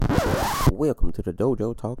Welcome to the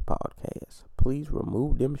Dojo Talk Podcast. Please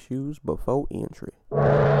remove them shoes before entry.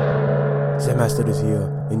 Zen Master is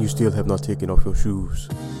here, and you still have not taken off your shoes.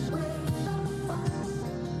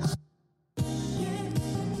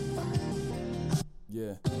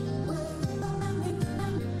 Yeah.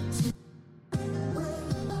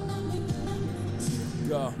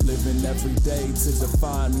 Living every day to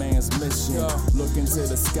define man's mission. Look into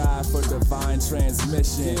the sky for divine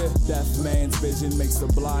transmission. Deaf man's vision makes the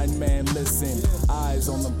blind man listen. Eyes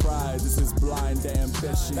on the prize, this is blind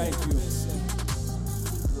ambition. Thank you.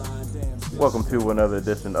 Welcome to another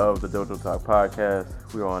edition of the Dojo Talk Podcast.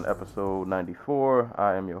 We're on episode 94.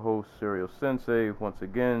 I am your host, Serial Sensei. Once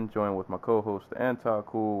again, joined with my co-host, Antar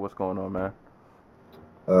Cool. What's going on, man?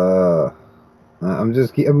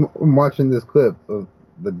 I'm watching this clip of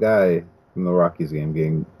the guy from the Rockies game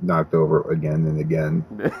getting knocked over again and again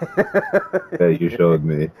that you showed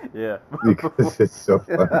me. Yeah. Because it's so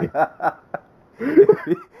funny.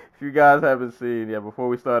 If you guys haven't seen, before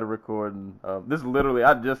we started recording, this is literally,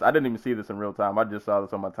 I didn't even see this in real time. I just saw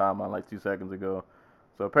this on my timeline like 2 seconds ago.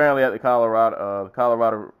 So apparently at the Colorado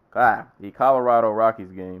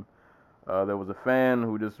Rockies game, there was a fan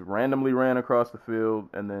who just randomly ran across the field,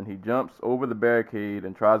 and then he jumps over the barricade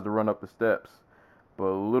and tries to run up the steps.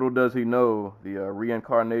 But little does he know, the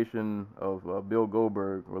reincarnation of Bill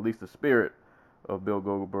Goldberg, or at least the spirit of Bill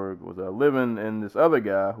Goldberg, was living in this other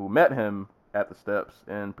guy who met him at the steps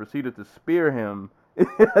and proceeded to spear him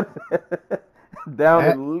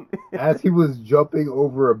down as he was jumping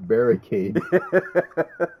over a barricade.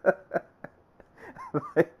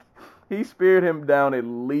 He speared him down at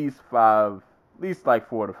least 4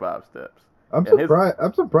 to 5 steps. I'm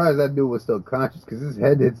surprised that dude was still conscious because his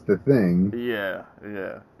head hits the thing. Yeah.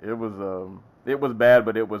 It was bad,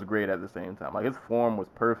 but it was great at the same time. Like, his form was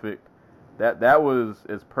perfect. That was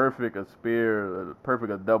as perfect a spear,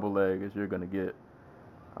 perfect a double leg as you're gonna get.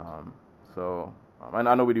 And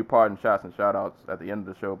I know we do pardon shots and shout outs at the end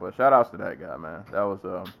of the show, but shout outs to that guy, man. That was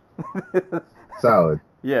solid.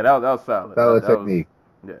 Yeah, that was solid. Solid technique.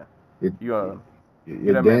 Your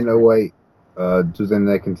Dana White Tuesday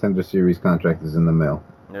Night Contender Series contract is in the mail.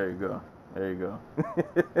 There you go.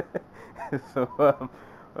 So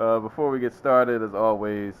before we get started, as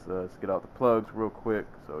always, let's get out the plugs real quick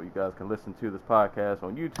so you guys can listen to this podcast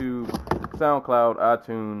on YouTube, SoundCloud,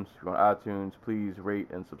 iTunes. If you're on iTunes, please rate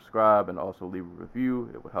and subscribe and also leave a review.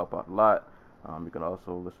 It would help out a lot. You can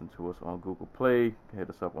also listen to us on Google Play. Hit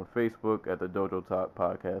us up on Facebook at the Dojo Talk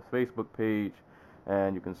Podcast Facebook page.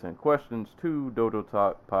 And you can send questions to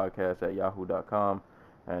dojotalkpodcast@yahoo.com.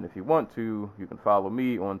 And if you want to, you can follow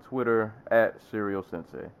me on Twitter at Serial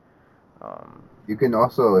Sensei. You can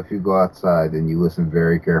also, if you go outside and you listen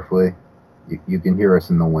very carefully, you can hear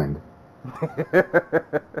us in the wind.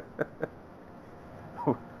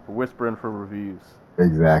 Whispering for reviews.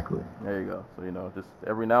 Exactly. There you go. So, just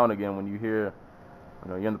every now and again when you hear,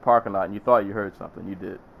 you're in the parking lot and you thought you heard something, you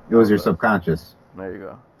did. It was your subconscious. There you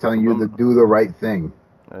go. Telling you to do the right thing.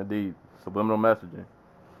 Indeed. Subliminal messaging.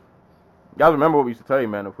 You guys remember what we used to tell you,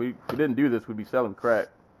 man. If we didn't do this, we'd be selling crack.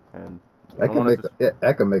 And I can make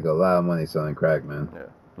a lot of money selling crack, man. Yeah.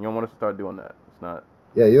 You don't want us to start doing that. It's not.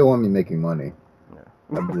 Yeah, you don't want me making money. Yeah.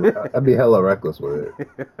 I'd be hella reckless with it.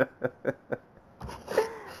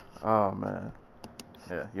 Oh, man.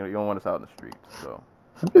 Yeah, you don't want us out in the streets, so.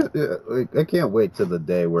 I can't wait till the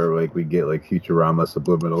day where we get Futurama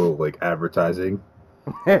subliminal advertising.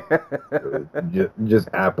 just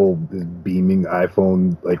Apple is beaming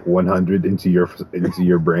iPhone 100 into your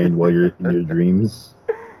brain while you're in your dreams.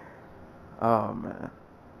 Oh man,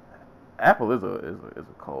 Apple is a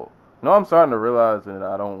cult. No, I'm starting to realize, and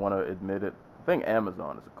I don't want to admit it, I think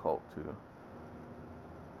Amazon is a cult too.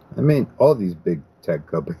 I mean, all these big tech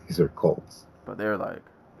companies are cults, but they're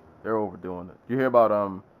overdoing it. You hear about I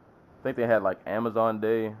think they had Amazon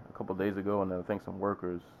Day a couple days ago, and then I think some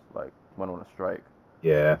workers went on a strike.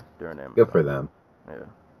 Yeah, during Amazon. Good for them. Yeah.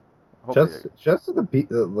 Just to the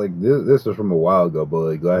people, this was from a while ago,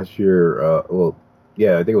 but last year, I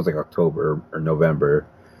think it was October or November.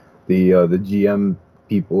 The GM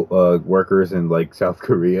people, workers in South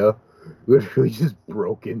Korea, literally just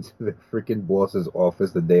broke into the freaking boss's office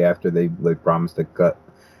the day after they promised to cut.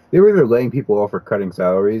 They were either laying people off or cutting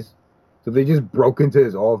salaries, so they just broke into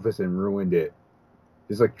his office and ruined it.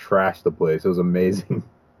 Just trashed the place. It was amazing.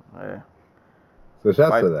 Yeah. So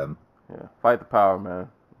shouts to them. Yeah, fight the power, man.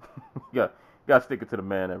 you got to stick it to the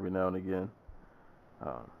man every now and again.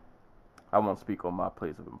 I won't speak on my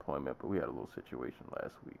place of employment, but we had a little situation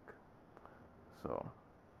last week. So,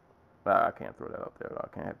 I can't throw that out there. I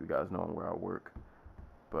can't have you guys knowing where I work.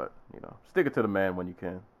 But, stick it to the man when you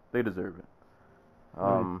can. They deserve it.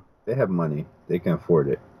 They have money. They can afford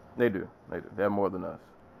it. They do. They have more than us.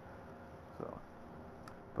 So,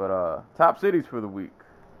 but top cities for the week.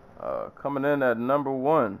 Coming in at number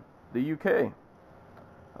 1, the UK.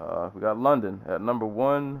 We got London at number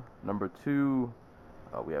 1. Number 2,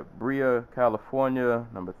 we have Brea, California.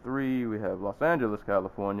 Number 3, we have Los Angeles,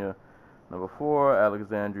 California. Number 4,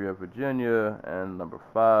 Alexandria, Virginia. And number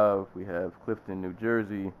 5, we have Clifton, New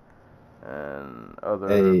Jersey. And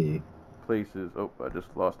other places. Oh, I just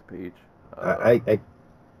lost the page.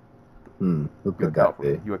 Who could that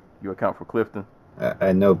be? You account for Clifton?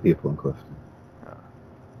 I know people in Clifton.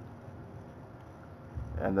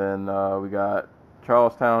 And then we got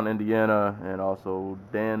Charlestown, Indiana, and also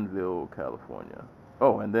Danville, California.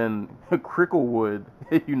 Oh, and then Cricklewood,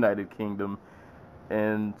 United Kingdom,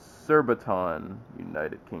 and Surbiton,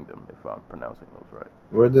 United Kingdom, if I'm pronouncing those right.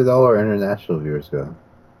 Where did all our international viewers go?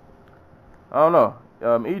 I don't know.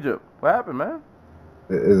 Egypt. What happened, man?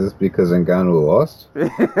 Is this because Ngannou lost?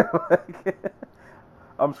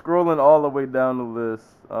 I'm scrolling all the way down the list.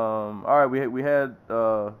 All right, we had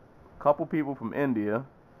couple people from India.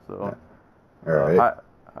 So, all right.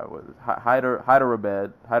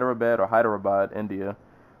 Hyderabad, India.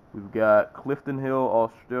 We've got Clifton Hill,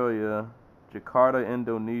 Australia. Jakarta,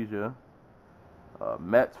 Indonesia.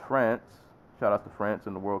 Metz, France. Shout out to France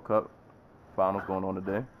in the World Cup. Finals going on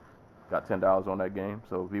today. Got $10 on that game.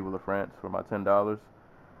 So, Viva la France for my $10.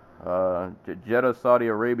 Jeddah, Saudi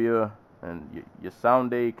Arabia. And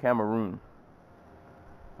Yaoundé, Cameroon.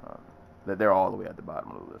 They're all the way at the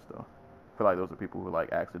bottom of the list, though. I feel like those are people who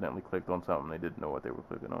like accidentally clicked on something they didn't know what they were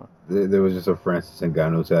clicking on. There was just a Francis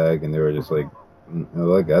Ngannou tag, and they were just like,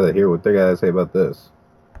 I gotta hear what they gotta say about this.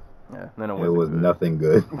 Yeah, then it was nothing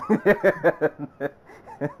good.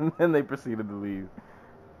 And then they proceeded to leave.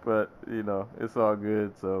 But, it's all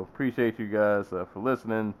good. So, appreciate you guys for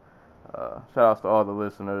listening. Shout outs to all the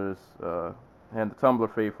listeners. And the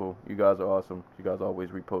Tumblr faithful. You guys are awesome. You guys always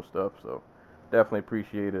repost stuff. So, definitely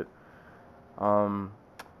appreciate it. I'm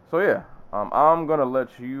going to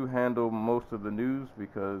let you handle most of the news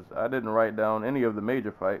because I didn't write down any of the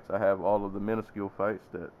major fights. I have all of the minuscule fights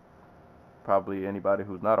that probably anybody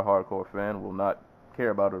who's not a hardcore fan will not care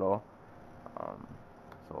about at all.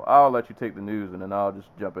 So I'll let you take the news, and then I'll just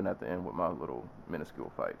jump in at the end with my little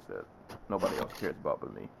minuscule fights that nobody else cares about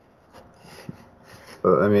but me.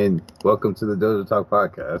 Welcome to the Dojo Talk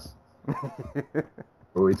podcast,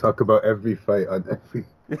 where we talk about every fight on every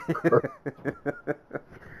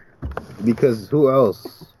because who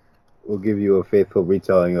else will give you a faithful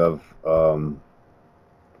retelling of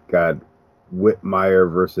Whitmire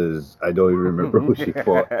versus, I don't even remember who she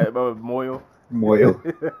fought. Moyle.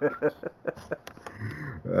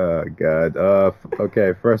 Oh God.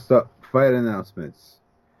 Okay, first up, fight announcements.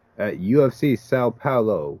 At UFC Sao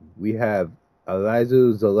Paulo, we have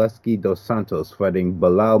Elizeu Zaleski dos Santos fighting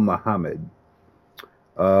Bilal Muhammad.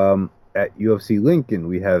 At UFC Lincoln,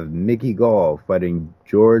 we have Mickey Gall fighting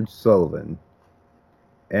George Sullivan.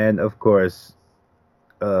 And, of course,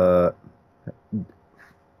 friend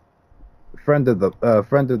of the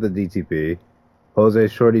DTP, Jose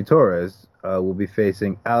Shorty Torres, will be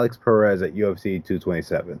facing Alex Perez at UFC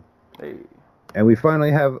 227. Hey. And we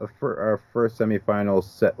finally have our first semifinal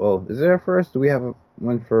set. Well, is there a first? Do we have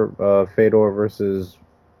one for Fedor versus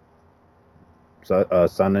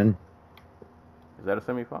Sonnen? Is that a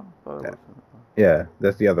semifinal? Yeah,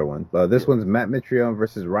 that's the other one. This one's Matt Mitrione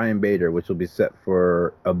versus Ryan Bader, which will be set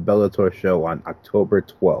for a Bellator show on October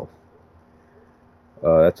 12th.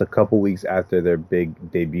 That's a couple weeks after their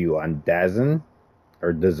big debut on DAZN,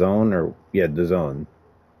 or DAZN, DAZN.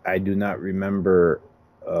 I do not remember.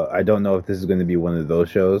 I don't know if this is going to be one of those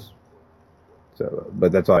shows. So,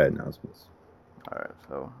 but that's all the announcements. All right.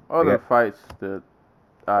 So other fights that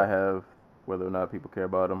I have, whether or not people care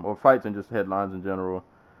about them, or fights and just headlines in general.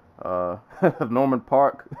 Norman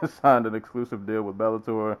Park signed an exclusive deal with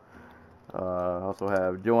Bellator. Also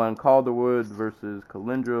have Joanne Calderwood versus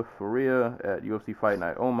Kalindra Faria at UFC Fight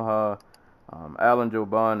Night Omaha. Alan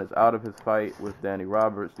Jouban is out of his fight with Danny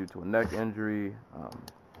Roberts due to a neck injury.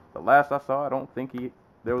 The last I saw, I don't think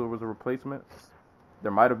there was a replacement.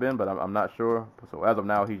 There might have been, but I'm not sure. So as of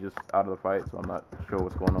now, he's just out of the fight, so I'm not sure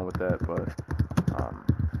what's going on with that. But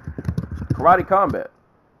Karate Combat,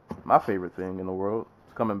 my favorite thing in the world,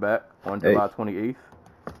 is coming back on July 28th.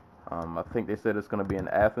 I think they said it's going to be in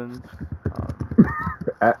Athens.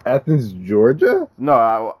 Athens, Georgia?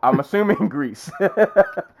 No, I'm assuming Greece.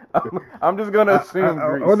 I'm just going to assume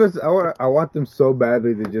Greece. I want them so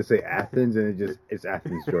badly to just say Athens, and it's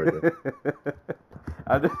Athens, Georgia.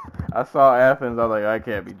 I saw Athens, I was like, I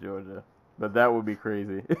can't be Georgia. But that would be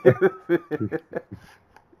crazy.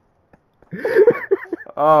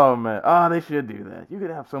 Oh man, they should do that. You could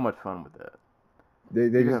have so much fun with that. They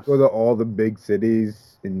You just have go to all the big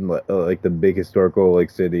cities in like the big historical like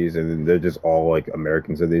cities, and then they're just all like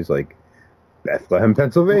American cities, like Bethlehem,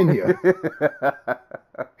 Pennsylvania,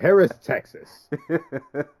 Harris, Texas.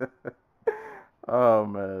 Oh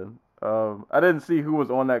man, I didn't see who was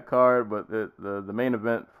on that card, but the main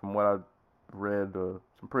event, from what I read,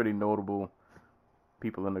 some pretty notable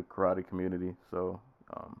people in the karate community. So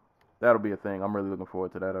that'll be a thing. I'm really looking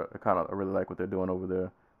forward to that. I really like what they're doing over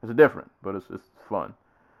there. It's different, but it's fun.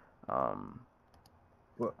 Um,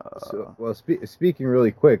 Speaking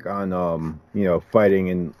really quick on fighting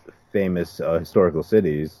in famous historical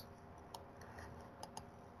cities,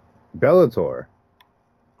 Bellator.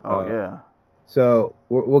 oh Uh, yeah, So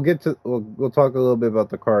we'll talk a little bit about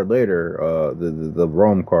the card later, the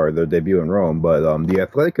Rome card, their debut in Rome, but the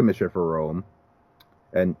athletic commissioner for Rome,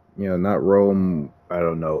 and not Rome, I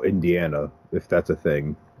don't know, Indiana, if that's a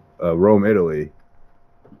thing, Rome, Italy,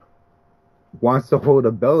 wants to hold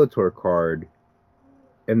a Bellator card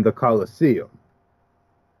in the Colosseum,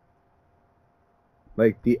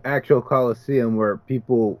 like the actual Colosseum where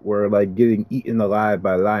people were like getting eaten alive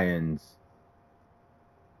by lions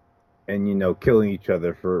and killing each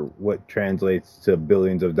other for what translates to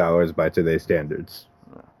billions of dollars by today's standards.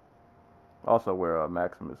 yeah. Also where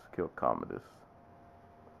Maximus killed Commodus.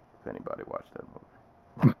 If anybody watched that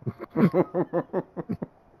movie.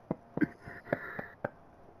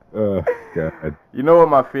 God. You know what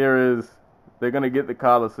my fear is? They're gonna get the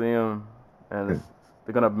Coliseum, and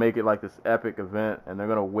they're gonna make it like this epic event, and they're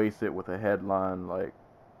gonna waste it with a headline like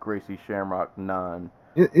Gracie Shamrock 9.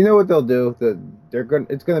 You know what they'll do?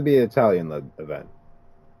 It's gonna be an Italian-led event.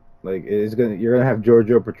 Like you're gonna have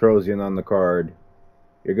Giorgio Petrosian on the card.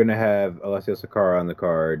 You're gonna have Alessio Sakara on the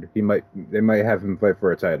card. They might have him fight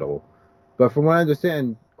for a title. But from what I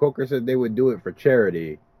understand, Coker said they would do it for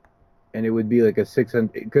charity, and it would be like a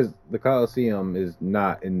 600, because the Coliseum is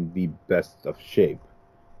not in the best of shape.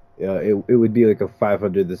 It would be like a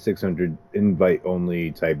 500 to 600 invite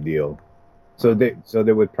only type deal. So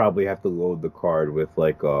they would probably have to load the card with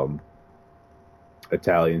like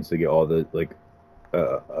Italians to get all the like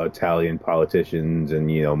Italian politicians and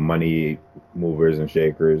money movers and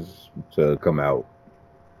shakers to come out.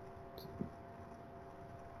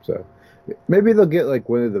 So maybe they'll get like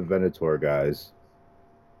one of the Venator guys.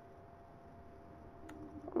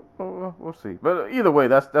 We'll see. But either way,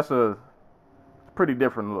 that's a pretty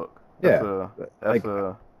different look.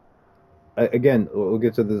 Again, we'll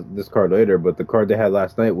get to this card later, but the card they had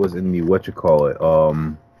last night was in the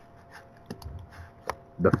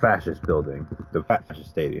the fascist building, the fascist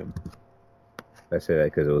stadium. I say that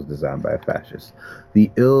because it was designed by a fascist.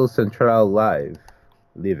 The Il Centrale Live,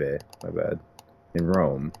 my bad, in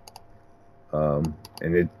Rome.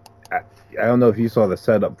 And I don't know if you saw the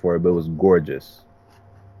setup for it, but it was gorgeous.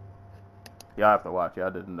 Yeah, I have to watch it. I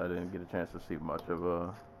didn't get a chance to see much of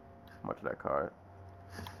that card.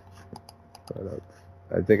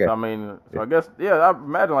 I guess I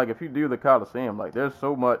imagine like if you do the Coliseum, like there's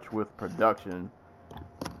so much with production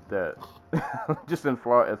that just as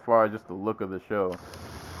far as just the look of the show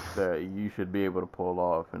that you should be able to pull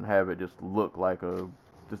off and have it just look like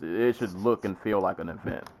it should look and feel like an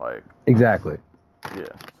event. Like exactly.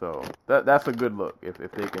 Yeah, so that's a good look if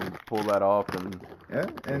they can pull that off the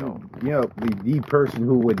person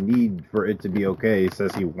who would need for it to be okay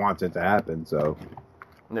says he wants it to happen. So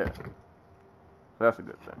yeah, so that's a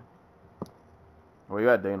good thing. Well, you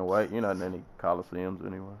got Dana White. You're not in any Coliseums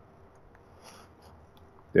anyway.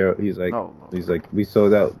 He's like we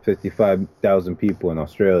sold out 55,000 people in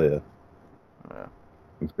Australia. Yeah,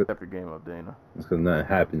 step your game up, Dana. It's because nothing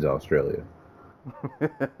happens in Australia.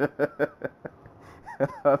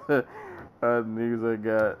 News I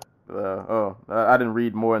got. I didn't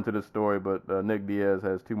read more into this story, but Nick Diaz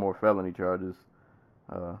has 2 more felony charges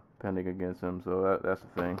pending against him, so that's the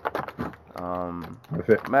thing.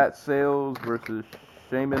 Matt Sales versus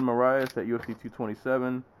Shaman Marias at UFC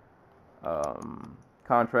 227.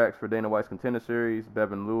 Contracts for Dana White's Contender Series,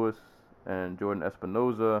 Bevan Lewis and Jordan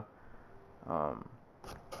Espinoza.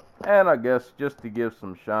 And I guess just to give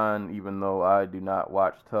some shine, even though I do not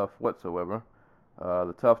watch Tough whatsoever,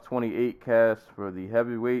 the Tough 28 cast for the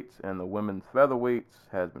heavyweights and the women's featherweights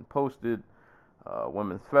has been posted.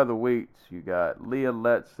 Women's featherweights, you got Leah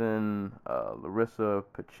Letson, Larissa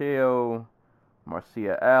Pacheco,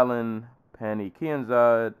 Marcia Allen, Pani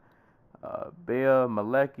Kianzad, Bea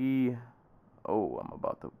Malecki. Oh, I'm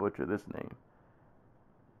about to butcher this name.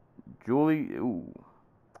 Julija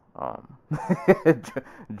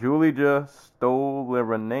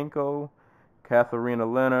Stoliarenko, Katharina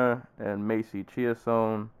Lenner, and Macy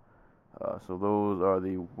Chiasson. So those are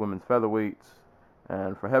the women's featherweights.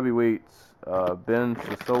 And for heavyweights, Ben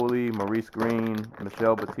Sassoli, Maurice Green,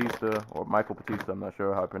 Michelle Batista, or Michael Batista, I'm not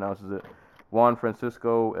sure how he pronounces it, Juan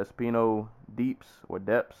Francisco Espino Deeps, or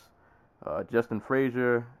Deps, Justin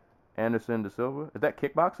Frazier, Anderson De Silva. Is that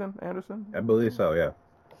kickboxing, Anderson? I believe so, yeah.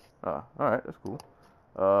 All right, that's cool.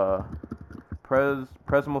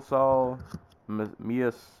 Presmosal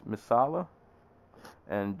Mias Misala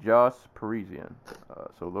and Josh Parisian.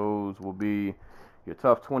 So those will be your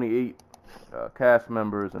tough 28 cast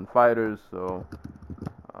members and fighters. So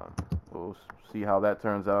we'll see how that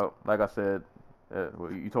turns out. Like I said,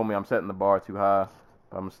 you told me I'm setting the bar too high.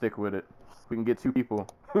 I'm gonna stick with it. If we can get 2 people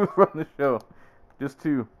from the show, just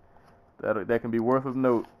 2, that can be worth of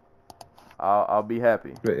note, I'll be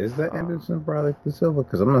happy. Wait, is that Anderson Bradley De Silva?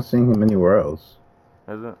 Because I'm not seeing him anywhere else.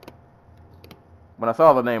 Is it? When I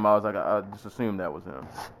saw the name, I was like, I just assumed that was him.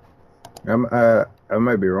 I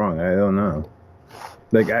might be wrong. I don't know.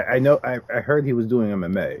 Like I know I heard he was doing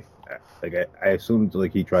MMA. Like I assumed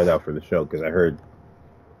like he tried out for the show because I heard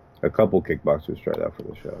a couple kickboxers tried out for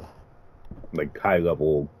the show, like high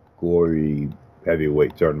level, gory,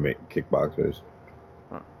 heavyweight tournament kickboxers.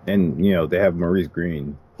 And you know they have Maurice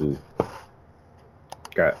Green, who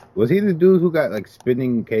was he the dude who got like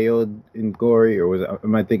spinning KO'd in gory, or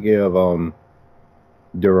am I thinking of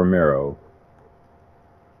De Romero?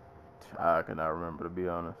 I cannot remember, to be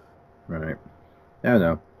honest. Right. I don't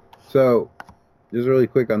know. So, just really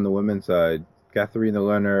quick on the women's side, Katharina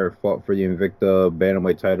Lerner fought for the Invicta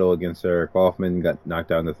Bantamweight title against Sarah Kaufman, got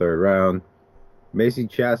knocked out in the 3rd round. Macy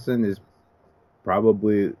Chiasson is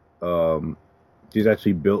probably, she's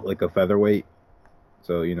actually built like a featherweight.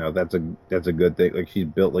 So, you know, that's a good thing. Like, she's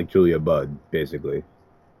built like Julia Budd, basically.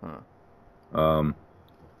 From,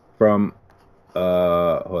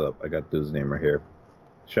 hold up, I got this name right here.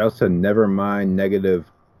 Shouts to Nevermind Negative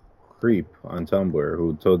Creep on Tumblr,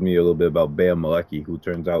 who told me a little bit about Bea Malecki, who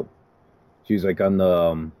turns out she's like on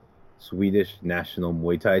the Swedish national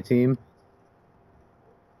Muay Thai team.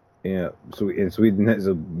 Yeah, so in Sweden is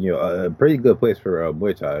a pretty good place for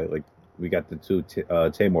Muay Thai. Like we got the 2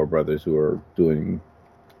 Tamor brothers who are doing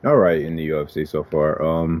all right in the UFC so far.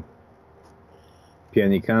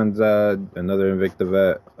 Piani Kanzad, another Invicta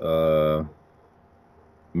vet.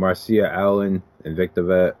 Marcia Allen, Invicta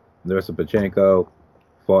vet. Larissa Pachenko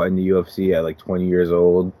fought in the UFC at like 20 years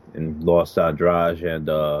old and lost to Andrade and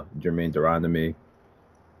Jermaine Durandamy.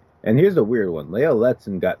 And here's a weird one. Leah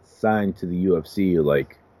Letson got signed to the UFC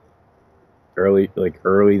like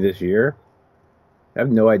early this year. I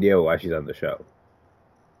have no idea why she's on the show.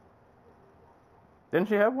 Didn't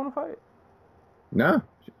she have one fight? No.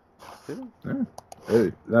 Didn't? No.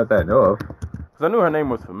 Not that I know of. Because I knew her name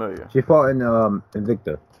was familiar. She fought in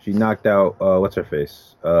Invicta. She knocked out what's her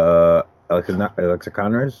face? Alexa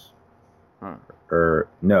Connors? Or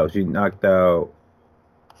no, she knocked out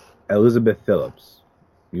Elizabeth Phillips,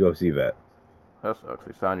 UFC vet. That sucks.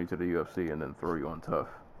 They signed you to the UFC and then threw you on tough.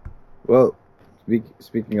 Well,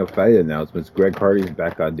 speaking of fight announcements, Greg Hardy's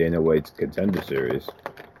back on Dana White's Contender Series.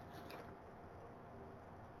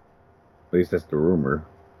 At least that's the rumor.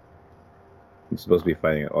 He's supposed to be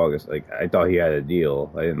fighting in August. Like, I thought he had a deal.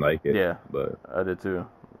 I didn't like it. Yeah, but I did too.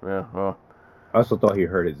 Yeah, well. I also thought he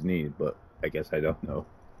hurt his knee, but I guess I don't know.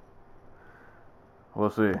 We'll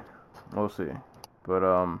see. But,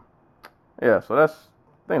 yeah, so I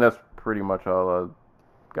think that's pretty much all I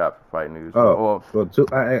got for fight news. Well,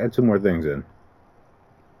 I had 2 more things in.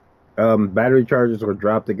 Battery charges were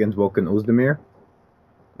dropped against Volkan Ozdemir.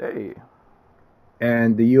 Hey.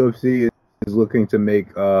 And the UFC is looking to make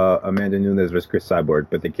Amanda Nunes versus Chris Cyborg,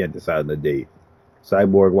 but they can't decide on the date.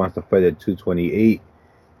 Cyborg wants to fight at 228,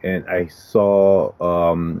 and I saw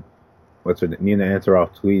Nina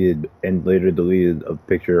Ansaroff tweeted and later deleted a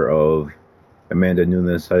picture of Amanda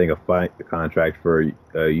Nunes signing a fight contract for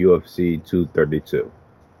UFC 232.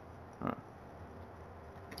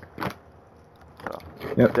 So,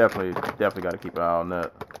 yep. Definitely got to keep an eye on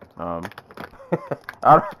that.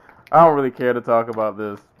 I don't really care to talk about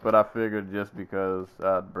this, but I figured just because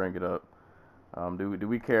I'd bring it up. Do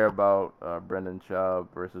we care about Brendan Schaub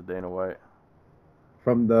versus Dana White?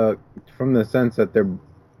 From the sense that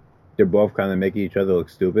they're both kind of making each other look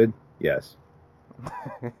stupid, yes.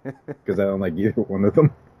 Because I don't like either one of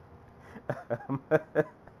them.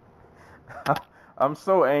 I'm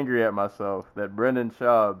so angry at myself that Brendan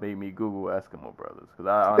Schaub made me Google Eskimo Brothers, because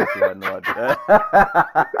I honestly had no idea.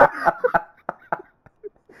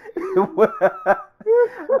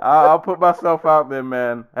 I'll put myself out there,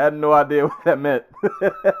 man. I had no idea what that meant.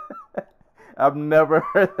 I've never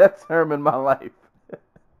heard that term in my life.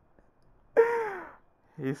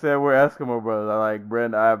 He said we're Eskimo brothers. I like,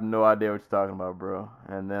 Brent, I have no idea what you're talking about, bro.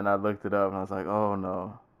 And then I looked it up and I was like, oh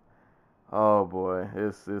no. Oh boy.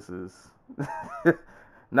 This is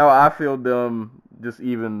No, I feel dumb just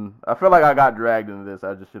even I feel like I got dragged into this.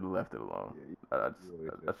 I just should have left it alone. I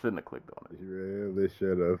shouldn't have clicked on it. You really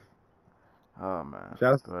should have. Oh man.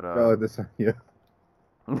 Shout out But to this on you.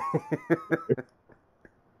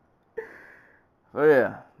 So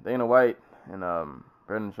yeah, Dana White and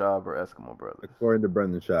Brendan Schaub are Eskimo brothers. According to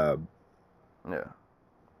Brendan Schaub. Yeah.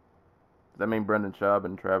 Does that mean Brendan Schaub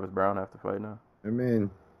and Travis Brown have to fight now? I mean,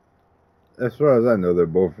 as far as I know, they're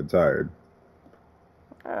both retired.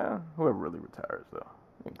 Whoever really retires though,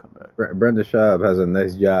 he can come back. Brendan Schaub has a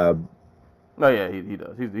nice job. No, yeah, he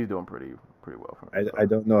does. He's doing pretty well for him. I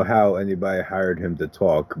don't know how anybody hired him to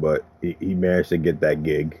talk, but he managed to get that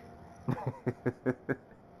gig.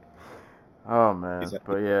 Oh man,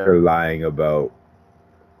 but yeah, they're lying about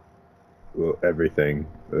everything.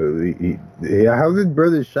 How did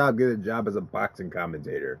Brendan Schaub get a job as a boxing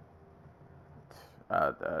commentator?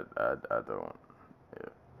 I don't.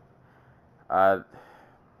 Yeah.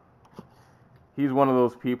 He's one of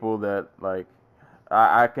those people that like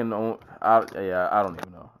I don't even know.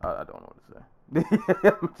 I don't know what to say.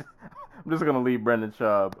 I'm just gonna leave Brendan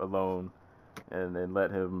Schaub alone and then let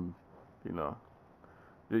him, you know.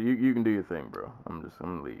 You can do your thing, bro. I'm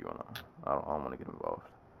gonna leave you alone. I don't want to get involved.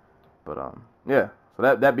 But yeah.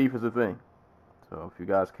 So that beef is a thing. So if you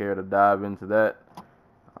guys care to dive into that,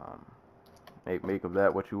 make of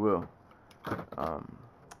that what you will. Yeah,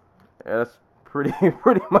 that's pretty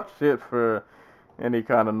much it for any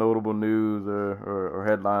kind of notable news or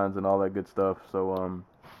headlines and all that good stuff. So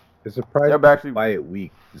it's surprising actually quiet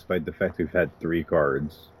week, despite the fact we've had 3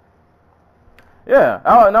 cards. Yeah,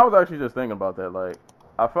 and I was actually just thinking about that. Like,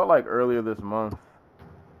 I felt like earlier this month,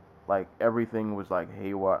 like everything was like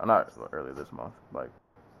haywire. Not earlier this month, like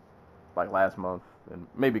last month, and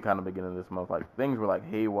maybe kind of beginning of this month. Like things were like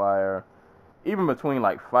haywire, even between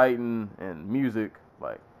like fighting and music.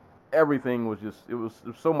 Like everything was just it was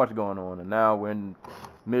so much going on. And now we're in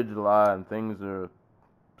mid-July and things are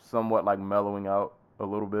somewhat like mellowing out a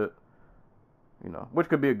little bit. You know, which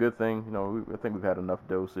could be a good thing. You know, I think we've had enough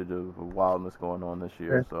dosage of wildness going on this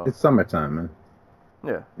year. So it's summertime, man.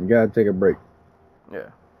 Yeah, you gotta take a break. Yeah,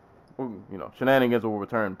 well, you know, shenanigans will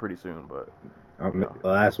return pretty soon, but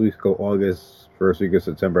last week of August, first week of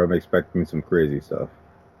September, I'm expecting some crazy stuff.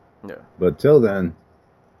 Yeah, but till then,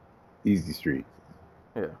 easy street.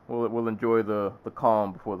 Yeah, we'll enjoy the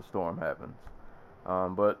calm before the storm happens.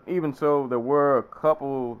 But even so, there were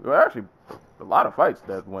actually a lot of fights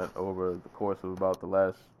that went over the course of about the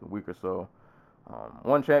last week or so.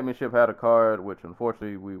 One championship had a card, which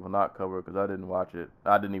unfortunately we will not cover because I didn't watch it.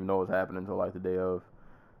 I didn't even know it was happening until like the day of.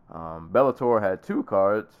 Bellator had 2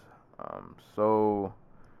 cards, so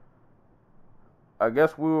I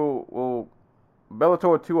guess we'll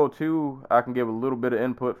Bellator 202. I can give a little bit of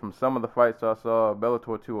input from some of the fights I saw.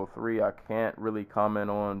 Bellator 203, I can't really comment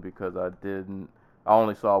on because I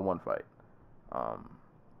only saw one fight.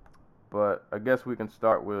 But I guess we can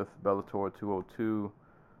start with Bellator 202.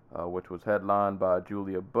 Which was headlined by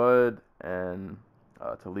Julia Budd and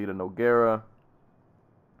Talita Nogueira.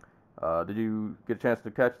 Did you get a chance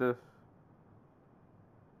to catch this?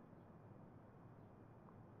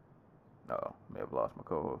 Oh, may have lost my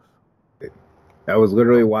co-host. I was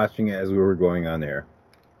literally watching it as we were going on air.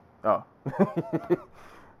 Oh.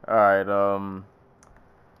 All right.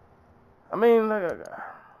 I mean,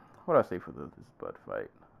 what do I say for this Budd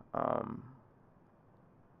fight?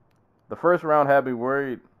 The first round had me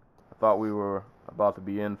worried. Thought we were about to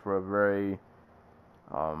be in for a very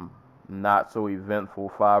not so eventful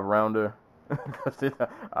 5-rounder.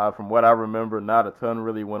 From what I remember, not a ton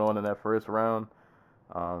really went on in that first round.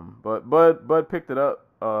 But Budd picked it up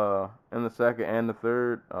in the second and the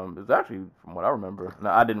third. It's actually, from what I remember,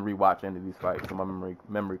 now I didn't rewatch any of these fights, so my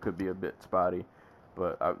memory could be a bit spotty.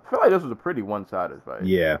 But I feel like this was a pretty one-sided fight.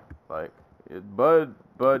 Yeah. Like Budd,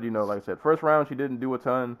 you know, like I said, first round she didn't do a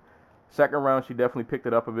ton. Second round, she definitely picked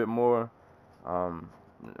it up a bit more. I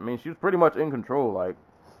mean, she was pretty much in control, like,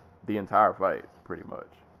 the entire fight, pretty much.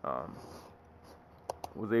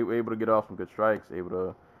 Was able to get off some good strikes, able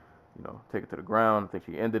to, you know, take it to the ground. I think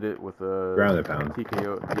she ended it with a ground and pound.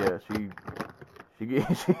 TKO. Yeah,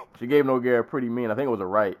 she gave Nogueira pretty mean. I think it was a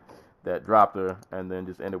right that dropped her, and then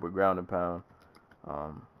just ended with ground and pound.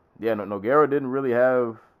 Yeah, Nogueira didn't really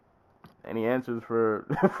have any answers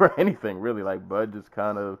for anything, really. Like, Budd just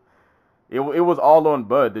kind of... It was all on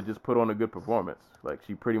Budd to just put on a good performance. Like,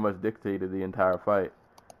 she pretty much dictated the entire fight.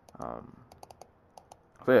 So,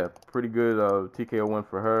 yeah, pretty good TKO win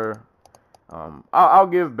for her. I'll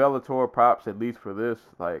give Bellator props at least for this.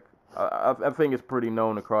 Like, I think it's pretty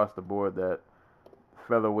known across the board that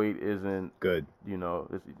featherweight isn't good. You know,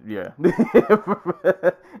 it's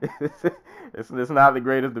not the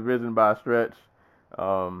greatest division by a stretch.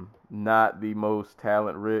 Not the most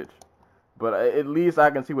talent rich, but at least I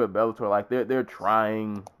can see what Bellator, like, they're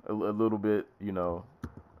trying a little bit. They're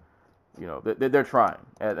trying,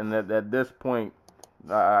 and at this point,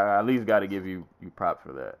 I at least got to give you props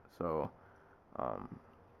for that. So,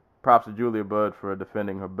 props to Julia Budd for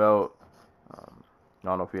defending her belt. I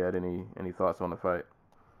don't know if you had any thoughts on the fight.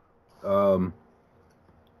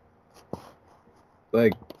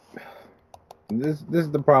 Like, this is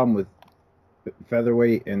the problem with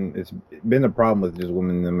featherweight, and it's been a problem with just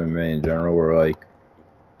women in MMA in general, where, like,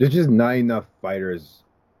 there's just not enough fighters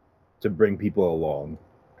to bring people along.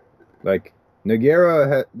 Like,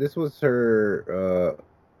 Nogueira, this was her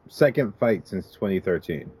second fight since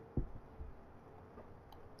 2013.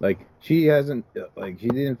 Like, she didn't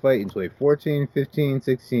fight in 2014, 15,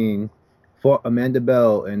 16, fought Amanda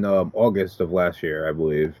Bell in August of last year, I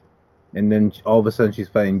believe. And then all of a sudden she's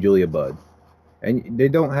fighting Julia Budd. And they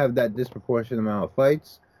don't have that disproportionate amount of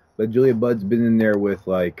fights, but Julia Budd's been in there with,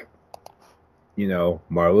 like,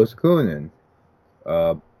 Marlos Kunin,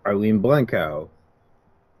 Arlene Blancow,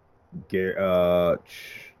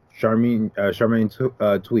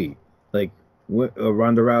 Charmaine Tweet, like,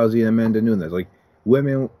 Ronda Rousey and Amanda Nunes, like,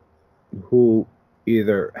 women who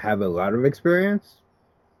either have a lot of experience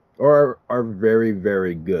or are very,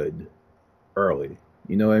 very good early.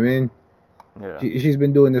 You know what I mean? Yeah. She's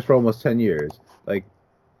been doing this for almost 10 years. Like,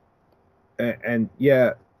 and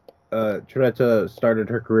yeah, Treta started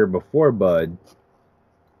her career before Bud,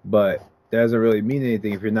 but that doesn't really mean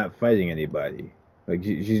anything if you're not fighting anybody. Like,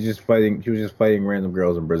 she was just fighting random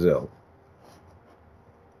girls in Brazil.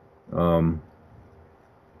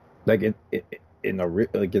 Like, in a real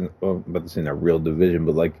division,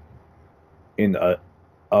 but, like, in a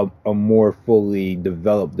more fully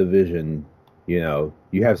developed division, you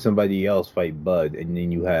have somebody else fight Bud, and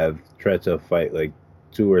then you have Treta fight, like,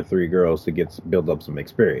 2 or 3 girls to build up some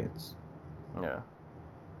experience. Yeah.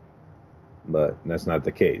 But that's not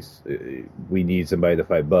the case. We need somebody to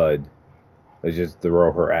fight Bud. Let's just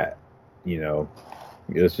throw her at,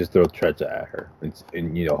 let's just throw Treta at her and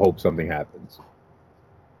hope something happens.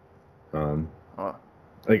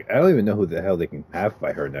 Like, I don't even know who the hell they can have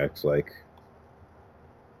fight her next. Like,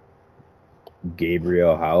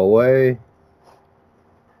 Gabriel Holloway,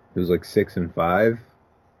 who's like 6-5.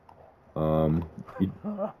 I don't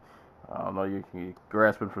know. You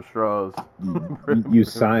grasping for straws. You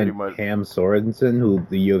signed Pam Sorensen, who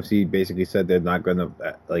the UFC basically said they're not gonna,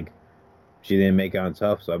 like, she didn't make it on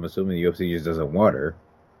Tough, so I'm assuming the UFC just doesn't want her,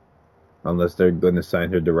 unless they're gonna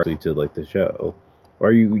sign her directly to, like, the show.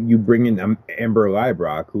 Or you bring in Amber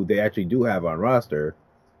Leibrock, who they actually do have on roster,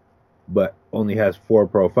 but only has 4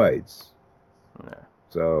 pro fights. Yeah.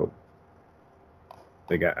 So,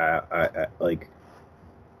 like, I like,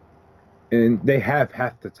 and they have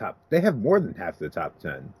they have more than half the top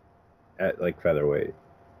 10 at, like, featherweight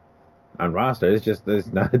on roster. It's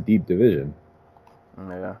not a deep division.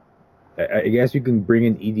 Yeah. I guess you can bring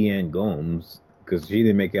in Ediane Gomes because she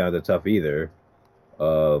didn't make it out of the Tough either.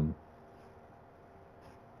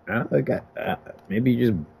 Maybe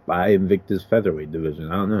you just buy Invictus featherweight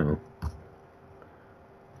division. I don't know.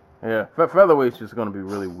 Yeah, featherweight's just gonna be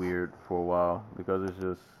really weird for a while because it's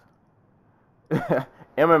just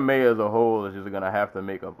MMA as a whole is just gonna have to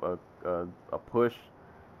make a push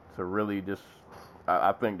to really just,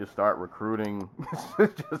 I think, just start recruiting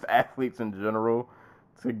just athletes in general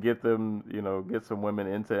to get them, get some women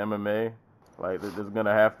into MMA. Like, there's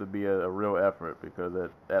gonna have to be a real effort because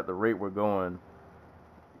at the rate we're going,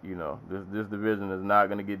 this division is not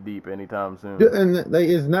gonna get deep anytime soon. And, like,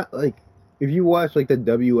 it's not like, if you watch, like, the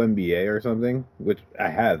WNBA or something, which I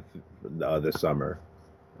have this summer,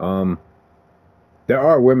 there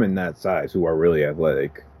are women that size who are really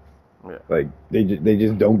athletic. Yeah. Like, they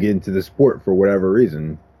just don't get into the sport for whatever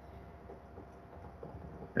reason.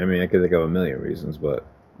 I mean, I could think of a million reasons, but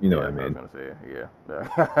what I mean. I was gonna say, yeah.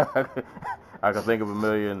 I could think of a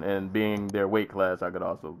million, and being their weight class, I could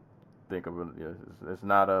also think of it. Yeah, it's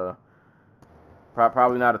not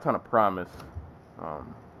probably not a ton of promise.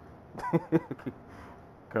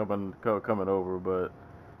 Coming over, but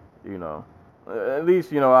at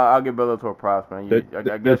least I'll give Bellator props, man.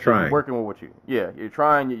 I guess you're working with what you're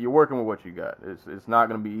trying. You're working with what you got. It's not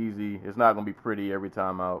gonna be easy. It's not gonna be pretty every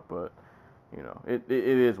time out, but it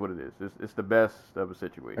is what it is. It's the best of a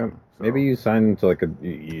situation. So. Maybe you sign to, like,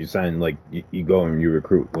 you go and you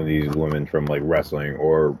recruit one of these women from, like, wrestling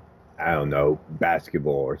or I don't know,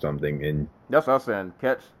 basketball or something. And That's what I'm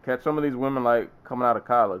saying. Catch some of these women like coming out of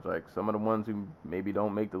college, like some of the ones who maybe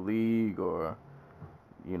don't make the league, or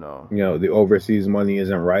you know, the overseas money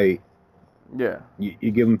isn't right. yeah,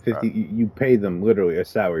 You give them 50. right. You pay them literally a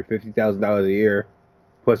salary, $50,000 a year,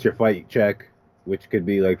 plus your fight check, which could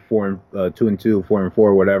be like 2 and 2, 4 and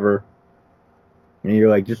 4, whatever. And you're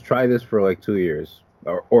like, just try this for like 2 years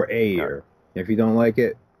or a All right. year. If you don't like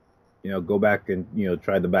it, go back and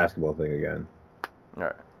try the basketball thing again. All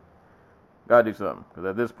right. Gotta do something, because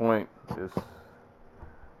at this point, it's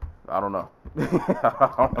I don't know.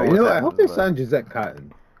 I don't know what I hope they happens, but sign Gisette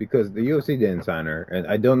Cotton because the UFC didn't sign her, and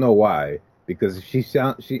I don't know why. Because she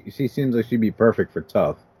seems like she'd be perfect for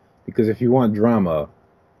tough. Because if you want drama,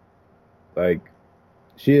 like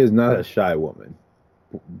she is not a shy woman.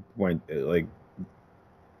 Point like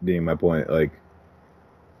being my point, like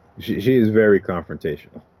she is very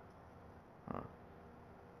confrontational.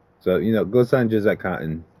 So go sign Gisette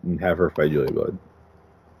Cotton and have her fight Julia Budd.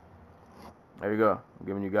 there you go. I'm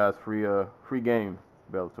giving you guys free game,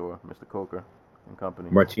 Bellator, Mr. Coker and company.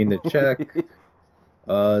 Martina Cech,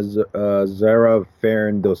 Zara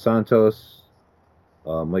Ferrin dos Santos.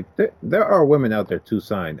 Like there are women out there to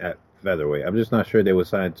sign at featherweight. I'm just not sure they would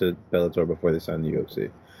sign to Bellator before they sign the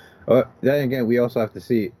UFC. Then again, we also have to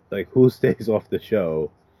see like who stays off the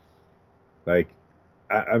show. Like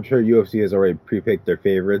I'm sure UFC has already pre-picked their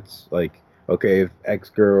favorites. Like, okay, if X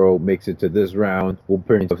girl makes it to this round, we'll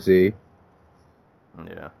put in UFC.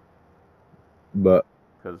 Yeah. But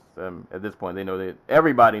Because at this point, they know that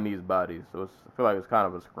everybody needs bodies. So I feel like it's kind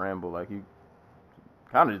of a scramble. Like, you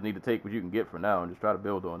kind of just need to take what you can get for now and just try to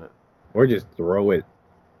build on it. or just throw it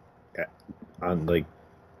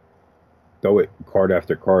throw it card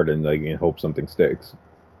after card and hope something sticks.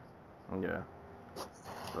 Yeah.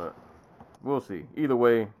 But we'll see. Either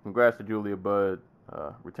way, congrats to Julia Budd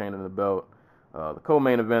retaining the belt. The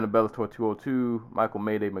co-main event of Bellator 202, Michael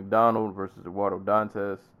Mayday McDonald versus Eduardo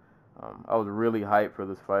Dantas. I was really hyped for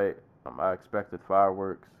this fight. I expected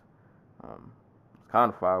fireworks. It's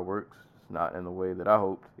kind of fireworks. It's not in the way that I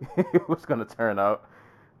hoped it was going to turn out.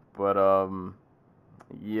 But,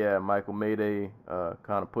 yeah, Michael Mayday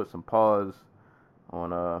kind of put some pause on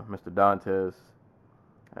Mr. Dantas.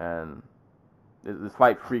 And this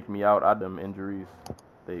fight freaked me out. I had them injuries.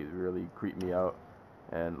 They really creeped me out.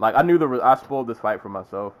 And, like, I knew I spoiled this fight for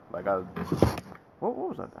myself. Like, what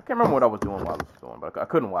was I? I can't remember what I was doing while I was going, but I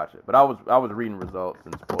couldn't watch it. But I was reading results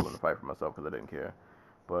and spoiling the fight for myself because I didn't care.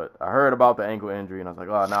 But I heard about the ankle injury, and I was like,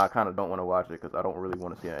 oh, now I kind of don't want to watch it because I don't really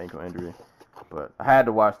want to see an ankle injury. But I had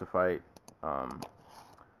to watch the fight.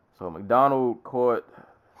 So McDonald caught,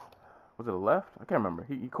 was it a left? I can't remember.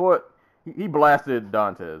 He blasted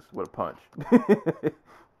Dantas with a punch.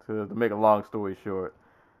 to make a long story short.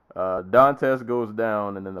 Dantas goes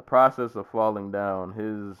down, and in the process of falling down,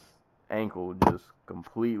 his ankle just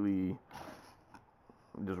completely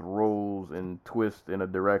just rolls and twists in a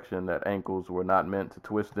direction that ankles were not meant to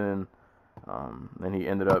twist in. And he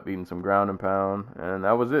ended up eating some ground and pound, and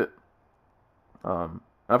that was it.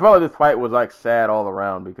 I felt like this fight was like sad all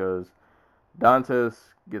around because Dantas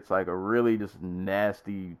gets like a really just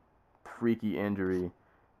nasty, freaky injury,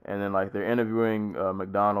 and then like they're interviewing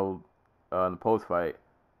McDonald in the post fight,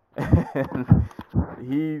 and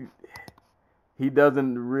he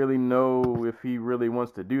doesn't really know if he really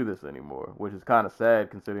wants to do this anymore, which is kind of sad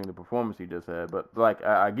considering the performance he just had. But like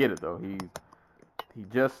I get it though, he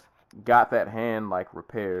just got that hand like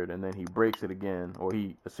repaired, and then he breaks it again, or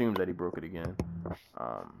he assumes that he broke it again.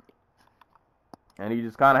 And he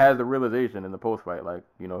just kind of has the realization in the post fight, like,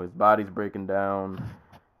 his body's breaking down.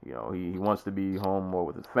 He wants to be home more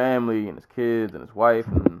with his family and his kids and his wife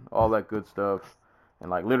and all that good stuff. And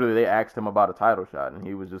like literally, they asked him about a title shot, and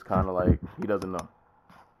he was just kind of like, he doesn't know.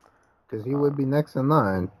 Because he would be next in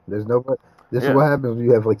line. There's nobody. This is what happens when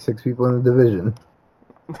you have like 6 people in the division.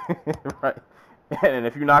 Right. And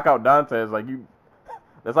if you knock out Dantas, like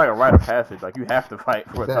that's like a rite of passage. Like you have to fight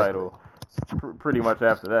for a title, pretty much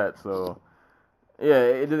after that. So yeah,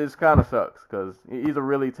 it kind of sucks because he's a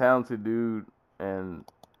really talented dude, and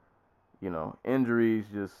injuries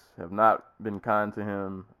just have not been kind to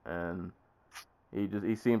him, and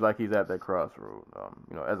he seems like he's at that crossroad.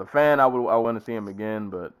 As a fan, I want to see him again,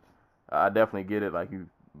 but I definitely get it. Like you've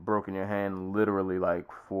broken your hand literally like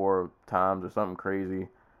 4 times or something crazy.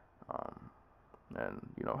 And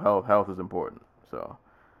health is important. So,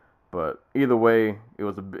 but either way, it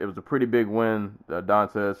was a pretty big win.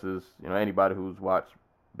 Dantas is anybody who's watched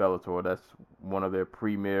Bellator, that's one of their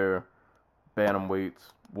premier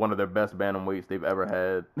bantamweights, one of their best bantamweights they've ever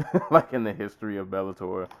had, like in the history of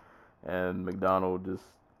Bellator. And McDonald just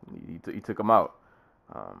he took him out.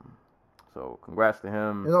 So congrats to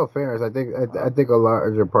him. In all fairness, I think a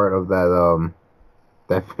larger part of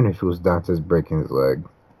that finish was Dante's breaking his leg.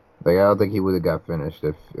 Like, I don't think he would have got finished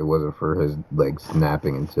if it wasn't for his leg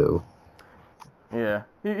snapping in two. Yeah,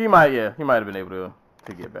 he might have been able to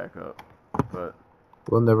get back up, but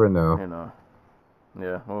We'll never know. you know,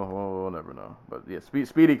 yeah, we'll never know. But yeah,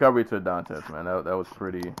 speedy recovery to Dantes, man. That was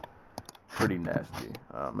pretty nasty.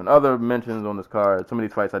 And other mentions on this card, some of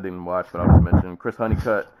these fights I didn't watch, but I'll just mention Chris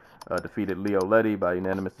Honeycutt defeated Leo Letty by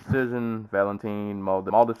unanimous decision. Valentin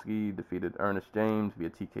Moldavsky defeated Ernest James via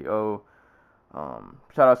TKO.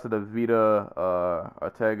 Shout outs to the Vita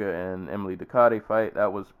Ortega and Emily Ducati fight.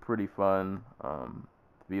 That was pretty fun.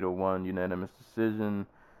 Vita won unanimous decision.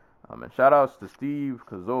 And shout outs to Steve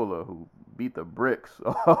Cazzola, who beat the bricks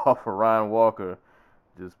off of Ryan Walker.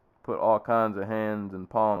 Just put all kinds of hands and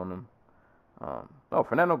palm on him.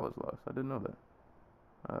 Fernando was lost. I didn't know that.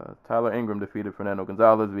 Tyler Ingram defeated Fernando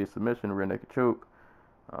Gonzalez via submission, rear naked choke.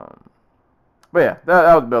 But yeah,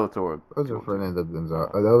 that was Bellator. That wasn't Fernando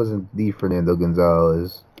Gonzalez. That wasn't the Fernando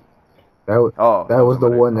Gonzalez. That was the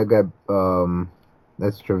one that got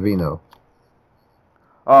that's Trevino.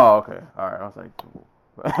 Oh, okay. All right. I was like,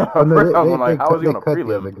 Oh, no, first I was like, how was he on a cut the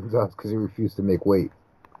prelim? other Gonzalez because he refused to make weight.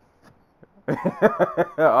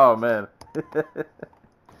 Oh man.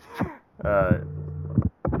 All right.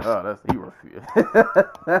 Oh, he refused.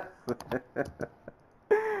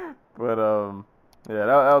 But yeah,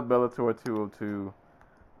 that was Bellator 202.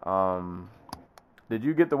 Did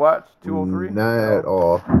you get to watch 203? Not at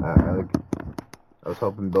all. I was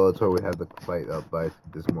hoping Bellator would have the fight up by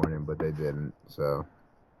this morning, but they didn't. So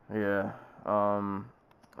yeah.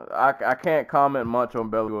 I can't comment much on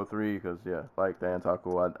Bellator 3 because yeah, like Dan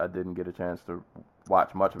Taco, I didn't get a chance to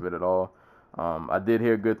watch much of it at all. I did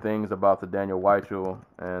hear good things about the Daniel Weichel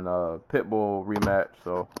and Pitbull rematch,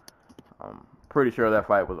 so I'm pretty sure that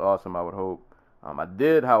fight was awesome, I would hope. I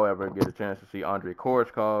did, however, get a chance to see Andrei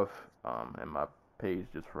Koreshkov, and my page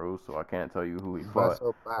just froze, so I can't tell you who he fought,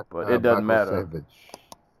 but it doesn't matter. Savage.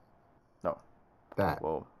 No.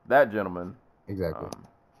 Well, that gentleman, exactly.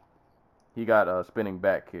 He got a spinning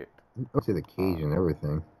back kicked. Up to the cage and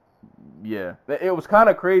everything. Yeah. It was kind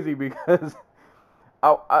of crazy because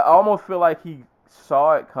I almost feel like he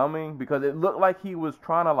saw it coming because it looked like he was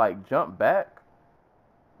trying to, like, jump back.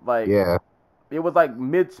 Like, yeah. It was like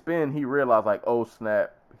mid-spin, he realized, like, oh,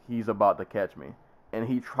 snap, he's about to catch me. And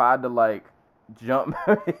he tried to, like, jump.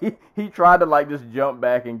 he tried to, like, just jump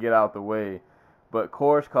back and get out the way. But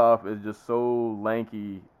Koreshkov is just so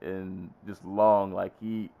lanky and just long. Like,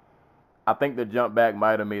 I think the jump back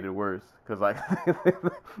might have made it worse. Because, like,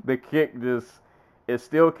 the kick just, it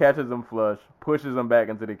still catches him flush, pushes him back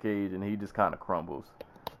into the cage, and he just kind of crumbles.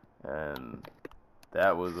 And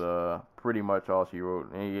that was pretty much all she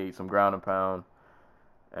wrote. And he ate some ground and pound,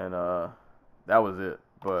 and that was it.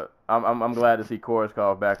 But I'm glad to see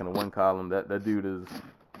Koreshkov back in the win column. That dude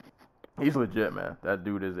he's legit, man. That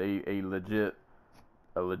dude is a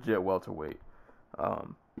legit welterweight.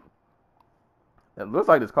 It looks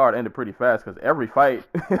like this card ended pretty fast because every fight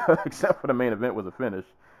except for the main event was a finish.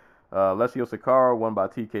 Alessio Sakara won by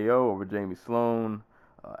TKO over Jamie Sloan.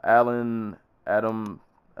 Ahmed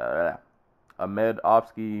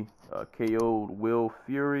Opsky KO'd Will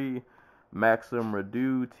Fury. Maxim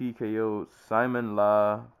Radu TKO'd Simon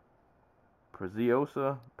La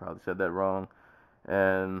Preziosa. Probably said that wrong.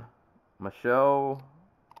 And Michelle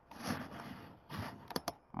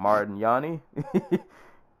Martignani.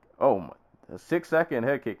 Oh my. A 6-second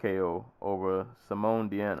head kick KO over Simone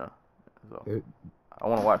Diana. So I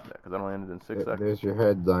want to watch that because I don't end it in 6 seconds. There's your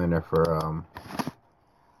headliner for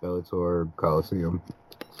Bellator Coliseum.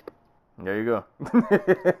 There you go.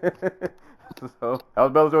 So that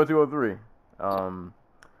was Bellator 203.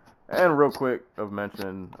 And real quick of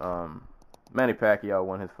mention, Manny Pacquiao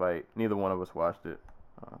won his fight. Neither one of us watched it.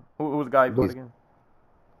 Who was the guy he fought again?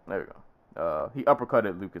 There we go. He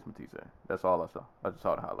uppercutted Lucas Matisse. That's all I saw. I just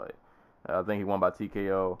saw the highlight. I think he won by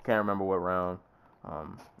TKO. Can't remember what round. I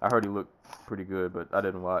heard he looked pretty good, but I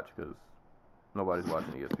didn't watch because nobody's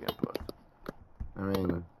watching ESPN Plus. I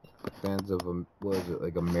mean, fans of what is it,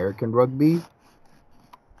 like American rugby?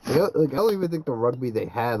 Like I don't even think the rugby they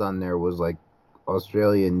had on there was like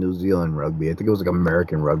Australia and New Zealand rugby. I think it was like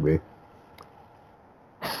American rugby.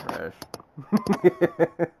 Trash.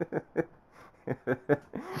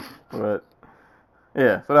 But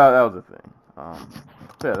yeah, so that was the thing.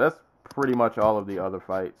 Yeah, that's pretty much all of the other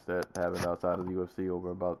fights that happened outside of the UFC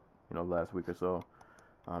over about last week or so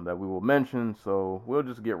that we will mention. So we'll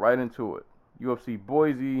just get right into it. UFC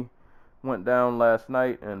Boise went down last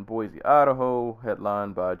night in Boise, Idaho,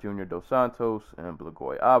 headlined by Junior Dos Santos and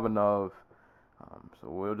Blagoy Ivanov. So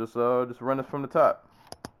we'll just run this from the top.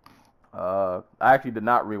 I actually did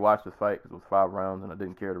not rewatch the fight because it was 5 rounds and I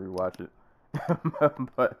didn't care to rewatch it.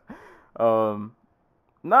 But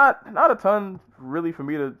not a ton really for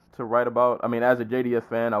me to write about. I mean, as a JDS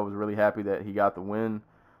fan, I was really happy that he got the win.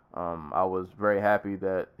 I was very happy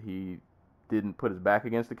that he didn't put his back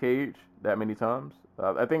against the cage that many times.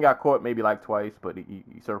 I think I got caught maybe like twice, but he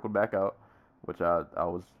circled back out, which I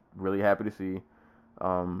was really happy to see.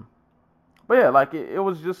 But yeah, like it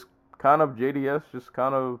was just kind of JDS, just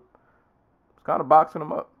kind of boxing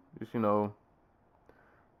him up, just kind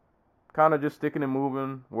of just sticking and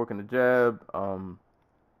moving, working the jab.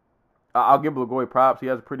 I'll give Blagoy props. He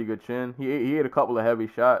has a pretty good chin. He hit a couple of heavy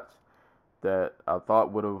shots that I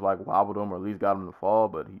thought would have like wobbled him or at least got him to fall,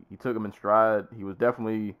 but he took him in stride. He was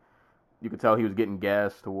definitely, you could tell he was getting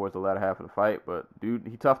gassed towards the latter half of the fight, but dude,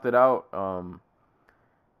 he toughed it out.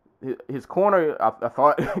 His corner, I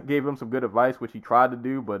thought, gave him some good advice, which he tried to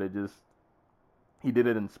do, but he did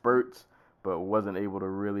it in spurts, but wasn't able to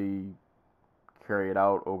really carry it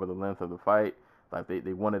out over the length of the fight. Like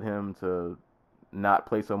they wanted him to not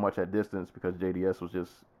play so much at distance because JDS was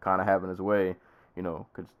just kind of having his way,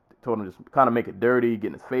 because told him just kind of make it dirty, get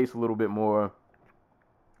in his face a little bit more,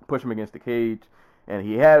 push him against the cage, and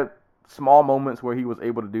he had small moments where he was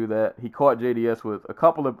able to do that. He caught JDS with a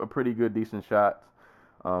couple of pretty good, decent shots,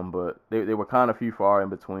 but they were kind of few far in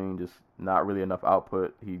between, just not really enough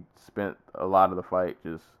output. He spent a lot of the fight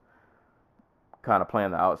just kind of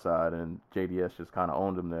playing the outside, and JDS just kind of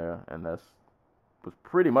owned him there, and was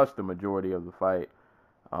pretty much the majority of the fight.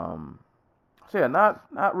 So yeah,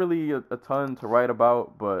 not really a ton to write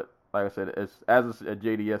about, but like I said, as a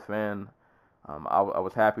JDS fan, I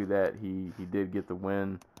was happy that he did get the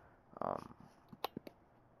win.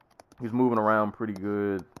 He's moving around pretty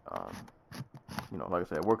good. Like I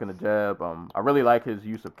said, working the jab. I really like his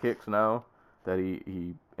use of kicks now that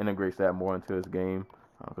he integrates that more into his game.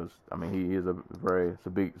 Because he is it's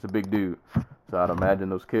a big dude. So I'd imagine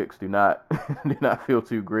those kicks do not feel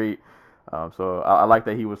too great. So I like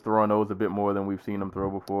that he was throwing those a bit more than we've seen him throw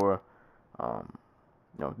before.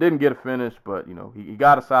 Didn't get a finish, but he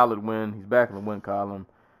got a solid win. He's back in the win column.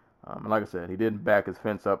 And like I said, he didn't back his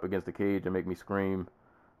fence up against the cage and make me scream.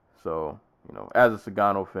 So as a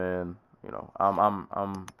Cigano fan,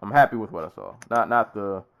 I'm happy with what I saw. Not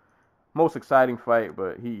the most exciting fight,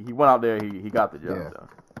 but he went out there, he got the job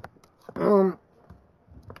done.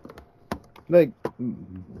 Like,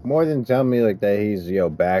 more than telling me like that he's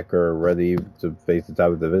back or ready to face the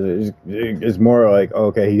top of the division, it's more like,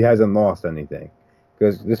 okay, he hasn't lost anything.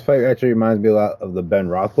 Because this fight actually reminds me a lot of the Ben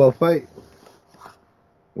Rothwell fight,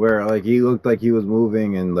 where like he looked like he was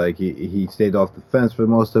moving and like he stayed off the fence for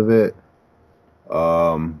most of it.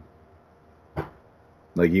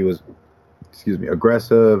 Like he was,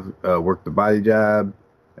 aggressive, worked the body jab,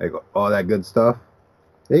 like all that good stuff.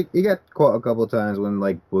 He got caught a couple of times when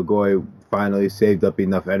like Blagoy finally saved up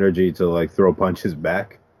enough energy to like throw punches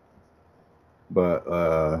back. But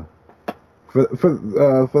for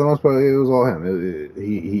the most part, it was all him.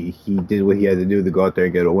 He did what he had to do to go out there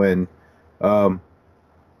and get a win.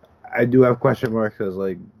 I do have question marks because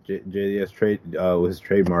like JDS his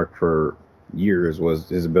trademark for years was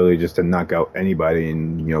his ability just to knock out anybody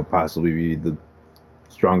and possibly be the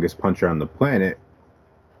strongest puncher on the planet,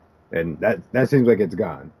 and that seems like it's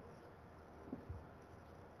gone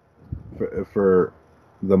for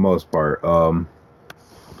the most part.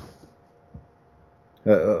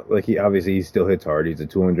 Like he still hits hard. He's a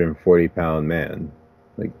 240-pound man.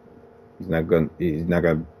 Like he's not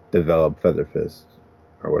gonna develop feather fists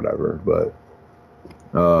or whatever, but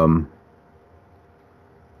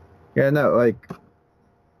yeah, no, like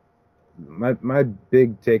my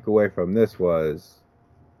big takeaway from this was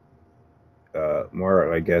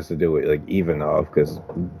more, I guess, to do with like Ivanov, because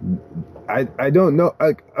I don't know,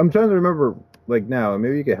 like I'm trying to remember like now, and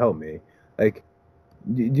maybe you could help me. Like,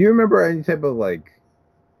 do you remember any type of like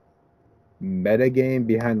meta game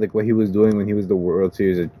behind like what he was doing when he was the World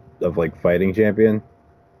Series of like fighting champion?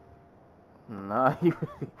 Nah,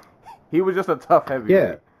 he was just a tough heavyweight.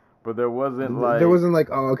 Yeah. But there wasn't like,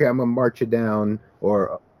 oh, okay, I'm gonna march it down,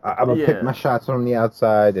 or I'm gonna pick my shots from the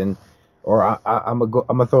outside, or I'm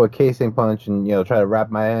gonna throw a casing punch and try to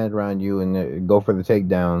wrap my hand around you and go for the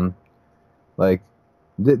takedown. Like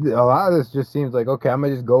a lot of this just seems like, okay, I'm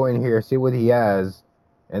gonna just go in here, see what he has,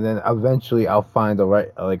 and then eventually I'll find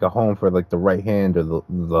a home for like the right hand or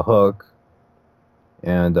the hook,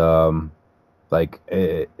 and like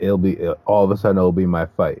it'll be all of a sudden it'll be my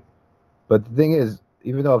fight. But the thing is,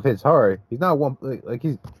 even though it hits hard, he's not one. Like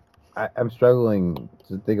I'm struggling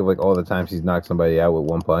to think of like all the times he's knocked somebody out with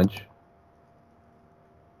one punch.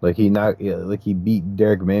 Like like he beat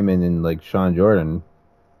Derek Mayman and like Sean Jordan,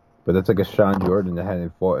 but that's like a Sean Jordan that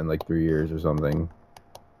hadn't fought in like 3 years or something.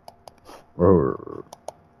 Or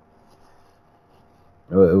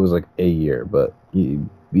it was like a year, but he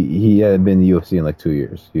hadn't been in the UFC in like 2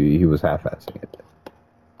 years. He was half-assing it.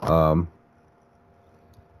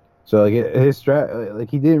 So like his like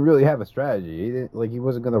he didn't really have a strategy. He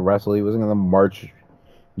wasn't gonna wrestle. He wasn't gonna march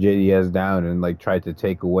JDS down and like try to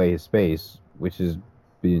take away his space, which is,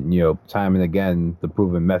 time and again the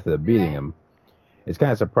proven method of beating him. It's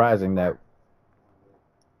kind of surprising that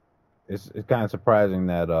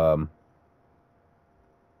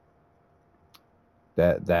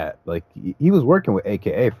that like he was working with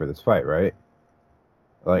AKA for this fight, right?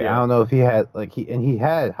 Like I don't know if he had he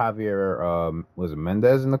had Javier was it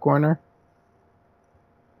Mendez in the corner?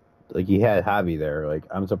 Like he had Javi there. Like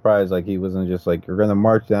I'm surprised like he wasn't just like you're gonna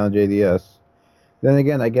march down JDS. Then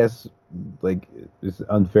again, I guess like it's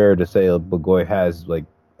unfair to say Burgoy has like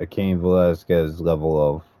a Cain Velasquez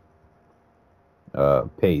level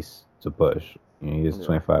of pace to push. He has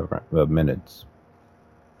 25 minutes.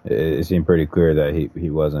 It seemed pretty clear that he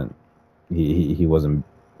wasn't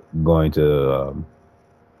going to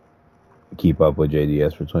keep up with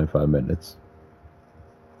JDS for 25 minutes.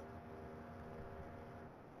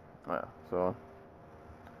 Yeah. So.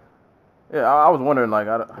 Yeah, I was wondering like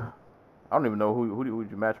I don't even know who would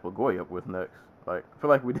you match Burgoy up with next. Like I feel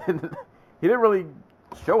like he didn't really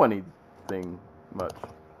show anything much.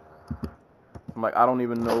 I'm like I don't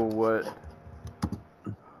even know what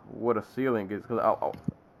a ceiling is because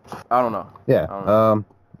I don't know. Yeah.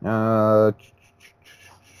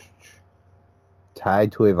 Tai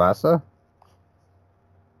Tuivasa.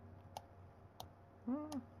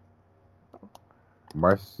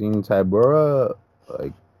 Marcin Tybura,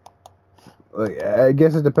 like I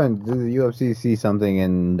guess it depends. Does the UFC see something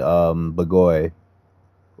in Burgoy,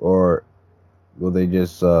 or will they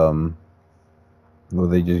just use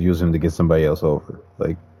him to get somebody else over?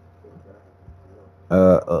 Like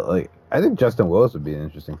I think Justin Willis would be an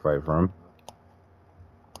interesting fight for him.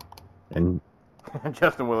 And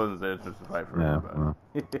Justin Willis is an interesting fight for him. Well,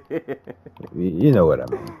 you know what I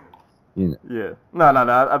mean. Yeah. No.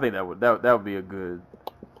 I think that would be a good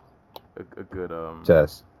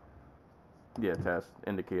test. Yeah, test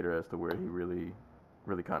indicator as to where he really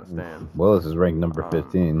kind of stands. Willis is ranked number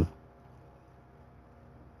 15.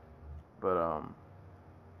 But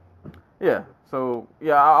yeah. So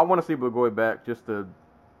yeah, I want to see Burgoy back just to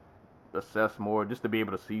assess more, just to be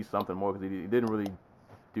able to see something more because he didn't really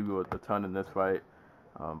do a ton in this fight.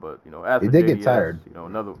 But as he for did JDS, get tired.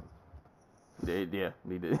 Another. Yeah,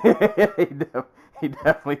 he did. he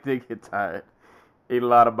definitely did get tired. Ate a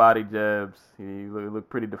lot of body jabs. He looked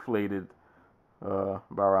pretty deflated by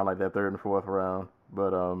around like that third and fourth round.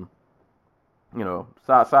 But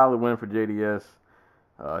solid win for JDS.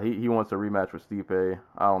 He wants a rematch with Stipe.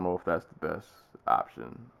 I don't know if that's the best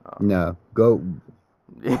option. No,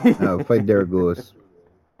 fight Derek Lewis.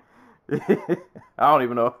 I don't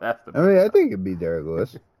even know if that's the best. I mean, I think it'd be Derek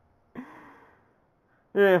Lewis.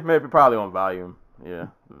 Yeah, maybe probably on volume. Yeah.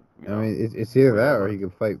 I mean, it's either that or he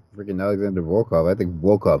could fight freaking Alexander Volkov. I think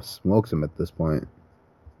Volkov smokes him at this point.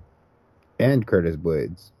 And Curtis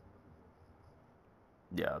Blades.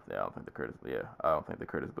 Yeah, I don't think the Curtis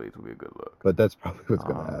Blades will be a good look. But that's probably what's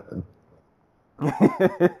going to happen.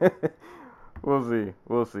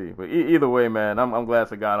 We'll see. But either way, man, I'm glad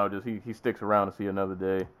Sagano just he sticks around to see another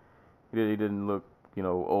day. He didn't look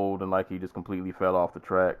old and like he just completely fell off the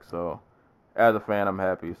track. So as a fan, I'm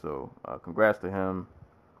happy. So congrats to him.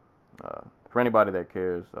 For anybody that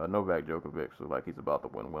cares, Novak Djokovic looks like he's about to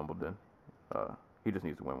win Wimbledon. He just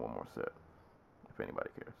needs to win one more set. If anybody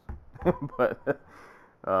cares. But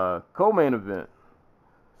co-main event,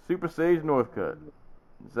 Super Sage Northcutt,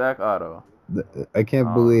 Zach Otto. I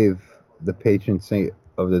can't believe the patron saint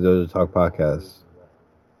of the Dojo Talk podcast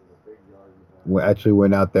actually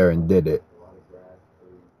went out there and did it.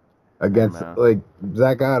 Against,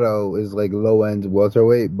 Zach Otto is like low-end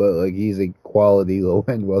welterweight, but like he's a quality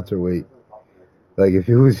low-end welterweight. Like if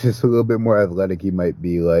he was just a little bit more athletic, he might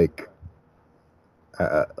be like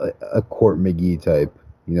a Court McGee type.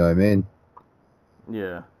 You know what I mean?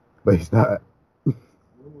 Yeah. But he's not. But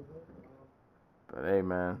hey,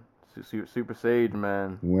 man, Super Sage,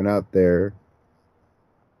 man, went out there,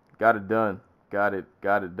 got it done. Got it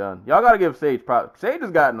done. Y'all gotta give Sage props. Sage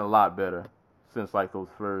has gotten a lot better since like those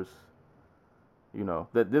first.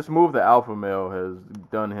 That this move to alpha male has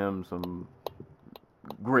done him some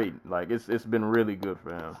great. Like it's been really good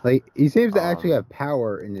for him. Like he seems to actually have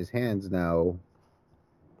power in his hands now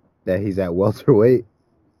that he's at welterweight.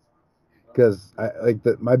 because I like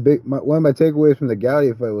one of my takeaways from the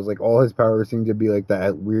Gaudy fight was like all his power seemed to be like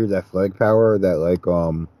that weird athletic power that like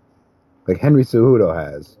Henry Cejudo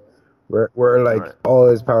has, where like Right. all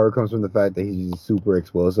his power comes from the fact that he's just super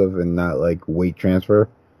explosive and not like weight transfer.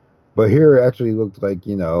 But here it actually looked like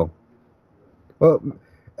well,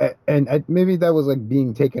 and maybe that was like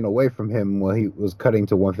being taken away from him while he was cutting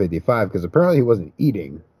to 155 because apparently he wasn't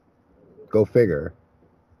eating. Go figure.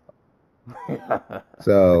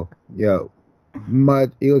 So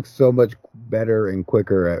he looks so much better and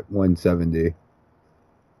quicker at 170.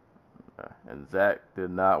 And Zach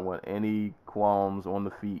did not want any qualms on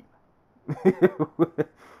the feet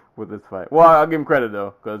with this fight. Well, I'll give him credit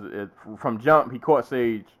though, because from jump he caught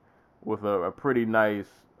Sage with a pretty nice,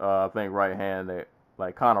 I think, right hand that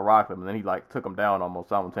like kind of rocked him, and then he like took him down almost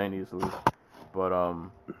simultaneously. But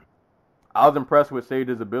I was impressed with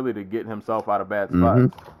Sage's ability to get himself out of bad spots.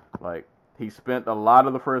 Mm-hmm. Like he spent a lot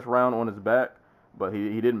of the first round on his back, but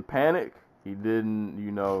he didn't panic. He didn't,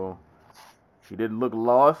 he didn't look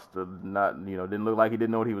lost or not, didn't look like he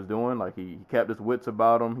didn't know what he was doing. Like he kept his wits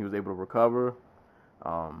about him. He was able to recover.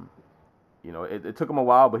 It took him a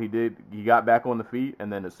while, but he got back on the feet.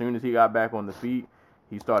 And then as soon as he got back on the feet,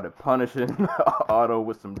 he started punishing Otto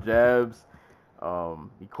with some jabs.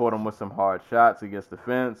 He caught him with some hard shots against the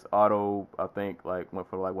fence. Otto, I think, like went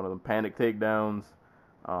for like one of them panic takedowns.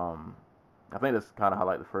 I think that's kind of how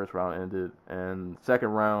like the first round ended. And second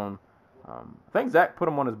round, I think Zach put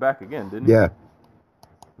him on his back again, didn't he? Yeah.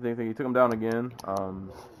 I think he took him down again.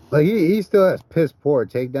 Like he still has piss poor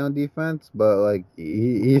takedown defense, but like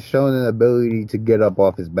he's shown an ability to get up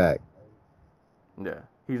off his back. Yeah,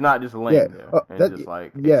 he's not just laying there and just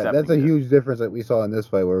like that's a huge difference that we saw in this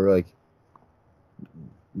fight, where like,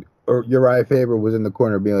 or Uriah Faber was in the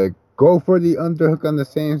corner being like, "Go for the underhook on the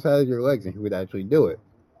same side of your legs," and he would actually do it.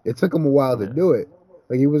 It took him a while to do it.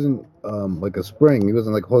 Like he wasn't like a spring. He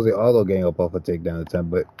wasn't like Jose Aldo getting up off a takedown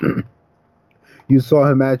attempt, but you saw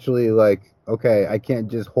him actually like, okay, I can't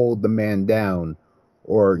just hold the man down,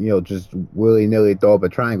 or just willy nilly throw up a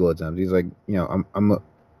triangle attempt. He's like,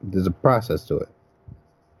 there's a process to it.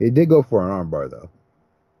 He did go for an armbar though.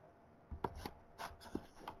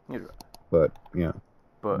 Right.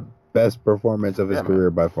 But best performance of his career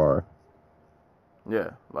by far. Yeah,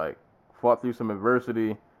 like fought through some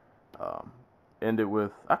adversity. Ended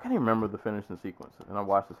with, I can't even remember the finishing sequence, and I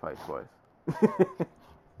watched this fight twice.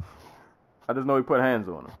 I just know he put hands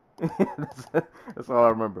on him. That's all I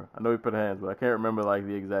remember. I know he put hands, but I can't remember like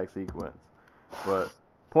the exact sequence. But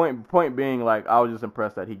point being, like, I was just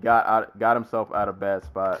impressed that he got himself out of bad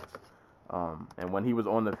spots. And when he was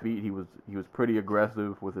on the feet, he was pretty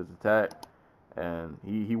aggressive with his attack, and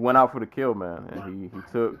he went out for the kill, man. And he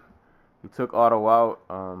took Otto out.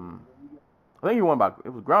 I think he won by, it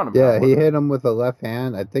was ground and pound. Yeah, he hit him with a left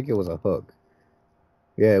hand. I think it was a hook.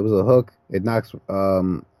 Yeah, it was a hook. It knocks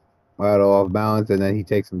Otto off balance, and then he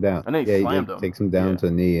takes him down. And then he slammed him. Takes him down to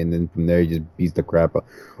the knee, and then from there he just beats the crap out.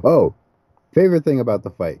 Oh, favorite thing about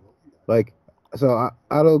the fight, like, so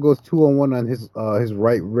Otto goes 2-on-1 on his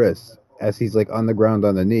right wrist as he's like on the ground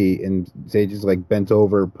on the knee, and Sage is like bent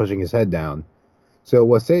over, pushing his head down. So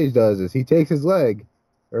what Sage does is he takes his leg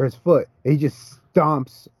or his foot, and he just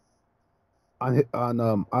stomps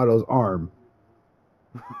on Otto's arm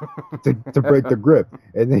to break the grip,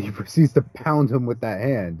 and then he proceeds to pound him with that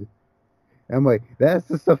hand. And I'm like, that's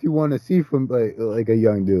the stuff you want to see from like a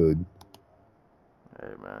young dude.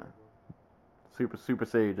 Hey man, super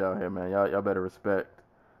Sage out here, man. Y'all better respect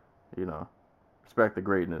the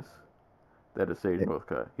greatness that is Sage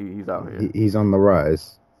Northcutt. He's out here. He's on the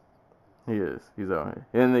rise. He is. He's out here,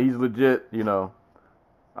 and he's legit.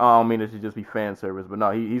 I don't mean it to just be fan service, but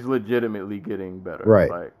no, he's legitimately getting better. Right.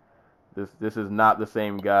 Like this is not the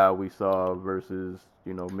same guy we saw versus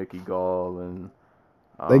Mickey Gall and.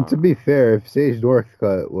 Like, to be fair, if Sage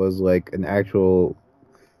Northcutt was like if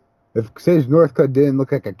Sage Northcutt didn't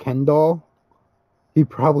look like a Ken doll, he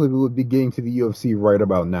probably would be getting to the UFC right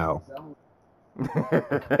about now.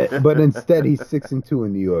 But instead, he's 6-2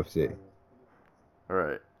 in the UFC. All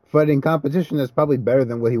right. Fighting competition that's probably better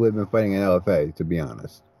than what he would have been fighting in LFA, to be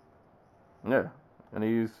honest. Yeah, and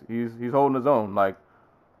he's holding his own. Like,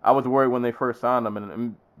 I was worried when they first signed him,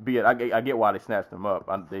 and be it, I get why they snatched him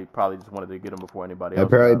up. They probably just wanted to get him before anybody else.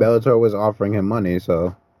 Apparently, Bellator was offering him money, so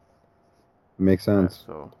it makes sense.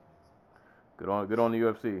 Yeah, so good on the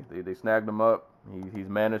UFC. They snagged him up. He's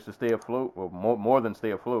managed to stay afloat, or more than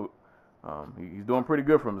stay afloat. He's doing pretty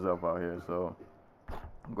good for himself out here. So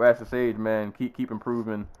congrats to Sage, man. Keep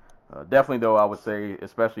improving. Definitely, though, I would say,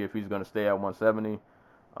 especially if he's going to stay at 170,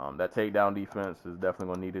 that takedown defense is definitely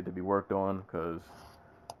going to need to be worked on because,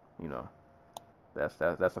 that's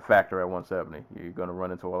a factor at 170. You're gonna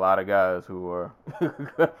run into a lot of guys who are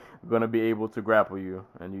gonna be able to grapple you,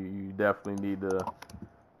 and you definitely need to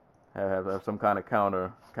have some kind of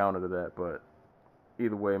counter to that. But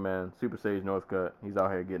either way, man, Super Sage Northcutt, he's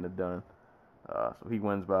out here getting it done. So he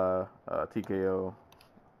wins by TKO.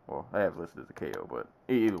 Well, I have listed as a KO, but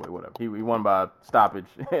either way, whatever. He won by stoppage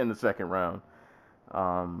in the second round.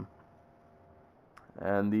 And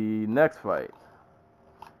the next fight.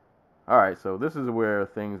 All right, so this is where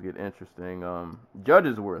things get interesting.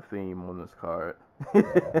 Judges were a theme on this card.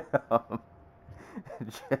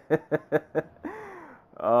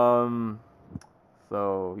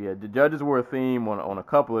 So yeah, the judges were a theme on a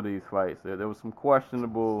couple of these fights. There was some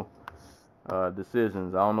questionable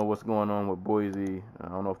decisions. I don't know what's going on with Boise. I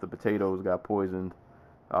don't know if the potatoes got poisoned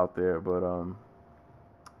out there, but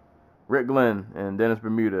Rick Glenn and Dennis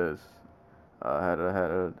Bermudez had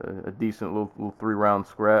a decent little 3-round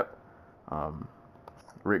scrap.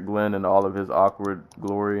 Rick Glenn and all of his awkward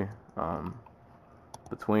glory,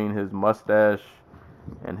 between his mustache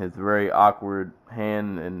and his very awkward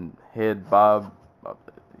hand and head bob.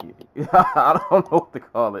 I don't know what to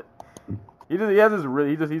call it. He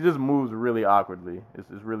just moves really awkwardly.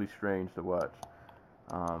 It's really strange to watch.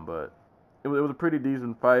 But it was a pretty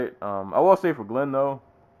decent fight. I will say for Glenn though,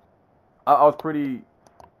 I was pretty.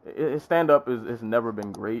 His stand up has never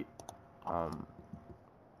been great.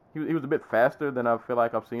 He was a bit faster than I feel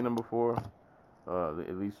like I've seen him before.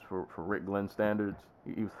 At least for Rick Glenn standards,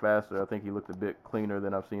 he was faster. I think he looked a bit cleaner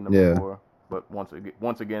than I've seen him before. But once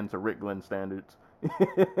again to Rick Glenn standards,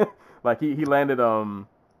 like he landed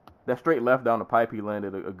that straight left down the pipe. He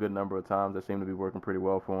landed a good number of times. That seemed to be working pretty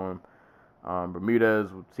well for him.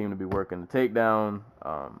 Bermudez seemed to be working the takedown,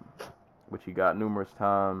 which he got numerous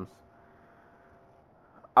times.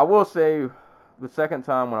 I will say, the second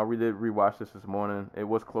time when I did rewatch this morning, it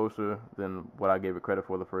was closer than what I gave it credit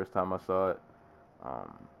for the first time I saw it. I'm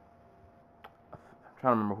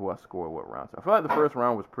trying to remember who I scored what rounds. I feel like the first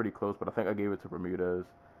round was pretty close, but I think I gave it to Bermudez.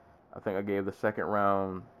 I think I gave the second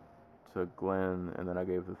round to Glenn, and then I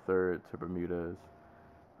gave the third to Bermudez.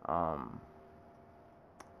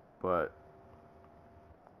 But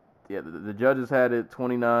yeah, the judges had it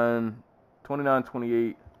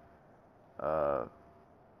 29-28,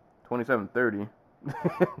 27-30,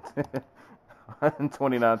 and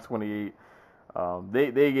 29-28.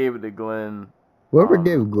 They gave it to Glenn. Whoever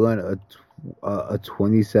gave Glenn a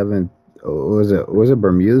 27, was it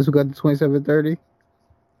Bermudez who got the 27-30?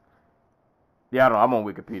 Yeah, I don't know. I'm on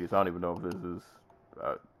Wikipedia, so I don't even know if this is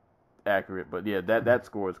accurate. But yeah, that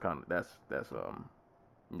score is kind of that's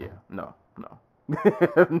yeah, no, no,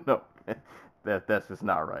 that's just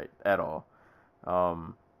not right at all. I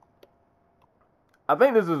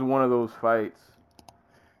think this is one of those fights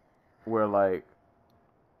where, like,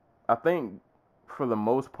 I think for the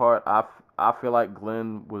most part, I feel like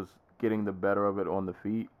Glenn was getting the better of it on the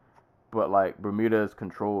feet, but like Bermudez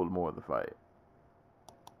controlled more of the fight.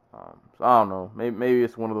 So I don't know. Maybe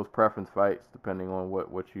it's one of those preference fights, depending on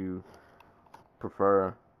what you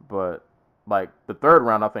prefer. But like the third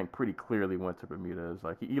round, I think pretty clearly went to Bermudez.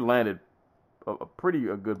 Like he landed a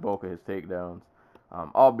good bulk of his takedowns.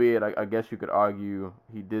 Albeit, I guess you could argue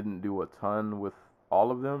he didn't do a ton with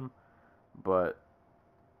all of them, but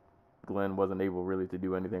Glenn wasn't able really to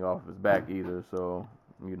do anything off of his back either. So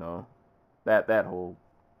you know that whole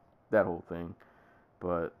thing.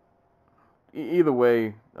 But either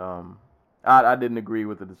way, I didn't agree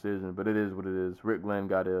with the decision, but it is what it is. Rick Glenn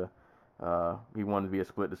got he won via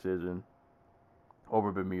split decision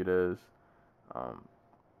over Bermudez.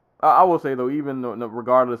 I will say though, even though,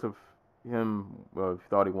 regardless of him, if he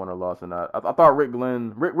thought he won or lost or not, I thought Rick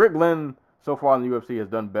Glenn so far in the UFC has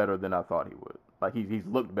done better than I thought he would. Like he's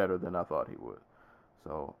looked better than I thought he would.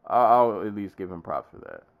 So I'll at least give him props for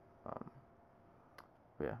that.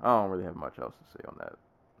 Yeah, I don't really have much else to say on that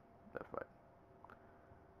fight.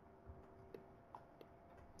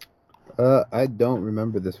 I don't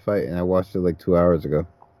remember this fight, and I watched it like 2 hours ago.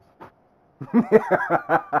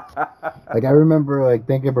 Like I remember like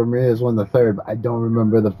thinking Bermudez won the third, but I don't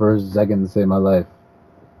remember the first second to save my life.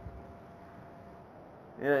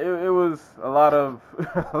 Yeah, it was a lot of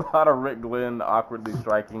Rick Glenn awkwardly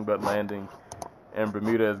striking but landing, and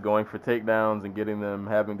Bermudez going for takedowns and getting them,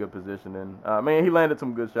 having good positioning. He landed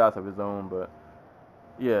some good shots of his own, but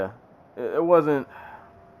yeah, it wasn't.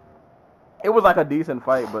 It was like a decent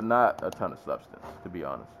fight, but not a ton of substance, to be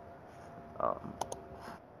honest.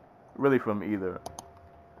 Really from either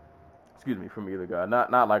guy.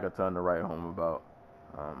 Not like a ton to write home about.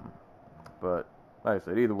 But like I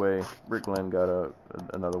said, either way, Rick Glenn got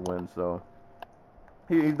another win, so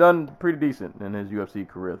he's done pretty decent in his UFC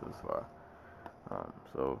career thus far.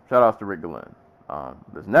 So shout outs to Rick Glenn.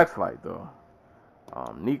 This next fight though,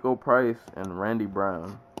 Nico Price and Randy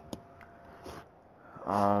Brown.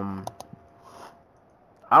 I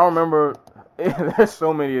don't remember. There's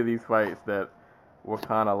so many of these fights that were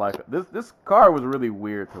kind of like this card was really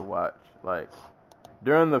weird to watch. Like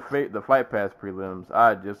during the Fight Pass prelims, I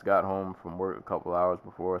had just got home from work a couple hours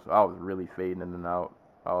before, so I was really fading in and out.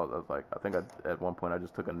 I was like, I think at one point I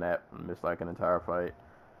just took a nap and missed like an entire fight.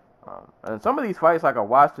 And some of these fights, like I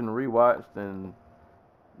watched and rewatched, and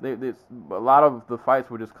a lot of the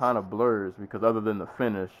fights were just kind of blurs because other than the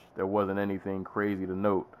finish, there wasn't anything crazy to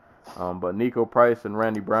note. But Nico Price and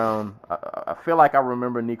Randy Brown, I feel like I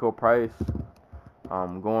remember Nico Price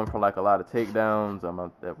going for like a lot of takedowns.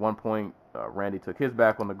 At one point, Randy took his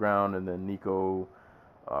back on the ground, and then Nico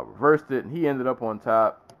reversed it, and he ended up on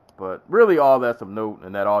top. But really, all that's of note,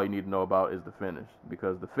 and that all you need to know about is the finish,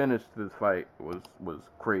 because the finish to this fight was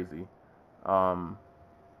crazy.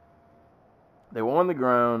 They were on the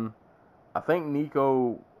ground. I think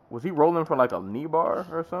Nico was he rolling for like a knee bar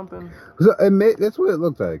or something? So that's what it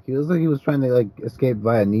looked like. He was like he was trying to like escape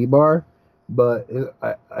via knee bar, but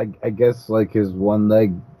I guess like his one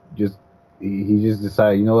leg just he just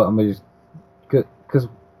decided, you know what, I'm gonna just because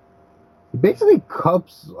he basically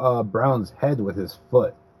cups Brown's head with his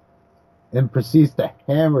foot and proceeds to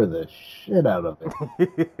hammer the shit out of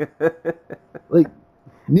it. Like,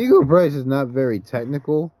 Nico Price is not very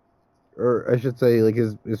technical, or I should say, like,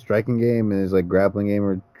 his striking game and his, like, grappling game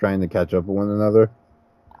are trying to catch up with one another.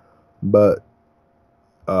 But,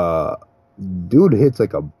 dude hits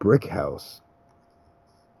like a brick house.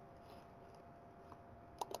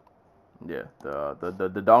 Yeah,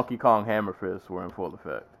 the Donkey Kong hammer fists were in full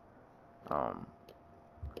effect.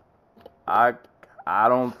 I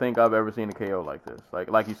don't think I've ever seen a KO like this.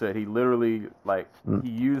 Like you said, he literally he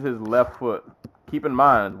used his left foot. Keep in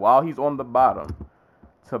mind, while he's on the bottom,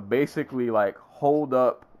 to basically like hold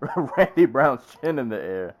up Randy Brown's chin in the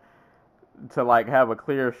air to like have a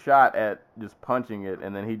clear shot at just punching it,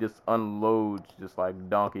 and then he just unloads just like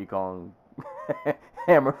Donkey Kong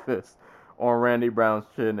hammer fist on Randy Brown's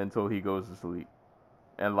chin until he goes to sleep.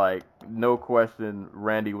 And like no question,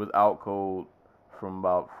 Randy was out cold from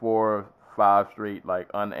about 4 5 straight like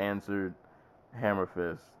unanswered hammer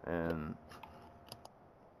fists, and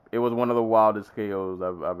it was one of the wildest KOs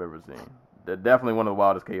I've ever seen. Definitely one of the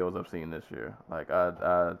wildest KOs I've seen this year. Like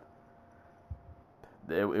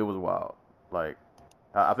it was wild. Like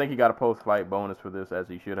I think he got a post-fight bonus for this, as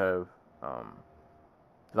he should have.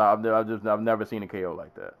 I've never seen a KO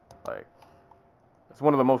like that. Like it's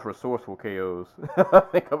one of the most resourceful KOs I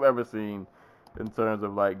think I've ever seen, in terms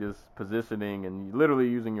of like just positioning and literally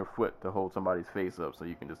using your foot to hold somebody's face up so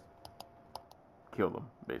you can just kill them,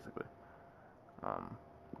 basically.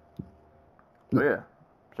 So yeah,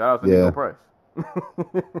 shout out to Nico Price.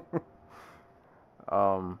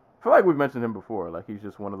 I feel like we've mentioned him before. Like he's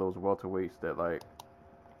just one of those welterweights that like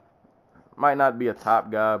might not be a top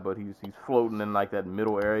guy, but he's floating in like that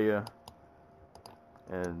middle area,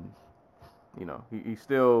 and you know he's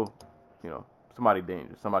still somebody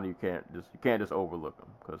dangerous, somebody you can't just overlook him,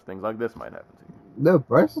 because things like this might happen to you. No,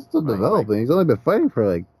 Bryce is still developing. He's only been fighting for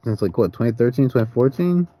like since like what, 2013,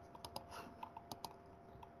 2014?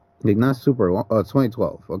 Like not super long.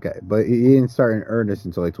 2012. Okay, but he didn't start in earnest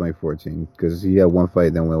until like 2014 because he had one fight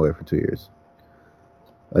and then went away for 2 years.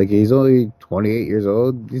 Like he's only 28 years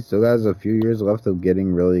old. He still has a few years left of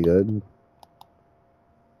getting really good. And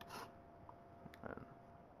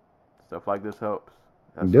stuff like this helps.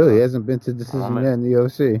 Dude, he hasn't been to decision yet in the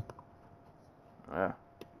UFC. Yeah. I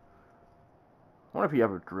wonder if he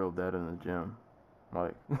ever drilled that in the gym.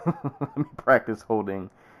 Like, let me practice holding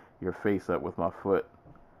your face up with my foot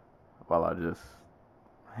while I just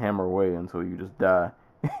hammer away until you just die.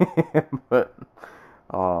 But,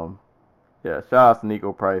 yeah, shout out to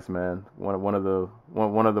Nico Price, man. One of the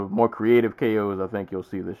more creative KOs I think you'll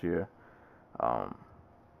see this year.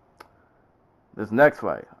 This next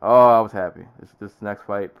fight, oh, I was happy. This next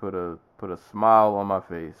fight put a smile on my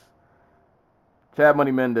face. Chad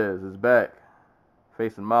Money Mendez is back,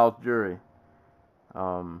 facing Miles Jury.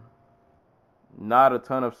 Not a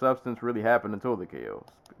ton of substance really happened until the KOs.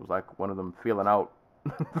 It was like one of them feeling out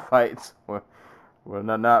fights where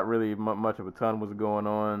not really much of a ton was going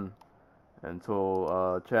on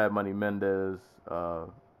until Chad Money Mendez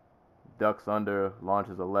ducks under,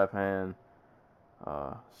 launches a left hand,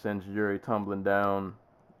 sends Jury tumbling down,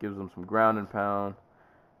 gives him some ground and pound,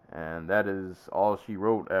 and that is all she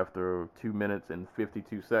wrote after 2 minutes and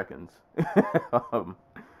 52 seconds.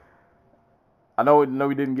 I know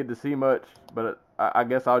we didn't get to see much, but I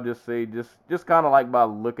guess I'll just say just kind of like by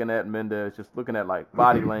looking at Mendez, just looking at like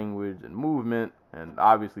body language and movement, and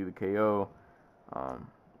obviously the KO.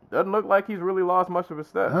 Doesn't look like he's really lost much of his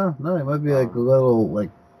step. No, he might be like a little like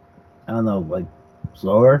I don't know, like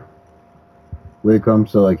slower when it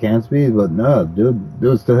comes to like hand speed, but no,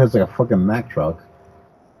 dude still has like a fucking Mack truck.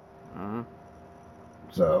 Mm-hmm.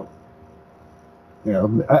 So, you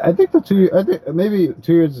know, I think I think maybe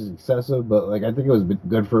 2 years is excessive, but like I think it was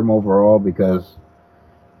good for him overall because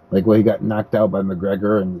like when he got knocked out by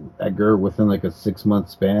McGregor and Edgar within like a 6-month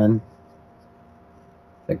span.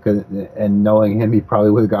 And knowing him, he probably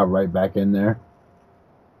would have got right back in there.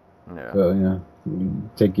 Yeah. So, you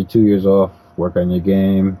take your 2 years off, work on your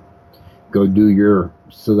game, go do your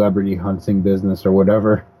celebrity hunting business or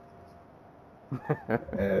whatever.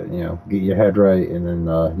 Get your head right, and then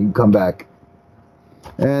you can come back.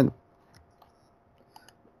 And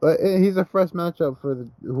he's a fresh matchup for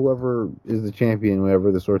whoever is the champion,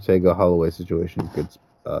 whenever this Ortega-Holloway situation gets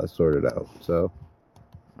sorted out. So,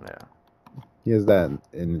 yeah. He has that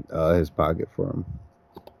in his pocket for him.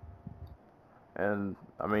 And,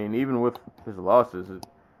 I mean, even with his losses,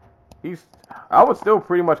 I would still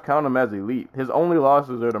pretty much count him as elite. His only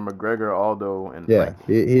losses are to McGregor, Aldo, and yeah,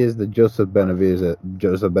 he is the Joseph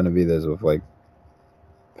Benavidez of like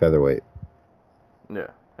featherweight.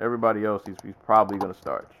 Yeah, everybody else he's probably gonna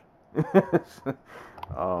starch.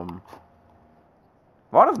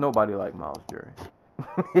 Why does nobody like Miles Jury?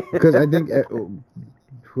 Because I think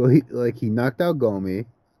he knocked out Gomi,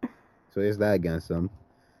 so he has that against him.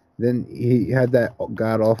 Then he had that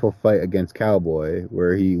god awful fight against Cowboy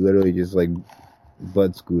where he literally just like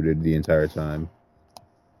blood scooted the entire time.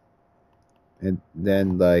 And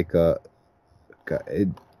then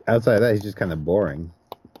outside of that, he's just kind of boring.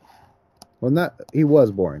 Well, he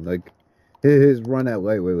was boring. Like his run at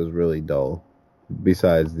lightweight was really dull.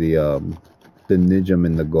 Besides the Nijam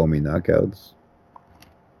and the Gomi knockouts.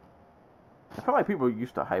 I feel like people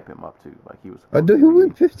used to hype him up too, like he was. Dude, he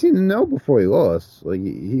went 15-0 before he lost. Like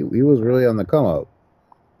he was really on the come up.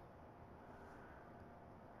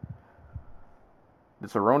 Did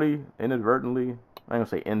Cerrone inadvertently? I ain't gonna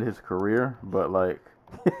say end his career, but like.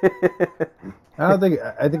 I think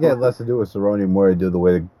it had less to do with Cerrone, more to do with the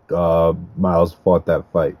way Miles fought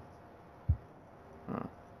that fight.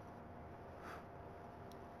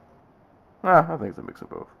 I think it's a mix of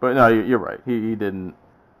both. But no, you're right. He didn't.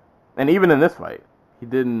 And even in this fight, he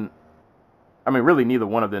didn't. I mean, really, neither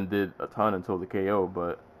one of them did a ton until the KO.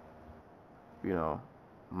 But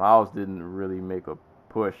Miles didn't really make a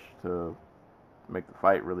push to make the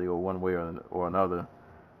fight really go one way or another.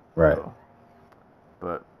 Right. So,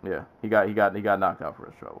 but yeah, he got knocked out for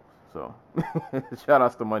his troubles. So shout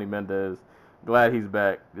outs to Money Mendez. Glad he's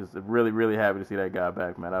back. Just really, really happy to see that guy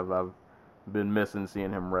back, man. I've been missing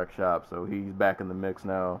seeing him wreck shop. So he's back in the mix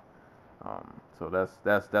now. So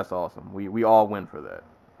that's awesome. We all win for that.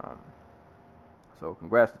 So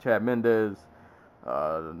congrats to Chad Mendez.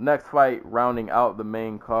 The next fight, rounding out the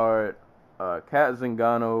main card, Kat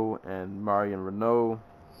Zingano and Marion Renault.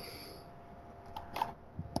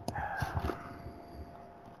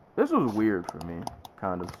 This was weird for me,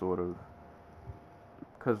 kind of, sort of,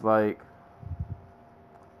 cause like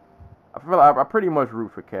I feel like I pretty much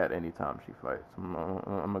root for Kat anytime she fights.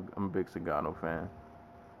 I'm a big Zingano fan.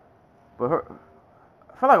 But I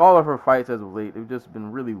feel like all of her fights as of late have just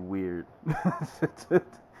been really weird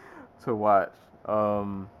to watch.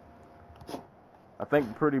 I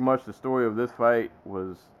think pretty much the story of this fight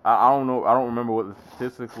was, I don't know, I don't remember what the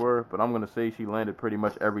statistics were, but I'm going to say she landed pretty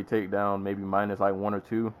much every takedown, maybe minus like one or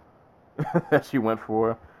two that she went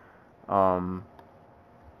for.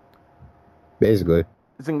 Basically.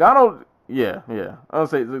 Zingano, yeah. I would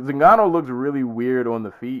say Zingano looks really weird on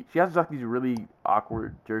the feet. She has like these really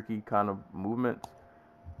awkward, jerky kind of movements,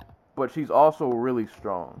 but she's also really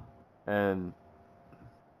strong. And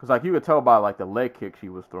because like you could tell by like the leg kick she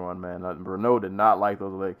was throwing, man. Renault did not like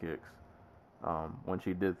those leg kicks when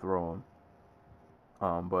she did throw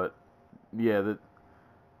them. But yeah,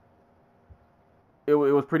 it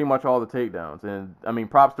was pretty much all the takedowns. And I mean,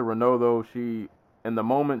 props to Renault though. She, in the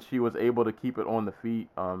moment she was able to keep it on the feet.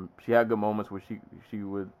 She had good moments where she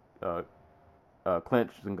would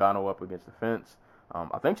clinch Zingano up against the fence.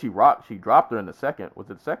 I think she dropped her in the second. Was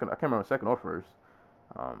it the second? I can't remember second or first.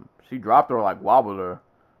 She dropped her, like wobbled her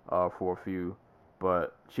for a few,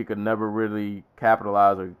 but she could never really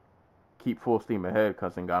capitalize or keep full steam ahead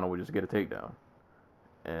because Zingano would just get a takedown.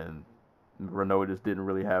 And Renault just didn't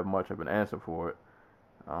really have much of an answer for it.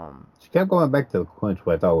 She kept going back to the clinch,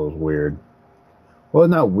 which I thought was weird. Well,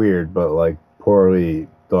 not weird, but like poorly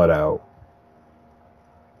thought out.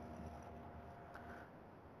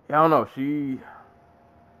 Yeah, I don't know.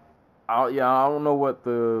 I don't know what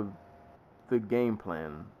the game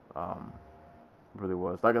plan really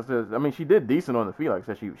was. Like I said, I mean, she did decent on the feet. Like I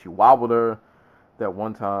said, she wobbled her that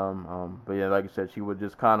one time. But yeah, like I said, she would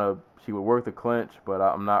just she would work the clinch, but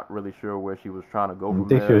I'm not really sure where she was trying to go I from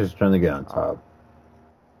think she was there. just trying to get on top.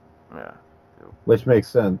 Yeah. Which makes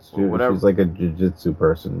sense. Whatever. She's like a jiu-jitsu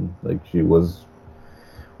person. Like she was.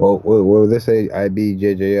 Well, what would they say?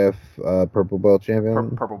 IBJJF purple belt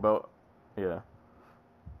champion. Purple belt. Yeah.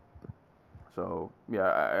 So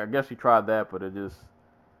yeah, I guess she tried that, but it just.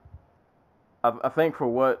 I think for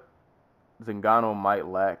what Zingano might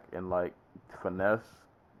lack in like finesse,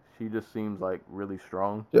 she just seems like really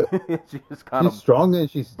strong. Yeah. She's kind of strong and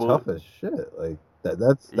she's tough as shit. Like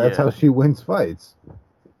that's Yeah. how she wins fights.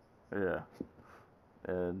 Yeah.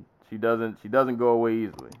 And she doesn't go away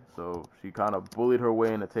easily. So she kind of bullied her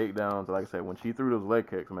way into takedowns. Like I said, when she threw those leg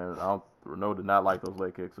kicks, man, Renault did not like those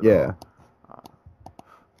leg kicks at Yeah. all.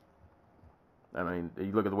 I mean,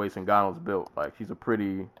 you look at the way Zingano's built. Like she's a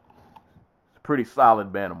pretty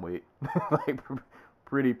solid bantamweight. Like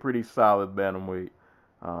pretty solid bantamweight.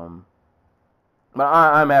 But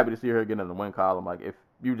I'm happy to see her get in the win column. Like if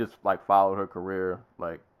you just like follow her career,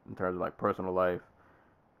 like in terms of like personal life,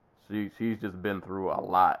 she's just been through a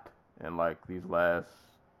lot in like these last,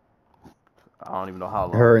 I don't even know how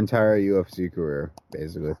long. Her entire UFC career,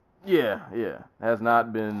 basically. Yeah, has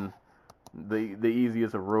not been the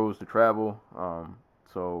easiest of roads to travel.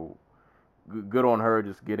 So good on her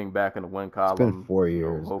just getting back in the win column. It's been 4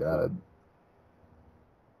 years. God.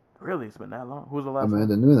 Really, it's been that long. Who's the last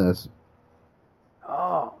Amanda one? Nunes.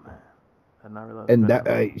 Oh man, I did not realize. And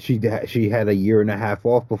that she had a year and a half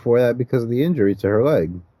off before that because of the injury to her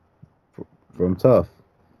leg from Tough.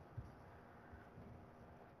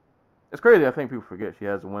 It's crazy. I think people forget she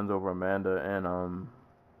has the wins over Amanda and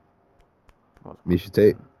Miesha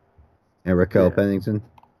Tate and Raquel Pennington.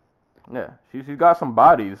 Yeah, she's got some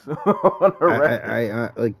bodies on her record. I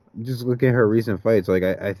like just look at her recent fights. Like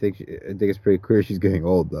I think it's pretty clear she's getting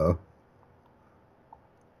old though.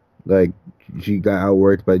 Like she got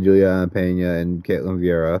outworked by Juliana Pena and Caitlin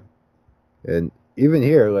Vieira, and even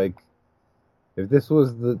here, like if this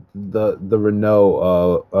was the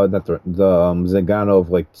Renault, not the Zingano of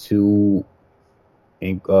like two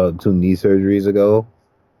knee surgeries ago,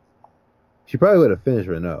 she probably would have finished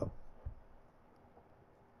Renault.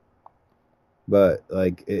 But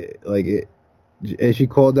and she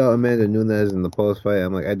called out Amanda Nunes in the post fight.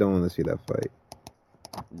 I'm like, I don't want to see that fight.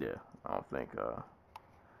 Yeah, I don't think.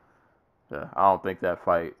 I don't think that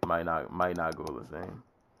fight might not go the same.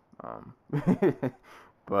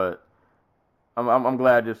 But I'm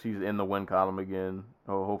glad that she's in the win column again.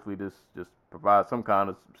 Hopefully this just provides some kind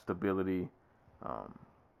of stability,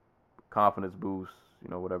 confidence boost,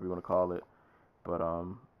 whatever you want to call it. But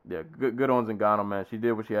yeah, good on Zingano, man. She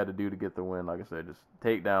did what she had to do to get the win. Like I said, just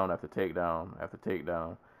takedown after takedown after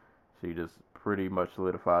takedown. She just pretty much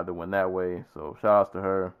solidified the win that way. So shout outs to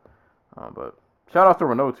her. But shout outs to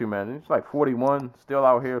Renault too, man. He's like 41, still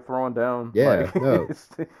out here throwing down. Yeah, no.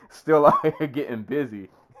 Still out here getting busy.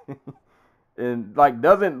 And like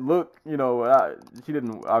doesn't look, she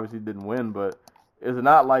obviously didn't win, but it's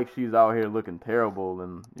not like she's out here looking terrible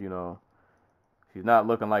and she's not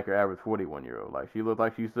looking like her average 41-year-old. Like she looks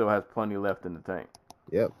like she still has plenty left in the tank.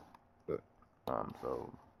 Yep.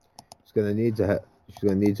 So she's gonna need to. She's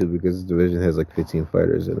gonna need to because the division has like 15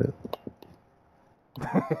 fighters in it.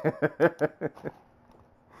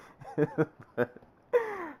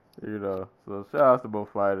 So shout outs to both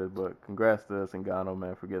fighters, but congrats to Zingano,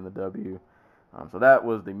 man, for getting the W. So that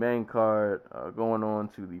was the main card. Going on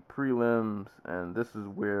to the prelims, and this is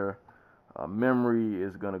where memory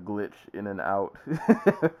is gonna glitch in and out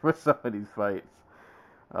for some of these fights.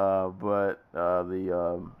 But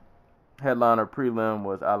the headliner prelim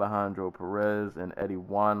was Alejandro Perez and Eddie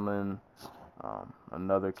Wanlin.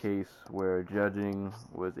 Another case where judging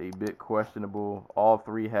was a bit questionable. All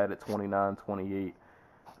three had it 29-28.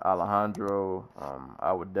 Alejandro,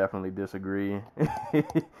 I would definitely disagree.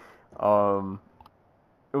 It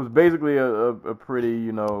was basically a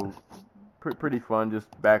pretty, pretty fun,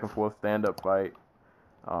 just back and forth stand-up fight.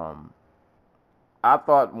 I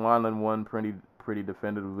thought Wanlin won pretty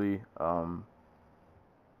definitively. I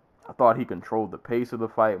thought he controlled the pace of the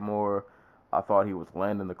fight more. I thought he was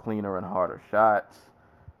landing the cleaner and harder shots.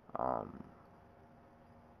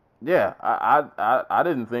 Yeah, I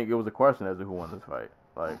didn't think it was a question as to who won this fight.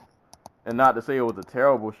 Like, and not to say it was a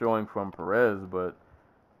terrible showing from Perez, but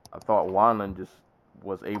I thought Wanlin just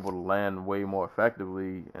was able to land way more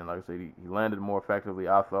effectively. And like I said, he landed more effectively.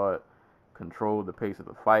 I thought controlled the pace of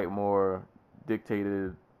the fight more,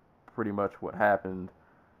 dictated pretty much what happened.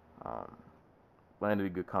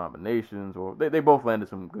 Landed good combinations, or they both landed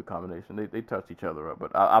some good combinations. They touched each other up,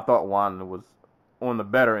 but I thought Wineland was on the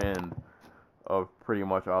better end of pretty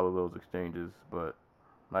much all of those exchanges. But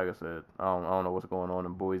like I said, I don't know what's going on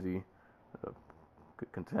in Boise.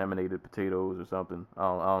 Contaminated potatoes or something. I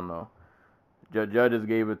don't know. Judges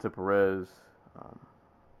gave it to Perez.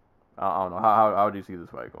 I don't know. How do you see this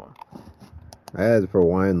fight going? I had it for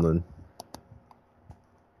Wineland.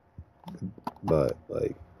 But,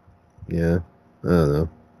 like, yeah, I don't know.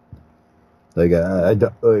 Like, I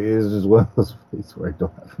don't, like, it's just one of those fights where I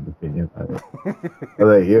don't have an opinion on it.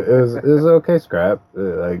 Like, it was an okay scrap.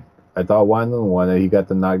 Like, I thought Wineland won it. He got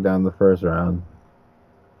the knockdown in the first round.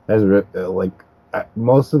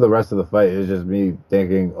 Most of the rest of the fight is just me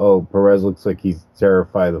thinking, oh, Perez looks like he's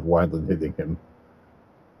terrified of Wineland hitting him.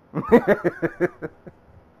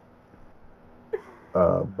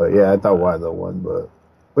 But yeah, I thought Wineland won, but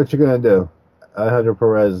what you gonna do? Alejandro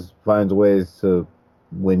Perez finds ways to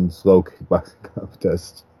win slow kickboxing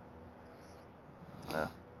contests. Yeah,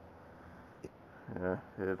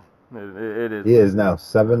 it is. He is now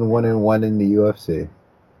 7-1-1 in the UFC.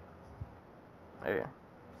 Yeah,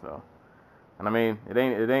 so, and I mean, it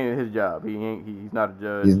ain't his job. He's not a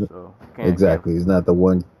judge, so exactly. He's not the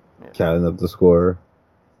one counting up the score.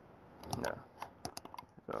 Yeah.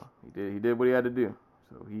 So he did what he had to do.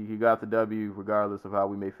 So he got the W regardless of how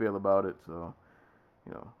we may feel about it. So,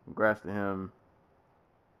 congrats to him.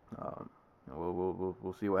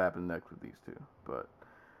 We'll see what happens next with these two. But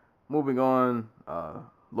moving on,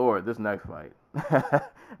 Lord, this next fight.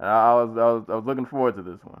 I was looking forward to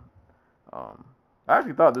this one. I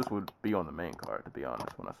actually thought this would be on the main card, to be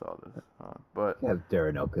honest, when I saw this. But you have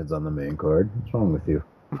Darren Elkins on the main card. What's wrong with you?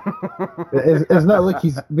 It's not like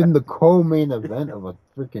he's been the co-main event of a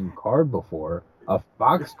freaking card before. A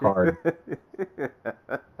Fox card.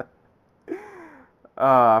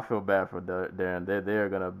 I feel bad for Darren. They're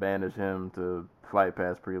going to banish him to Fight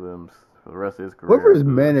Pass prelims for the rest of his career. Whoever his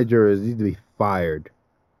manager is needs to be fired.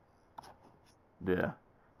 Yeah.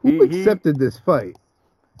 Who accepted this fight?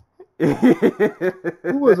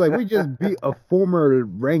 Who was like, we just beat a former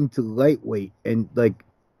ranked lightweight and like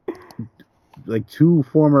two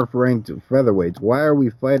former ranked featherweights. Why are we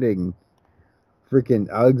fighting freaking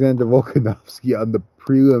Alexander Volkanovski on the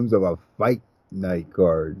prelims of a fight night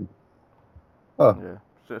card? Oh.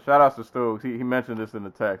 Yeah. Shout out to Stokes. He mentioned this in the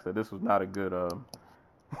text that this was not a good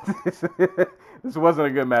this wasn't a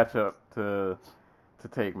good matchup to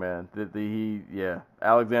take, man.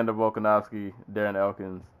 Alexander Volkanovski, Darren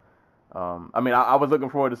Elkins. I mean, I was looking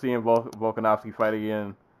forward to seeing Volkanovski fight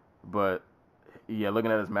again, but yeah,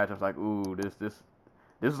 looking at his matchups, like, ooh, this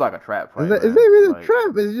is like a trap fight. It's not even a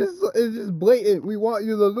trap. It's just blatant. We want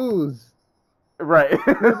you to lose. Right.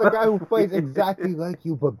 There's a guy who fights exactly like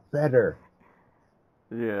you, but better.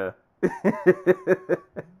 Yeah.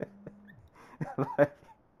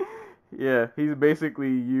 Yeah, he's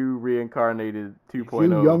basically you reincarnated 2.0.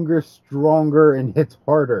 You younger, stronger, and hits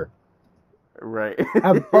harder. Right.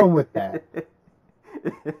 Have fun with that.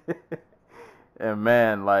 And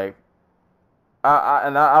man, like, I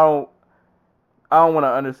don't want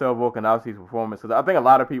to undersell Volkanovski's performance, because I think a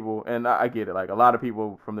lot of people, and I get it, like a lot of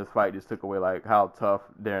people from this fight just took away like how tough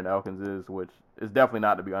Darren Elkins is, which is definitely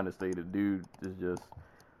not to be understated. Dude is just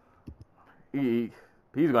he's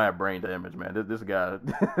gonna have brain damage, man. This guy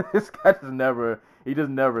just never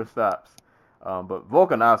stops. But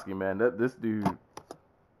Volkanovski, man, this dude,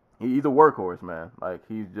 he's a workhorse, man. Like,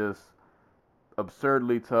 he's just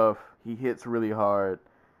absurdly tough. He hits really hard.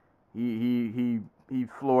 He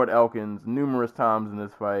floored Elkins numerous times in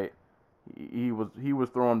this fight. He was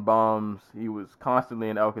throwing bombs. He was constantly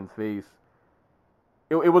in Elkins' face.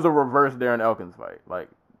 It was a reverse Darren Elkins fight. Like,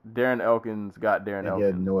 Darren Elkins got Darren Elkins. He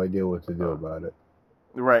had no idea what to do about it.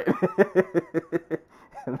 Right.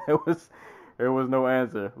 And there was no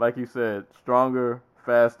answer. Like you said, stronger,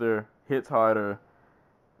 faster, hits harder.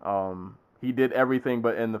 He did everything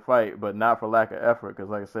but in the fight, but not for lack of effort. Because,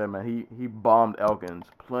 like I said, man, he bombed Elkins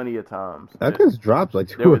plenty of times. Elkins dropped like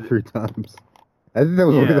two or three times. I think that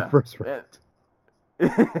was only the first round.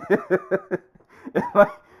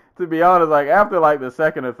 Like, to be honest, like after like the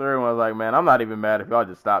second or third one, I was like, man, I'm not even mad if y'all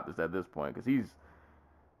just stop this at this point, because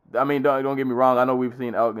I mean, don't get me wrong. I know we've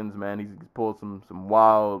seen Elkins, man. He's pulled some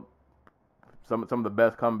wild, some of the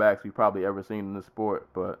best comebacks we've probably ever seen in this sport,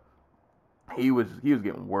 but he was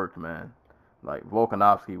getting worked, man. Like,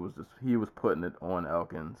 Volkanovski was putting it on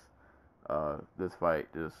Elkins. This fight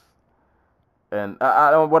and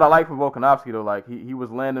what I like from Volkanovski though, like he was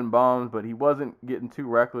landing bombs, but he wasn't getting too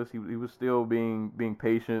reckless. He was still being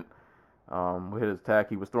patient with his attack.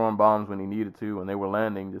 He was throwing bombs when he needed to, and they were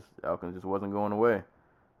landing. Elkins just wasn't going away.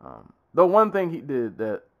 The one thing he did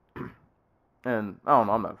that, and I don't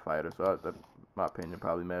know, I'm not a fighter, so my opinion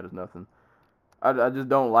probably matters nothing. I just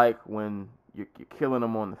don't like when you're killing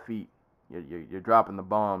them on the feet. You're dropping the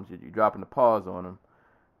bombs. You're dropping the paws on them,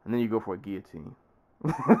 and then you go for a guillotine.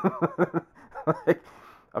 Like,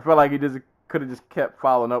 I feel like he just could have just kept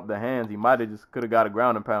following up the hands. He might have just could have got a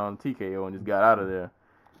ground and pound TKO and just got out of there.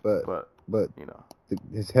 But you know,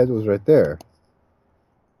 his head was right there.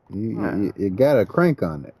 You got a crank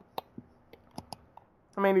on it.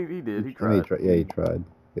 I mean, he did. He tried. He tried.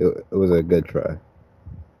 It was a good try.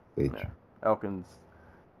 Yeah. Elkins,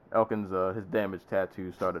 his damaged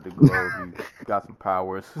tattoo started to glow. He got some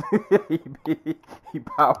powers. he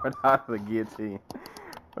powered out of the guillotine.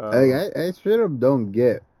 I straight up don't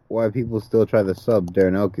get why people still try to sub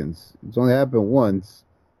Darren Elkins. It's only happened once.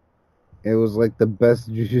 It was like the best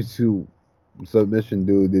jiu-jitsu submission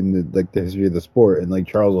dude in the history of the sport, and like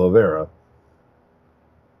Charles Oliveira.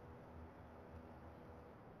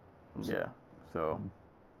 Yeah. So,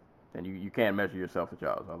 and you can't measure yourself to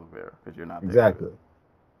Charles Oliveira because you're not there. Exactly.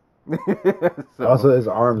 So, also, his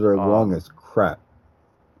arms are long as crap.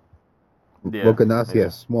 Yeah, Volkanovski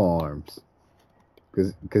has small arms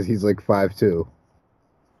because he's like 5'2".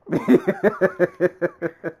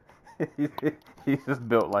 He's just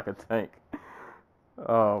built like a tank.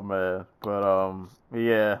 Oh man, but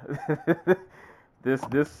yeah, this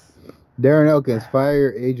Darren Elkins, fire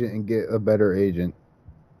your agent and get a better agent,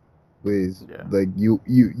 please. Yeah. Like you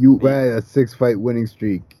had a 6-fight winning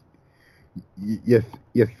streak. You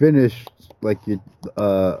finished like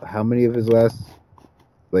how many of his last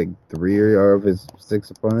 3 or of his 6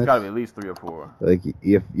 opponents? It's gotta be at least 3 or 4. Like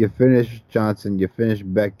you finished Johnson, you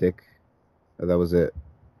finished Bektic, that was it.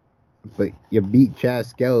 But you beat Chaz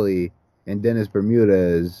Skelly and Dennis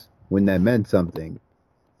Bermudez when that meant something.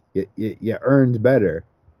 You earned better.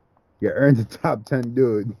 You earned the top 10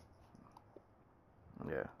 dude.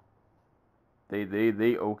 Yeah. They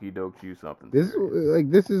okie doked you something. This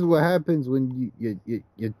is what happens when you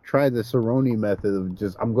try the Cerrone method of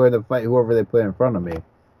just I'm going to fight whoever they put in front of me.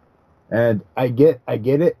 And I get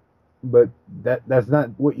it, but that's not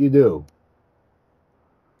what you do.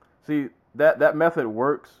 See, that method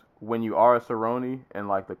works when you are a Cerrone and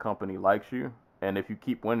the company likes you, and if you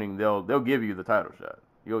keep winning, they'll give you the title shot.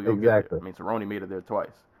 You'll Exactly. get there. I mean, Cerrone made it there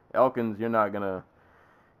twice. Elkins, you're not gonna.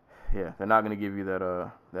 Yeah, they're not gonna give you that.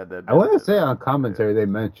 I want to say on commentary they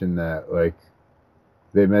mentioned that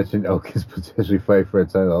they mentioned Elkins potentially fight for a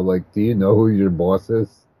title. I'm like, do you know who your boss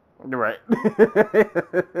is? Right.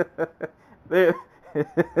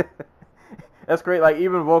 That's great.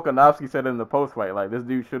 Even Volkanovski said in the post fight, this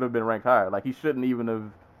dude should have been ranked higher. He shouldn't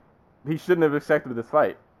have accepted this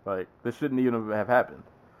fight. This shouldn't even have happened.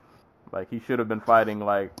 He should have been fighting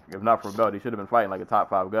if not for a belt, he should have been fighting a top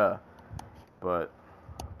 5 guy. But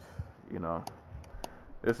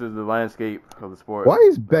this is the landscape of the sport. Why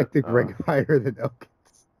is Bektic ranked higher than Elkins?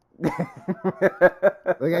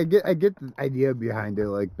 I get the idea behind it.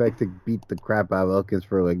 Bektic beat the crap out of Elkins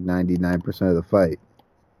for 99% of the fight.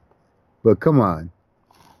 But come on.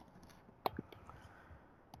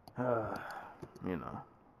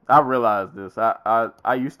 I realized this.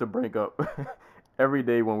 I used to bring up every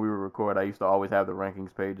day when we would record. I used to always have the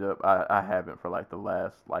rankings page up. I haven't for the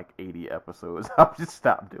last 80 episodes. I've just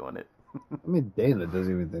stopped doing it. I mean, Dana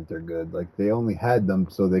doesn't even think they're good. They only had them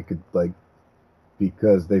so they could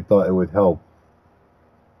because they thought it would help.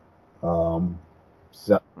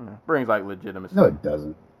 So brings legitimacy. No, it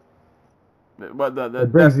doesn't. But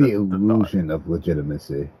it brings the illusion of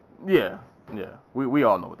legitimacy. Yeah. We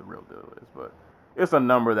all know what the real deal is, but it's a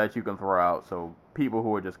number that you can throw out so people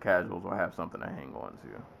who are just casuals will have something to hang on to.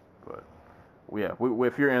 But yeah,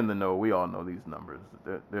 if you're in the know, we all know these numbers.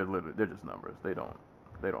 They're just numbers. They don't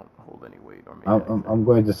hold any weight or mean I'm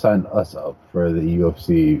going to sign us up for the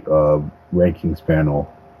UFC rankings panel,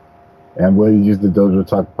 and I'm going to use the Dojo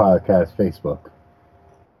Talk podcast Facebook.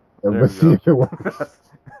 And we'll see if it works.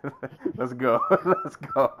 Let's go.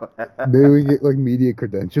 Maybe we get media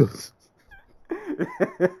credentials.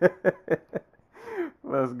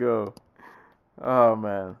 Let's go. Oh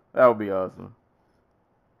man, that would be awesome.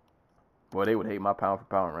 Boy, they would hate my pound for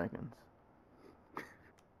pound rankings.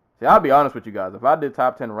 See, I'll be honest with you guys. If I did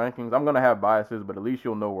top 10 rankings, I'm gonna have biases, but at least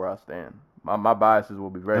you'll know where I stand. My biases will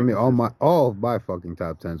be very. I mean, all of my fucking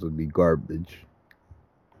top 10s would be garbage.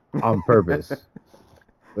 On purpose.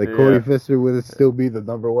 Cody Pfister would still be the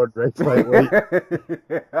number 1 ranked lightweight. I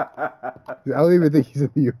don't even think he's in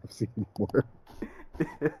the UFC anymore.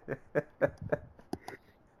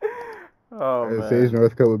 Oh man. Sage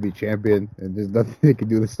Northcutt would be champion, and there's nothing they can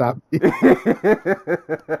do to stop me.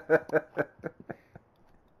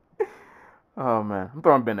 Oh man, I'm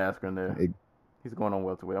throwing Ben Askren there. It- He's going on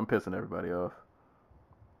welterweight. I'm pissing everybody off.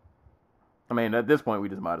 I mean, at this point, we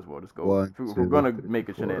just might as well just go. 1, If 2, we're gonna 3, make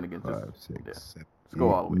a 4, shenanigans, 5, just 6, yeah, 7, let's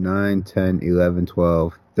go all 8, the way. 9, 10, 11,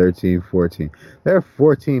 12, 13, 14. There are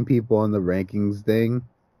 14 people on the rankings thing.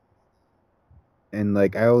 And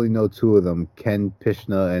like I only know 2 of them, Ken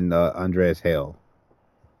Pishna and Andreas Hale.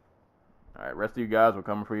 All right, rest of you guys were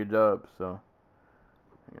coming for your jobs, so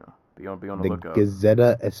be on the The lookout.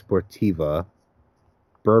 Gazeta Esportiva,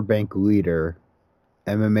 Burbank Leader,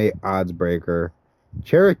 MMA Oddsbreaker,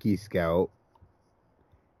 Cherokee Scout,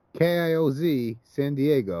 KIOZ San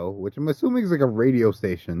Diego, which I'm assuming is like a radio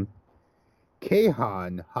station,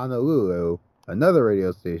 Khan Honolulu, another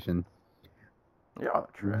radio station, Y'all are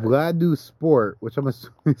trash. Vladu Sport, which I'm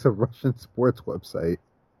assuming is a Russian sports website,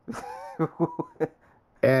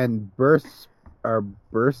 and Bursprak.sc.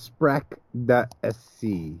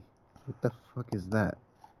 What the fuck is that?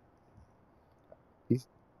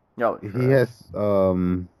 Y'all are trash. He has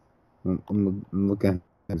I'm looking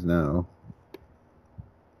at his now.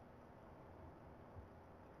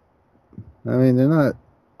 I mean, they're not.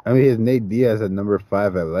 I mean, he has Nate Diaz at number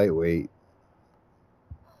 5 at lightweight.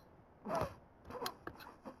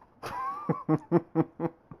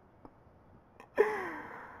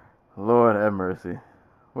 Lord have mercy.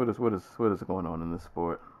 What is going on in this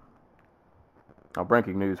sport?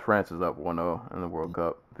 Breaking news: France is up 1-0 in the World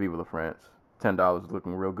Cup. Vive la France! $10 is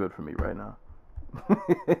looking real good for me right now.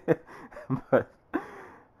 But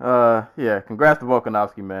yeah, congrats to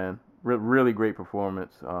Volkanovski, man. Really great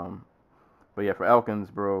performance. But yeah, for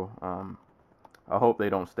Elkins, bro, I hope they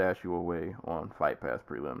don't stash you away on Fight Pass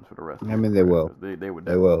prelims for the rest of the I mean, they will. They would.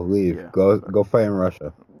 They will leave. Yeah. Go fight in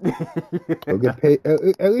Russia. Go get paid.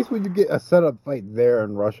 At least when you get a setup fight there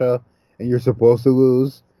in Russia and you're supposed to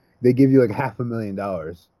lose, they give you like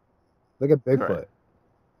 $500,000. Look at Bigfoot.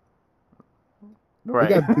 Right.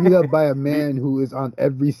 He got beat up by a man who is on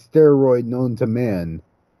every steroid known to man.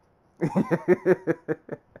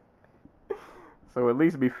 So at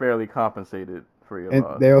least be fairly compensated for your And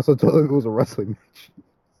loss. they also told him it was a wrestling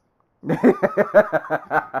match.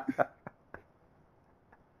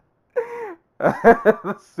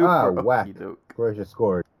 Super whack. okey-doke. Croatia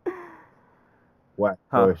scored. Whack.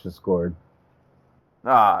 Huh. Croatia scored.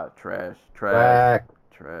 Trash. Whack.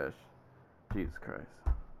 Trash. Jesus Christ.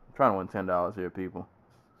 I'm trying to win $10 here, people.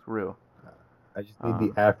 It's real. I just need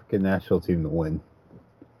the African national team to win.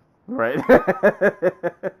 Right.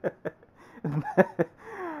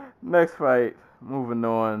 Next fight. Moving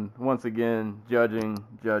on. Once again, judging.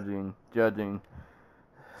 Syed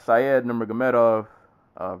Nurmagomedov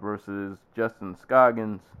versus Justin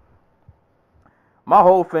Scoggins. My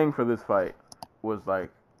whole thing for this fight was like,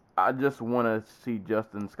 I just want to see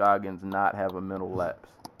Justin Scoggins not have a mental lapse.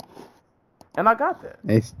 And I got that.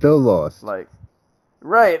 And he still lost. Like,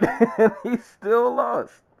 right. He still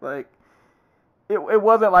lost. Like, it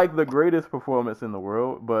wasn't like the greatest performance in the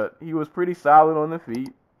world, but he was pretty solid on the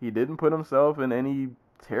feet. He didn't put himself in any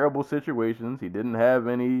terrible situations. He didn't have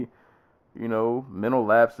any, mental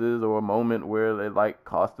lapses or a moment where it like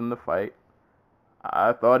cost him the fight.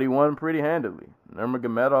 I thought he won pretty handily.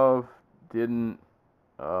 Nurmagomedov didn't.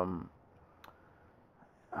 I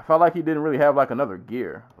felt like he didn't really have like another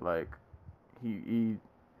gear. Like he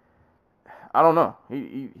I don't know.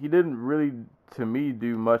 He didn't really, to me,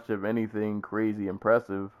 do much of anything crazy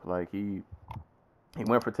impressive. Like he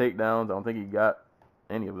went for takedowns. I don't think he got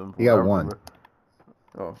any of them. He got one.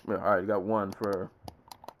 Oh, yeah, all right. He got one for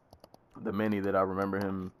the many that I remember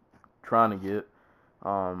him trying to get.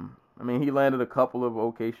 I mean, he landed a couple of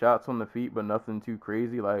okay shots on the feet, but nothing too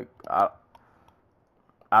crazy. Like I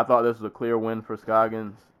thought this was a clear win for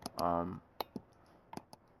Scoggins.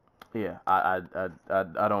 Yeah, I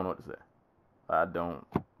don't know what to say. I don't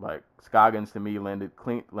like Scoggins. To me, landed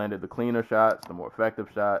the cleaner shots, the more effective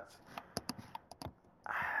shots.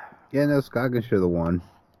 Yeah, no, Scoggins should have won.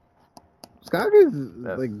 Scoggins,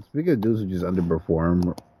 like, speaking of dudes who just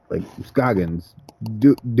underperform, like, Scoggins,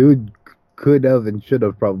 dude could have and should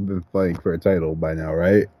have probably been fighting for a title by now,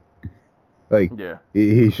 right? Like, yeah,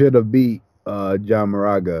 he should have beat John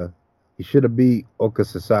Moraga. He should have beat Oka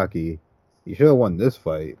Sasaki. He should have won this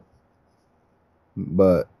fight.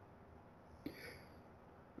 But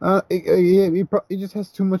he just has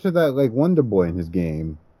too much of that, like, Wonder Boy in his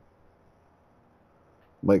game.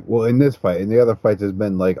 Like, well, in this fight, in the other fights, has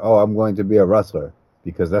been like, oh, I'm going to be a wrestler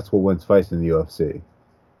because that's what wins fights in the UFC,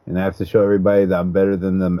 and I have to show everybody that I'm better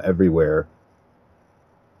than them everywhere,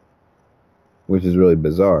 which is really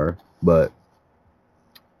bizarre. But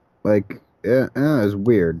like, yeah, it's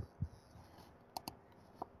weird.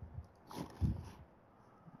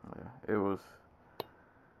 It was.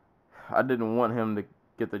 I didn't want him to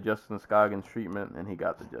get the Justin Scoggins treatment, and he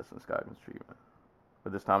got the Justin Scoggins treatment.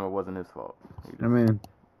 But this time it wasn't his fault. I mean,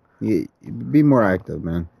 be more active,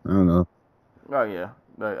 man. I don't know. Oh yeah,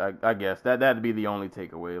 I guess that'd be the only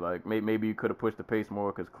takeaway. Like maybe you could have pushed the pace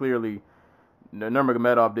more, because clearly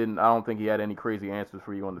Nurmagomedov didn't. I don't think he had any crazy answers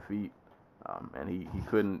for you on the feet, and he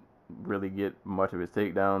couldn't really get much of his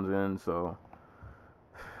takedowns in. So,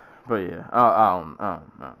 but yeah, I don't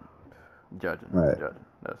judging.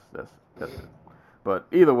 That's it. But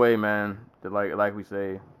either way, man, like we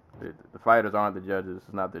say, the fighters aren't the judges.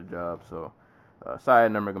 It's not their job. So,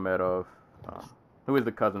 Said Nurmagomedov, who is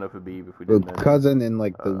the cousin of Khabib, if we didn't mention. Cousin in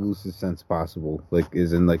like the loosest sense possible, like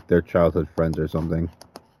is in like their childhood friends or something.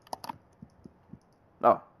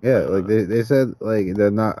 Oh. Yeah, like they said like they're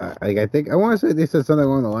not like I want to say they said something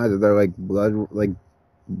along the lines of they're like blood like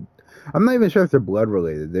I'm not even sure if they're blood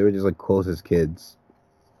related. They were just like close as kids.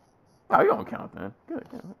 Oh, you don't count, man. Good.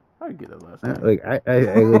 How you get that last name? Like I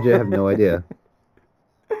legit have no idea.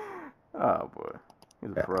 Oh boy,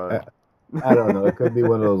 he's a fraud. I don't know. It could be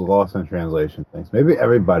one of those lost in translation things. Maybe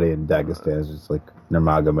everybody in Dagestan is just like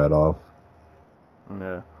Nurmagomedov.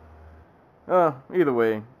 Yeah. Either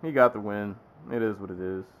way, he got the win. It is what it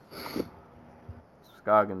is.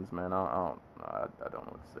 Scoggins, man, I don't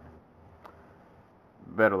know what to say.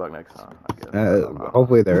 Better luck next time, I guess.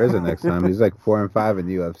 Hopefully there is a next time. He's like 4-5 in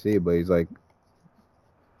the UFC, but he's like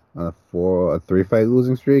on a 3-fight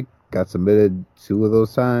losing streak. Got submitted 2 of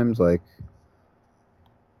those times. Like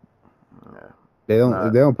they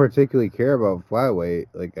don't particularly care about flyweight.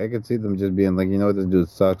 Like I could see them just being like, you know what, this dude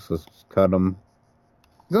sucks. Let's just cut him.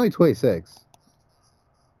 He's only 26.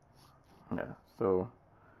 Yeah, so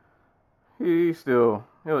he'll still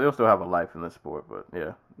have a life in this sport, but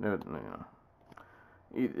yeah, moving on.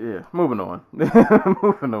 Moving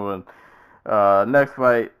on. Next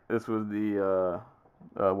fight. This was the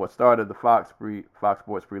what started the Fox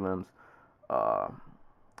Sports prelims. I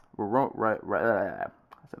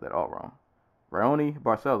said that all wrong. Raoni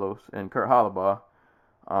Barcelos and Kurt Holobaugh.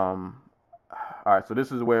 All right, so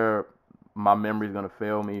this is where my memory's gonna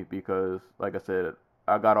fail me because, like I said,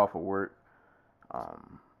 I got off of work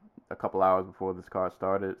a couple hours before this card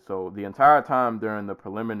started. So the entire time during the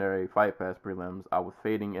preliminary Fight Pass prelims, I was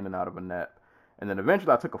fading in and out of a nap. And then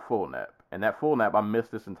eventually I took a full nap. And that full nap, I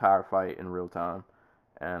missed this entire fight in real time.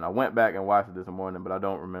 And I went back and watched it this morning, but I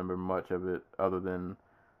don't remember much of it other than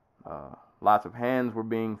lots of hands were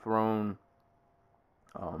being thrown,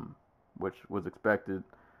 which was expected.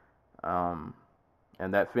 And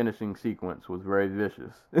that finishing sequence was very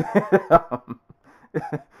vicious.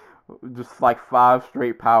 Just like 5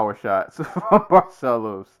 straight power shots from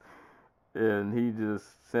Barcelos, and he just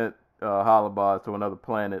sent Holobaugh to another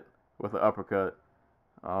planet with an uppercut.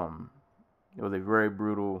 It was a very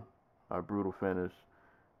brutal finish,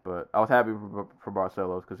 but I was happy for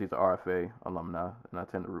Barcelos because he's an RFA alumni, and I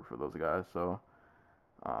tend to root for those guys. So,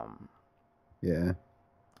 yeah.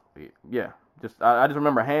 I just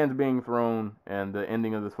remember hands being thrown, and the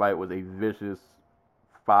ending of this fight was a vicious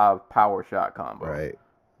 5 power shot combo. Right.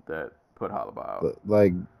 That put Holobaugh out.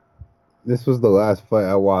 Like, this was the last fight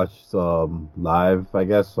I watched live. I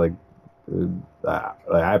guess I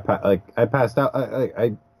passed out.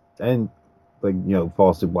 I didn't fall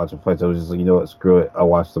asleep watching fights. I was just like, you know what, screw it. I'll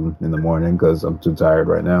watch them in the morning because I'm too tired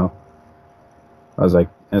right now. I was like,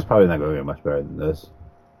 it's probably not going to get much better than this.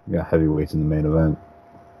 You got heavyweights in the main event.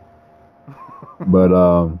 But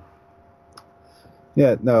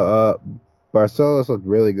Barcelos looked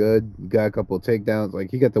really good. He got a couple of takedowns.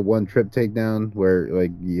 Like, he got the one trip takedown where,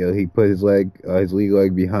 he put his lead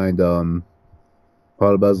leg behind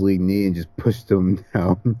Holobaugh's lead knee and just pushed him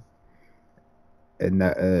down. And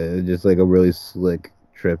that just like a really slick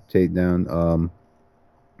trip takedown.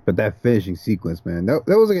 But that finishing sequence, man, that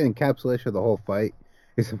was like an encapsulation of the whole fight.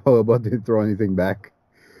 Except Holobaugh didn't throw anything back.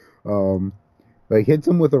 Hits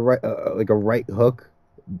him with a right hook,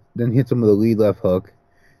 then hits him with a lead left hook,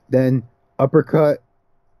 then uppercut,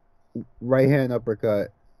 right hand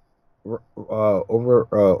uppercut,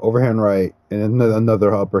 overhand right, and then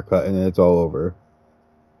another uppercut, and then it's all over.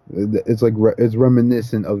 It's like it's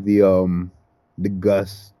reminiscent of the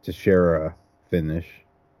Gus Teixeira finish.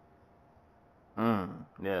 Yeah,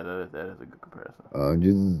 that is a good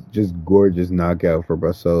comparison. Just gorgeous knockout for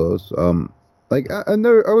Barcelos. I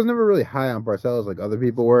was never really high on Barcelos like other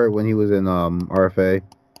people were when he was in RFA.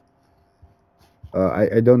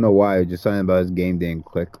 I don't know why. Just something about his game didn't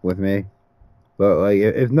click with me. But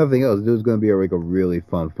if nothing else, dude's gonna be a really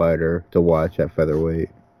fun fighter to watch at featherweight.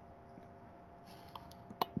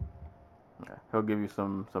 Yeah, he'll give you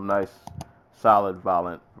some nice, solid,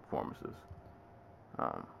 violent performances.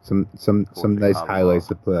 Some nice highlights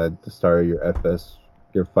to put at the start of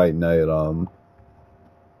your fight night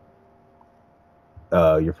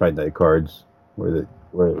your fight night cards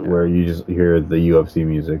where you just hear the UFC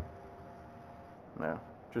music. Yeah,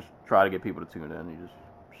 just try to get people to tune in. You just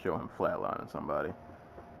show him flatlining somebody.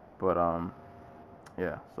 But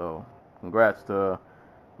yeah. So congrats to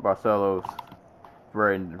Barcelos.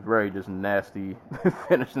 Very, very just nasty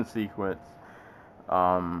finishing sequence.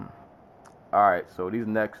 All right, so these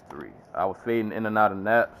next three, I was fading in and out of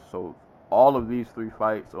naps. So all of these three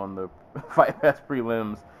fights on the Fight Pass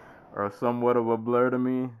prelims are somewhat of a blur to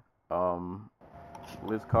me.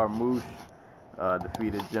 Liz Carmouche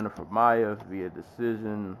defeated Jennifer Maia via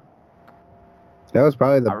decision. That was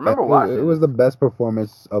probably I remember watching. It was the best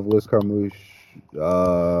performance of Liz Carmouche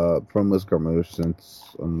from Liz Carmouche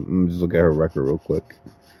since. Let me just look at her record real quick.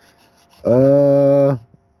 I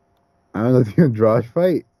don't know if you can draw a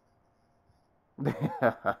fight.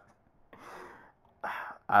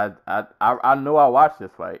 I know I watched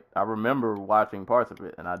this fight. I remember watching parts of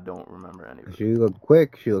it, and I don't remember any of it. She looked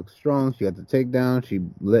quick. She looked strong. She got the takedown. She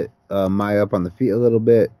lit Maia up on the feet a little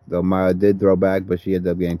bit. Though Maia did throw back, but she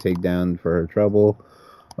ended up getting takedown for her trouble.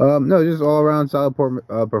 No, just all around solid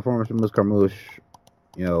performance from Liz Carmouche.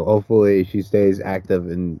 You know, hopefully she stays active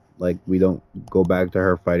and like we don't go back to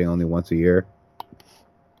her fighting only once a year.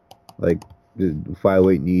 Like the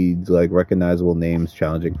flyweight needs like recognizable names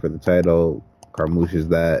challenging for the title. Carmouche is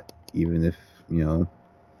that, even if, you know,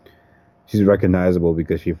 she's recognizable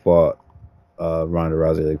because she fought Ronda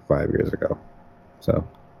Rousey like 5 years ago. So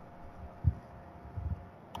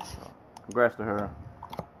congrats to her.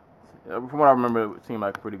 From what I remember, it seemed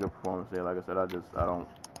like a pretty good performance there. Like I said, I don't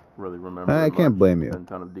really remember. I can't blame you. In a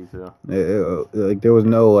ton of detail. Like there was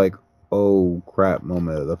no like oh crap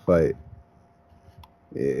moment of the fight.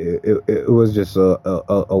 It was just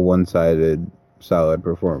a one-sided solid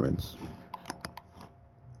performance.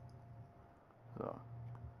 So,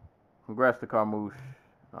 congrats to Carmouche.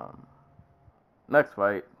 Next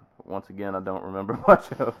fight, once again, I don't remember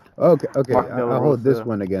much of. Okay. I'll hold this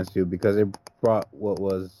one against you because it brought what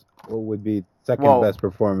would be second best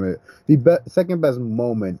performance, second best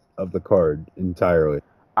moment of the card entirely.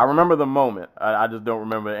 I remember the moment. I just don't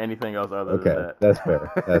remember anything else other than that. That's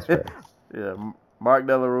fair. That's fair. Yeah, Mark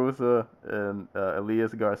De La Rosa and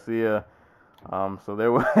Elias Garcia. So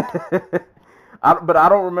there were, but I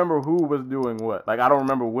don't remember who was doing what. Like I don't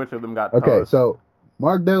remember which of them got. Okay, tossed. so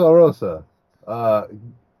Mark De La Rosa,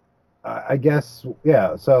 I guess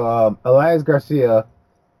So Elias Garcia,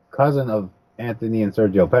 cousin of Anthony and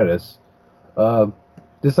Sergio Pettis,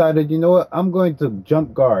 decided, you know what, I'm going to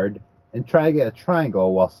jump guard and try to get a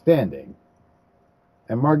triangle while standing.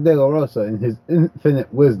 And Mark De La Rosa, in his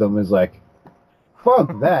infinite wisdom, is like,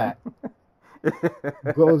 fuck that.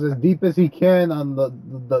 Goes as deep as he can on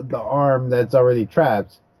the arm that's already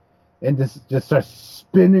trapped and just starts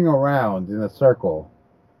spinning around in a circle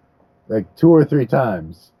like 2 or 3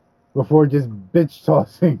 times before just bitch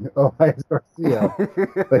tossing Elias Garcia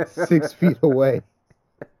like 6 feet away.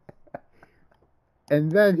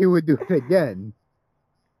 And then he would do it again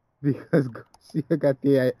because Garcia got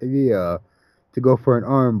the idea to go for an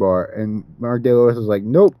armbar, and Mark De La Rosa was like,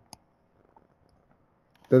 nope.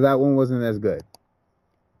 So that one wasn't as good.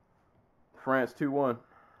 France 2-1.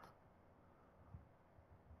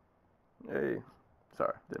 Hey,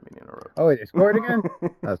 sorry, didn't mean to interrupt. Oh, wait, they scored again?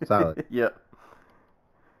 That's solid. Yep.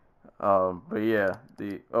 But yeah,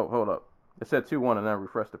 hold up. It said 2-1 and then I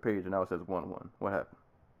refreshed the page and now it says 1-1. What happened?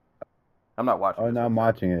 I'm not watching. Oh, no, I'm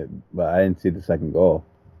watching it, but I didn't see the second goal.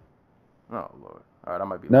 Oh Lord. All right, I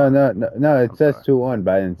might be. No. It says 2-1,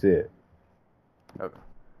 but I didn't see it. Okay.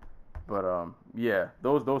 But yeah,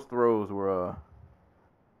 those throws were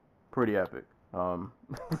pretty epic. I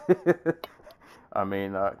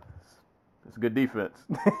mean, it's good defense,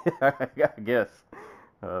 I guess.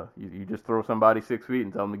 You just throw somebody 6 feet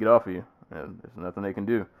and tell them to get off of you, and there's nothing they can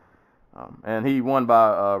do. And he won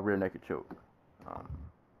by rear naked choke.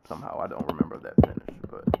 Somehow I don't remember that finish,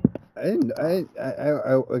 but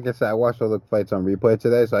like I said, I watched all the fights on replay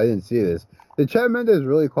today, so I didn't see this. Did Chad Mendes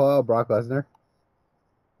really call out Brock Lesnar?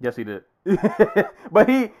 Yes, he did. But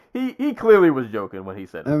he clearly was joking when he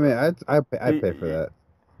said it. I mean, I pay for that.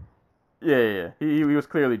 Yeah. He was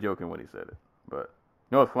clearly joking when he said it. But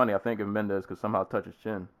you know what's funny? I think if Mendes could somehow touch his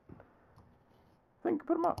chin, I think he could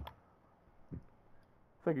put him out. I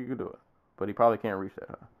think he could do it. But he probably can't reach that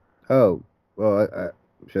high. Oh, well,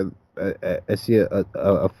 I see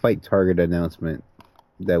a fight target announcement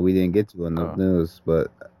that we didn't get to in the news,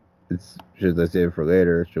 but let's save it for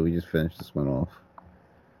later. Should we just finish this one off?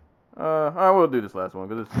 I will do this last one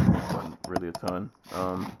because this wasn't really a ton.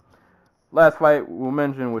 last fight we'll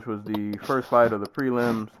mention, which was the first fight of the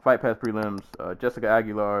prelims, fight pass prelims, Jessica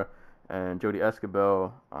Aguilar and Jody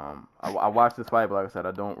Escobar. I watched this fight, but like I said,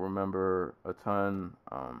 I don't remember a ton.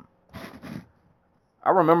 I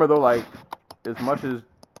remember though, like, as much as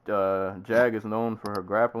Jag is known for her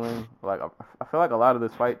grappling, like I feel like a lot of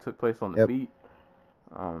this fight took place on the feet,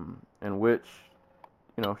 in which,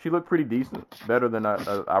 you know, she looked pretty decent, better than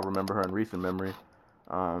I remember her in recent memory.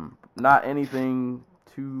 Not anything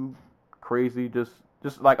too crazy, just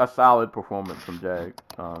like a solid performance from Jag,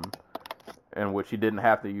 in which she didn't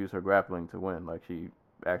have to use her grappling to win. Like, she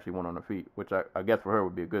actually won on her feet, which I guess for her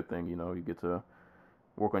would be a good thing. You know, you get to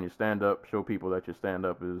work on your stand-up, show people that your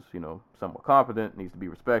stand-up is, you know, somewhat competent, needs to be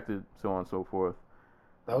respected, so on and so forth.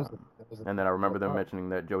 And then I remember them mentioning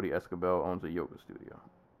that Jody Escobar owns a yoga studio.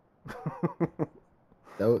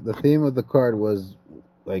 The theme of the card was,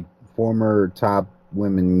 like, former top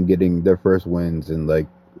women getting their first wins in, like,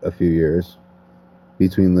 a few years.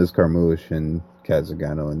 Between Liz Carmouche and Kat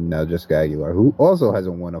Zingano, and now Jessica Aguilar, who also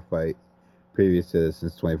hasn't won a fight previous to this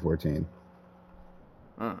since 2014.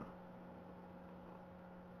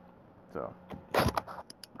 So,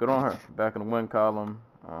 good on her. Back in the win column.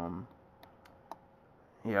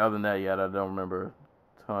 Yeah, other than that, I don't remember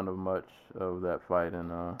a ton of much of that fight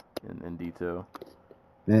in detail.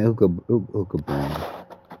 Man, who could blame?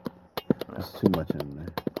 There's too much in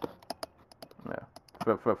there.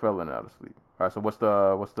 Yeah, fell in and out of sleep. All right, so what's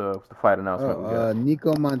the fight announcement we got?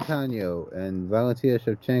 Nico Montano and Valentina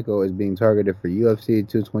Shevchenko is being targeted for UFC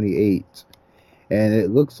 228, and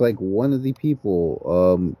it looks like one of the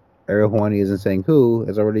people, Ariel Helwani isn't saying who,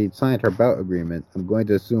 has already signed her bout agreement. I'm going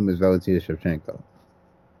to assume it's Valentina Shevchenko.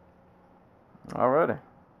 Alrighty,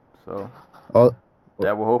 so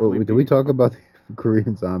that will hopefully. Did we talk about the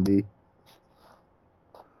Korean Zombie?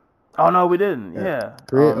 Oh no, we didn't. Yeah.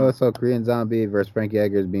 So Korean Zombie versus Frankie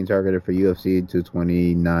Edgar is being targeted for UFC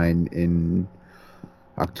 229 in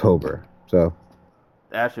October. So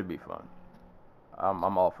that should be fun.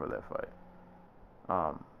 I'm all for that fight.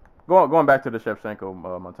 Going back to the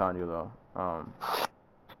Shevchenko Montano though.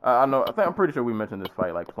 I'm pretty sure we mentioned this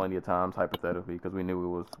fight like plenty of times hypothetically because we knew it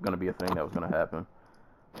was going to be a thing that was going to happen.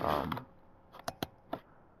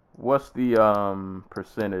 What's the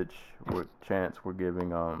percentage chance we're giving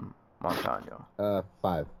Montano?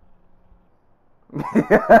 5.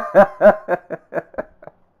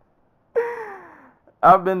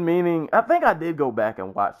 I've been meaning. I think I did go back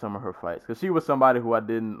and watch some of her fights because she was somebody who I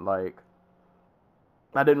didn't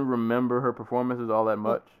remember her performances all that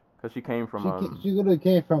much because she came from. She literally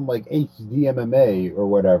came from like HD MMA or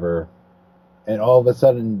whatever, and all of a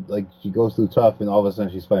sudden, like, she goes through Tough, and all of a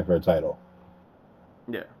sudden she's fighting for a title.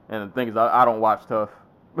 Yeah, and the thing is, I don't watch Tough,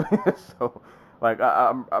 so like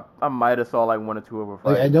I might have saw like one or two of her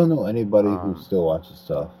fights. I don't know anybody who still watches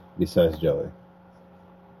Tough besides Joey.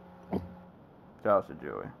 Shout out to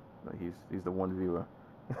Joey. He's the one viewer.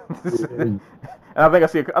 And I think I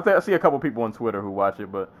see a couple people on Twitter who watch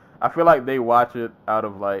it, but I feel like they watch it out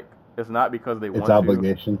of like it's not because they want to. It's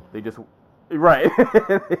obligation. They just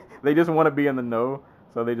they just want to be in the know,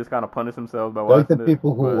 so they just kind of punish themselves by watching it. Like the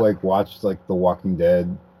people who like watch like The Walking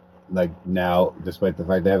Dead, like now, despite the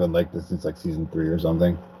fact they haven't liked it since like season 3 or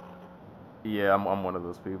something. Yeah, I'm one of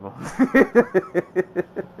those people.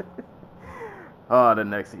 Oh, the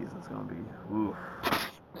next season's gonna be oof.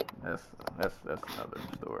 That's another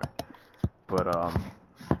story. But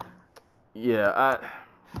yeah,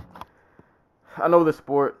 I know the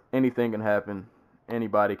sport, anything can happen.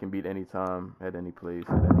 Anybody can beat any time, at any place,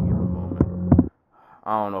 at any given moment.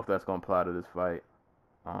 I don't know if that's gonna apply to this fight.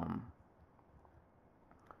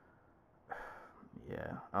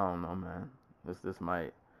 Yeah, I don't know, man. This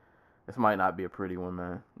might not be a pretty one,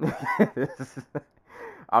 man.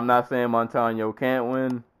 I'm not saying Montano can't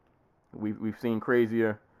win. We've seen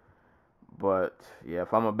crazier, but yeah,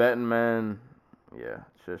 if I'm a betting man, yeah,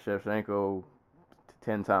 Shevchenko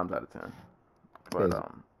 10 times out of 10.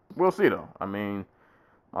 But we'll see though. I mean,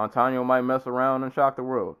 Montano might mess around and shock the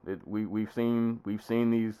world. We've seen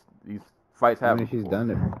these fights happen. I mean, she's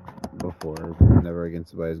done it before. Never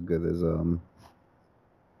against somebody as good as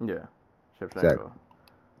Yeah, Shevchenko.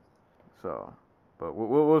 So, but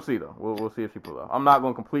we'll see though. We'll see if she pulls off. I'm not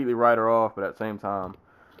going to completely write her off, but at the same time,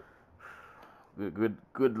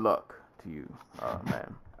 good luck to you,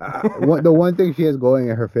 man. The one thing she has going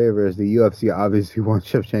in her favor is the UFC obviously wants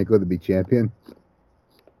Shevchenko to be champion.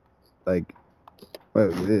 Like,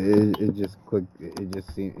 it just clicked.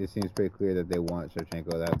 It seems pretty clear that they want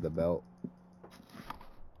Shevchenko to have the belt.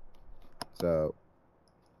 So,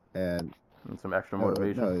 and some extra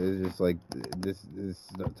motivation. No, it's just like this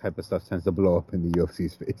type of stuff tends to blow up in the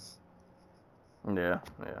UFC's face. Yeah.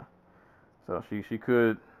 So she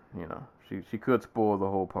could, she could spoil the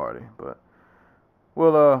whole party, but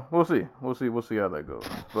we'll see how that goes.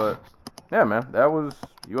 But yeah, man, that was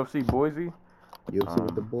UFC Boise. UFC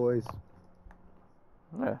with the boys.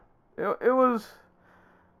 Yeah, it was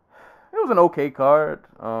an okay card.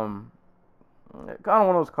 Kind of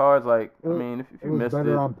one of those cards like, I mean, if you missed it,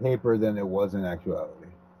 better on paper than it was in actuality.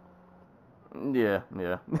 Yeah.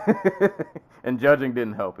 And judging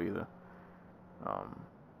didn't help either.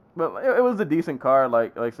 But it was a decent card.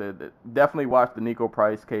 Like I said, definitely watch the Nico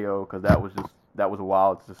Price KO because that was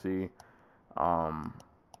wild to see.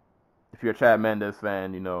 If you're a Chad Mendes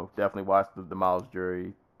fan, definitely watch the Miles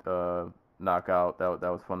Jury knockout. That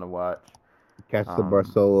was fun to watch. Catch the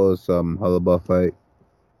Barcelos Hullabuff fight.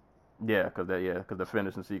 Yeah, because the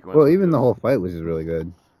finishing sequence. Well, even the whole fight was just really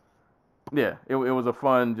good. Yeah, it was a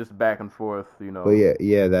fun just back and forth, But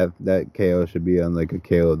yeah, that KO should be on like a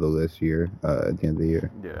KO of the list here at the end of the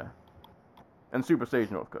year. Yeah. And Super Sage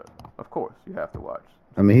Northcutt, of course, you have to watch.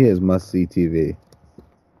 I mean, he is must-see TV.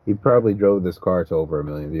 He probably drove this car to over 1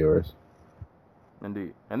 million viewers.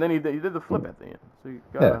 Indeed. And then he did the flip at the end. So you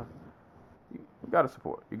gotta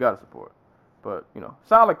support. You gotta support. But,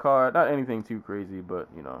 solid card, not anything too crazy, but,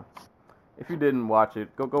 if you didn't watch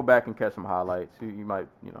it, go back and catch some highlights. You might,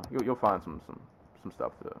 you'll find some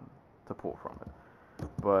stuff to pull from it.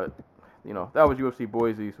 But, that was UFC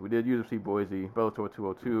Boise. So we did UFC Boise, Bellator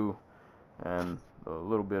 202, and a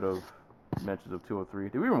little bit of mentions of 203.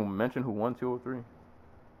 Did we even mention who won 203?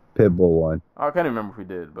 Pitbull won. I can't even remember if we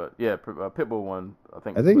did, but yeah, Pitbull won. I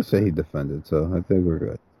think he said he defended, so I think we're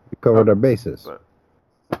good. We covered our bases.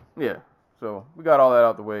 But, yeah, so we got all that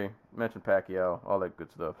out the way. Mentioned Pacquiao, all that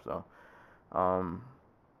good stuff. So,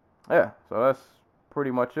 yeah, so that's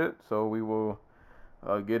pretty much it. So we will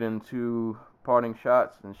get into parting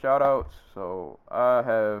shots and shout outs. So I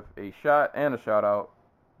have a shot and a shout out,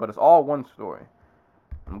 but it's all one story.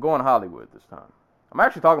 I'm going Hollywood this time. I'm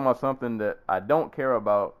actually talking about something that I don't care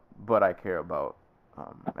about, but I care about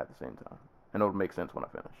at the same time. And it'll make sense when I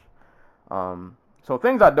finish. So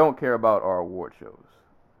things I don't care about are award shows.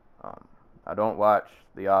 I don't watch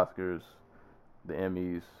the Oscars, the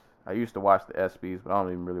Emmys. I used to watch the ESPYs, but I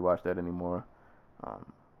don't even really watch that anymore.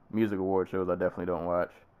 Music award shows I definitely don't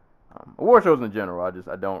watch. Award shows in general,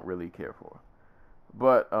 I don't really care for.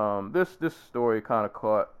 But this story kind of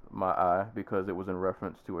caught my eye because it was in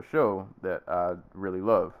reference to a show that I really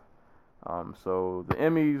love. So the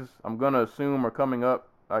Emmys, I'm gonna assume, are coming up,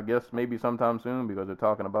 I guess maybe sometime soon because they're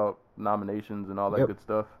talking about nominations and all that good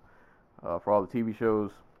stuff for all the TV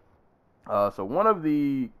shows. So one of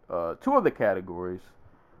the two of the categories,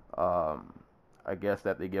 I guess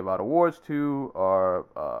that they give out awards to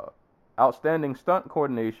are outstanding stunt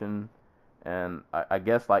coordination and I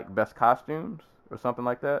guess like best costumes or something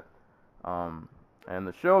like that. And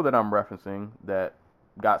the show that I'm referencing that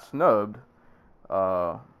got snubbed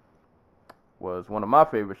was one of my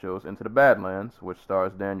favorite shows, Into the Badlands, which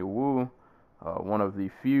stars Daniel Wu, one of the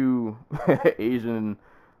few Asian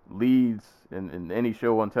leads in any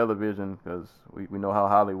show on television, because we know how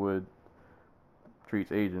Hollywood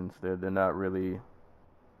treats Asians. They're not really,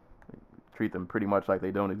 treat them pretty much like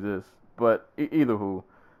they don't exist. But either who,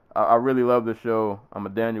 I really love the show. I'm a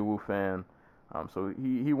Daniel Wu fan. So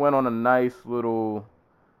he went on a nice little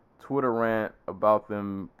Twitter rant about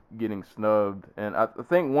them getting snubbed, and I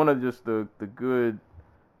think one of just the good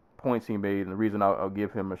points he made, and the reason I'll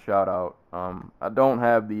give him a shout out. I don't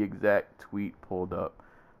have the exact tweet pulled up,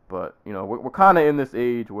 but we're kind of in this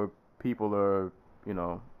age where people are,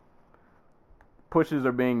 pushes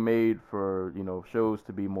are being made for shows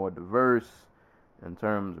to be more diverse in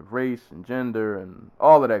terms of race and gender and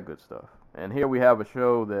all of that good stuff. And here we have a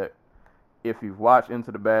show that, if you've watched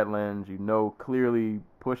Into the Badlands, clearly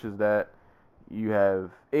pushes that. You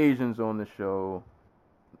have Asians on the show,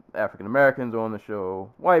 African Americans on the show,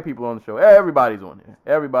 white people on the show. Everybody's on here.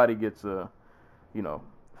 Everybody gets a,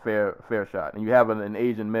 fair shot. And you have an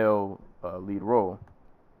Asian male lead role.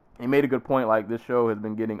 He made a good point. Like, this show has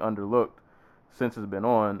been getting underlooked since it's been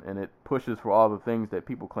on, and it pushes for all the things that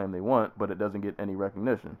people claim they want, but it doesn't get any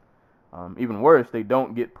recognition. Even worse, they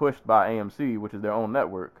don't get pushed by AMC, which is their own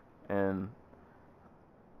network, and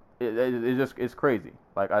it's crazy.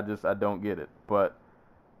 Like, I don't get it. But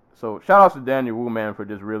so shout outs to Daniel Wu, man, for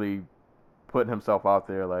just really putting himself out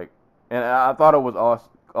there. Like, and I thought it was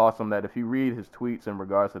awesome that if you read his tweets in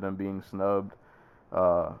regards to them being snubbed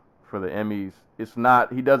for the Emmys,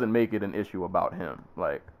 he doesn't make it an issue about him.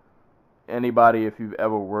 Like, anybody, if you've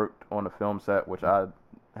ever worked on a film set, which I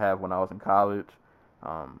have when I was in college,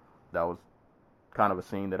 that was kind of a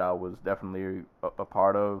scene that I was definitely a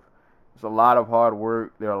part of. It's a lot of hard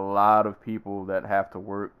work. There are a lot of people that have to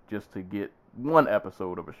work just to get one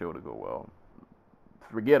episode of a show to go well.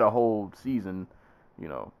 Forget a whole season,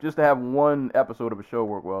 just to have one episode of a show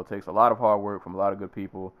work well takes a lot of hard work from a lot of good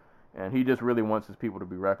people, and he just really wants his people to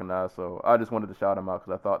be recognized. So I just wanted to shout him out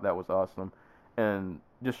because I thought that was awesome, and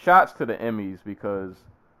just shouts to the Emmys because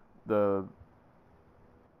the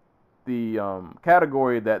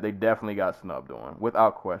category that they definitely got snubbed on,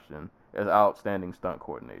 without question, is outstanding stunt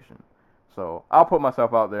coordination. So I'll put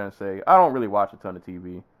myself out there and say I don't really watch a ton of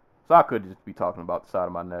TV, so I could just be talking about the side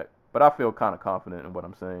of my neck, but I feel kind of confident in what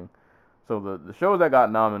I'm saying. So the shows that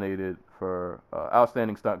got nominated for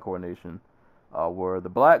outstanding stunt coordination were The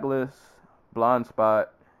Blacklist, Blind Spot,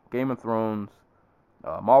 Game of Thrones,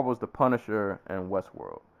 Marvel's The Punisher, and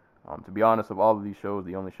Westworld. To be honest, of all of these shows,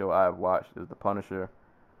 the only show I have watched is The Punisher,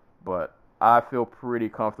 but I feel pretty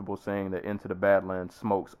comfortable saying that Into the Badlands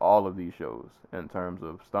smokes all of these shows in terms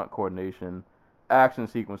of stunt coordination, action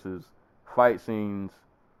sequences, fight scenes.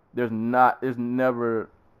 I've never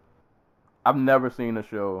seen a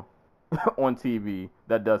show on TV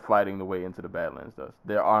that does fighting the way Into the Badlands does.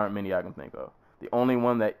 There aren't many I can think of. The only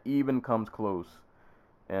one that even comes close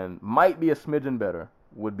and might be a smidgen better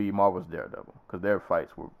would be Marvel's Daredevil, because their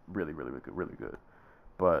fights were really, really, really good.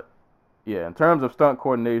 But yeah, in terms of stunt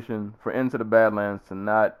coordination, for Into the Badlands to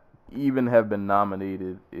not even have been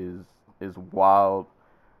nominated is wild.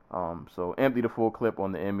 So empty the full clip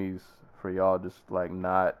on the Emmys for y'all just like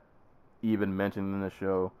not even mentioning the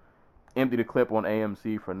show. Empty the clip on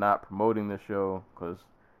AMC for not promoting the show, because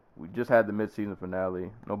we just had the mid-season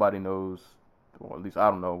finale. Nobody knows, or at least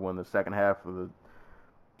I don't know, when the second half of the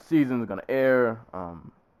season is going to air.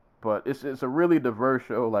 But it's a really diverse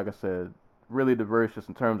show, like I said, really diverse just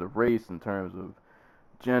in terms of race, in terms of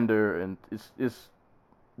gender, and it's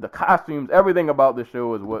the costumes, everything about the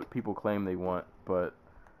show is what people claim they want, but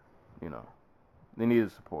they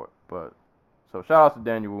needed support. But so shout out to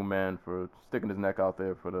Daniel Wu, man, for sticking his neck out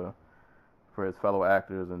there for his fellow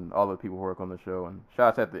actors and all the people who work on the show, and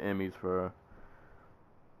shouts at the Emmys for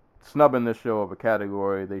snubbing this show of a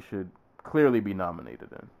category they should clearly be nominated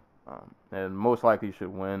in, and most likely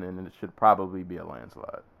should win, and it should probably be a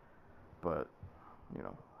landslide. But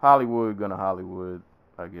Hollywood gonna Hollywood,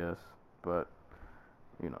 I guess. But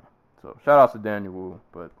so shout outs to Daniel Wu,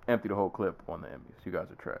 but empty the whole clip on the Emmys. You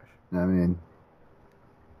guys are trash. I mean,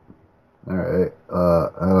 all right.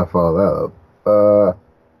 How do I follow that up?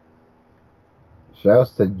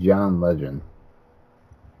 Shouts to John Legend,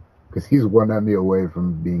 because he's one Emmy away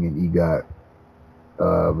from being an EGOT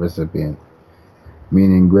recipient,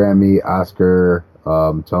 meaning Grammy, Oscar,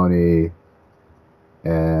 Tony,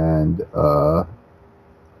 and I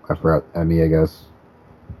forgot Emmy, I guess.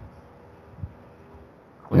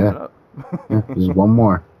 Clean it up. Yeah, just one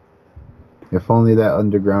more. If only that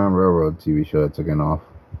Underground Railroad TV show had taken off.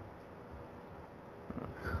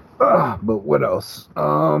 But what else? I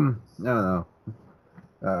don't know.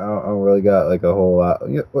 I don't really got like a whole lot.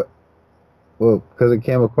 Well, because it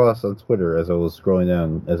came across on Twitter as I was scrolling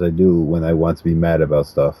down, as I do when I want to be mad about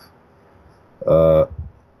stuff.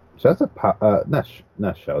 Shots Papa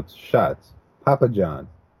John.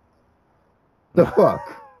 The fuck?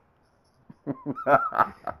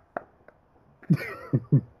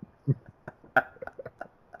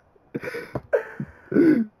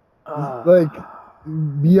 Like,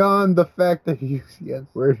 beyond the fact that he used the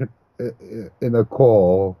N-word in a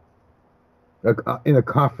call, in a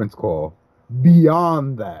conference call,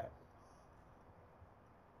 beyond that,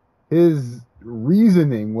 his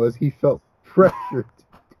reasoning was he felt pressured.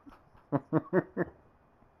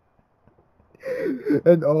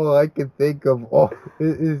 And all I can think of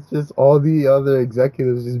is just all the other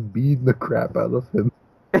executives just beating the crap out of him.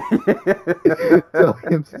 Tell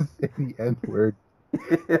him to say the N-word.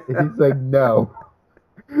 And he's like, no.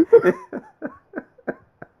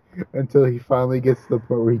 Until he finally gets to the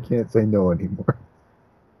point where he can't say no anymore.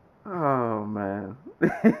 Oh, man.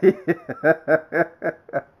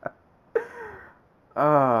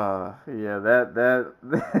 Yeah, that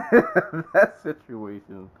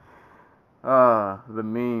situation. The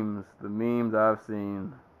memes I've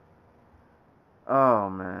seen. Oh,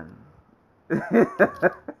 man.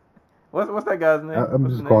 What's that guy's name? I'm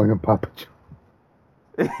just calling him Papa John.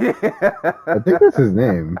 I think that's his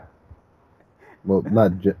name. Well,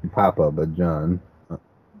 not Papa, but John.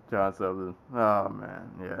 John Sutherland. Oh,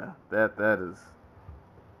 man. Yeah. That is...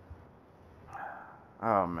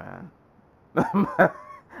 Oh, man. I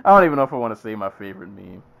don't even know if I want to say my favorite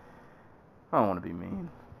meme. I don't want to be mean.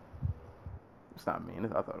 It's not mean. I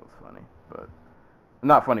thought it was funny. But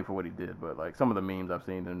not funny for what he did, but like some of the memes I've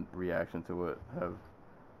seen in reaction to it have...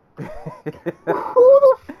 Who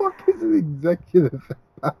the fuck is an executive at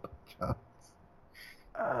Papa John's?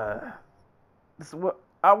 this what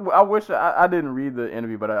I wish I didn't read the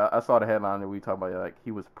interview, but I saw the headline that we talked about. Like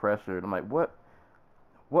he was pressured. I'm like, what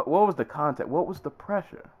was the context? What was the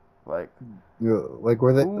pressure? Like, like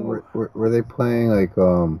were they playing like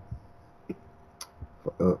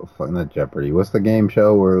not Jeopardy? What's the game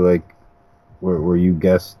show where you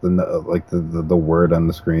guess the word on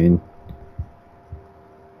the screen?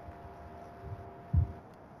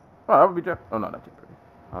 Oh, that would be Jeopardy. Oh no, not Jeopardy.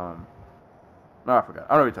 No, I forgot.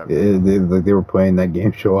 I know what you're talking about. They were playing that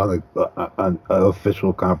game show on an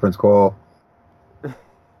official conference call.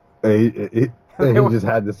 He just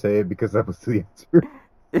had to say it because that was the answer.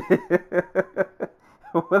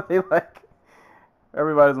 Were they like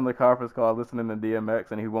everybody's on the conference call listening to DMX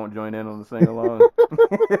and he won't join in on the sing along?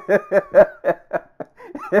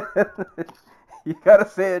 You gotta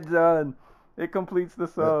say it, John. It completes the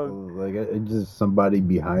song. Like it's just somebody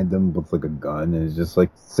behind them with like a gun and it's just like,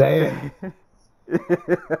 say it.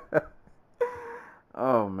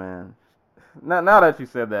 Oh man. Now that you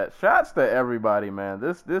said that, shots to everybody, man.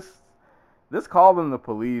 This calling the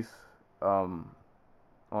police on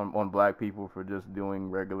black people for just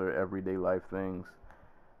doing regular everyday life things.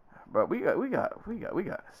 But we got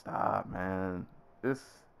to stop, man. This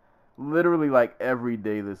literally like every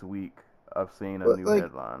day this week I've seen a new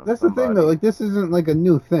headline. That's the thing though. Like this isn't like a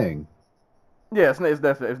new thing. Yeah, it's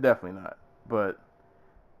definitely not. But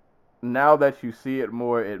now that you see it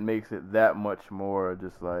more, it makes it that much more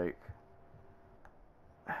just like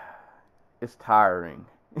it's tiring.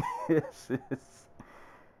 it's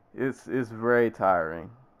very tiring,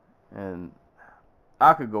 and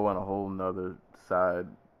I could go on a whole nother side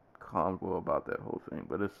convo about that whole thing.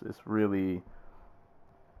 But it's really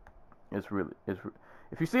if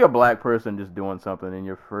you see a black person just doing something, and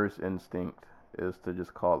your first instinct is to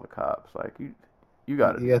just call the cops, like you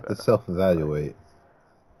got to self-evaluate.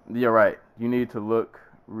 You're right. You need to look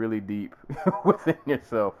really deep within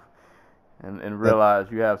yourself and realize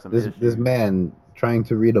you have some issues. This man trying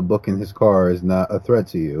to read a book in his car is not a threat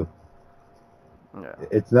to you. Yeah.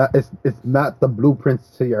 It's not the blueprints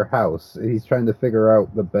to your house. He's trying to figure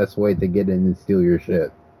out the best way to get in and steal your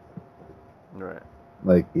shit. Right.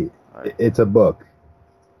 Like it's a book.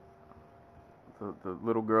 The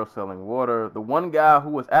little girl selling water. The one guy who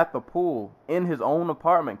was at the pool in his own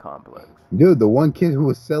apartment complex. Dude, the one kid who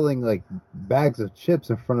was selling like bags of chips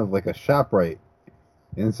in front of like a ShopRite,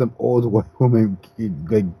 and some old white woman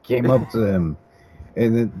came up to him,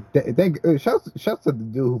 and then shouts to the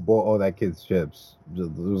dude who bought all that kid's chips.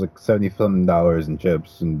 It was like $70 in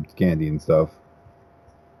chips and candy and stuff.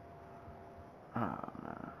 Oh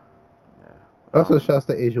man. Yeah. Also, shouts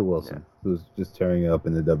to Asia Wilson, who's just tearing it up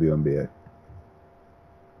in the WNBA.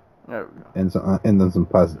 There we go. And then some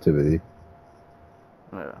positivity.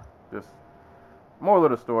 Yeah, just moral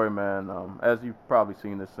of the story, man. As you've probably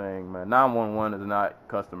seen this saying, man, 911 is not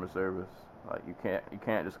customer service. Like you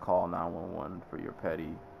can't just call 911 for your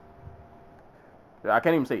petty. I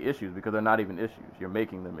can't even say issues because they're not even issues. You're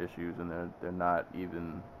making them issues, and they're not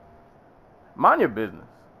even. Mind your business.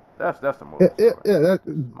 That's the moral. Yeah. That's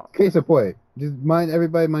case in point. Just mind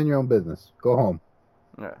your own business. Go home.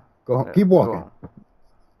 Yeah. Go home. Yeah, Keep walking. Go home.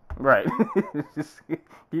 Right. Just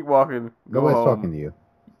keep walking. Go Nobody's home. talking to you.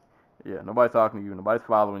 Yeah, nobody's talking to you. Nobody's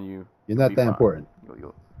following you. You're not that important.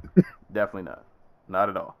 You'll definitely not. Not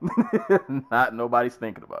at all. Not nobody's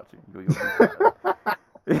thinking about you.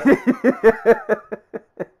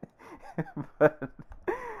 But,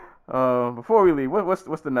 before we leave, what's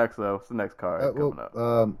the next What's the next card coming up?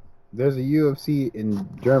 There's a UFC in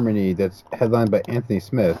Germany that's headlined by Anthony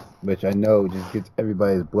Smith, which I know just gets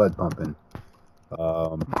everybody's blood pumping.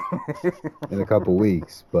 In a couple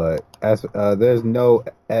weeks, but as there's no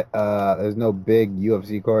big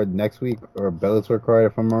UFC card next week or Bellator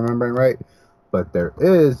card if I'm remembering right, but there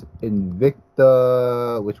is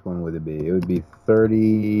Invicta. Which one would it be? It would be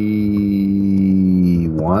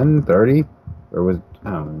 31, 30, or was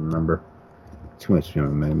I don't remember. Too much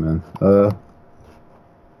MMA, man.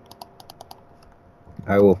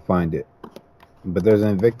 I will find it, but there's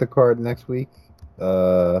an Invicta card next week.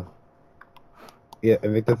 Yeah,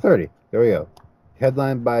 Invicta 30. There we go.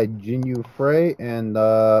 Headlined by Jinyu Frey and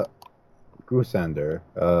Grusander.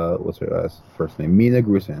 What's her first name? Mina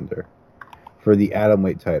Grusander. For the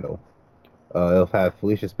atomweight title. It'll have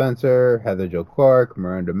Felicia Spencer, Heather Jo Clark,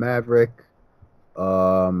 Miranda Maverick,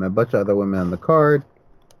 a bunch of other women on the card.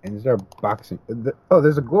 And is there boxing?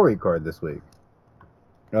 There's a Glory card this week.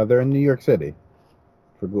 They're in New York City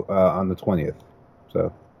on the 20th.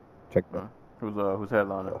 So, check that out. Who's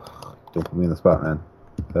headliner? Don't put me in the spot, man.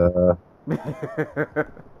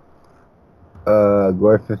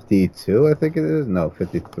 Glory 52, I think it is. No,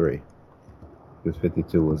 53. because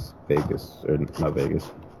 52 was Vegas, or not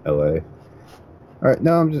Vegas, LA. All right,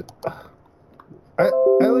 now I'm just. I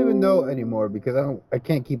don't even know anymore because I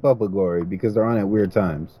can't keep up with Glory because they're on at weird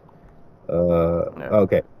times.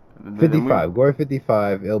 Okay. 55, Glory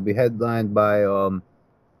 55. It'll be headlined by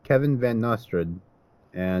Kevin Van Nostrand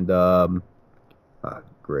and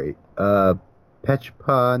great.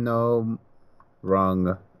 Pechpano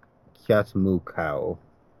Rung Kyatmukau.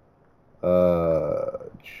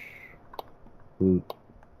 Who?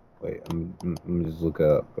 Wait, let me just look it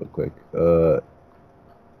up real quick.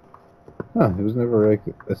 He was never like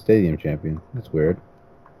a stadium champion. That's weird.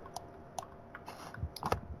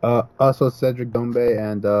 Also Cedric Dombe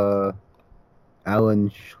and Alan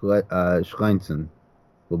Schleinson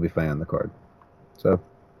will be fighting on the card. So,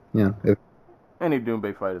 if any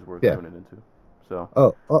Doombe fight is worth tuning into. So.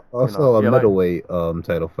 Also a middleweight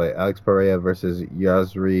title fight: Alex Pereira versus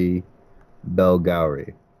Yasri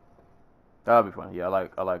Belgauri. That'll be fun. Yeah, I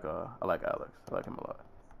like Alex. I like him a lot.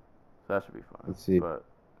 So that should be fun. Let's see. But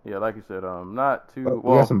yeah, like you said, not too.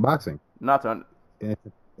 We got some boxing. Not to.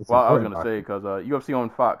 I was gonna say because UFC on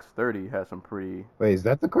Fox 30 has some pretty. Wait, is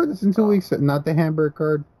that the card that's in 2 weeks? Not the Hamburg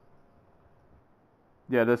card?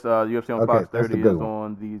 Yeah, this UFC on Fox 30 is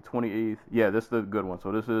on the 28th. Yeah, this is the good one.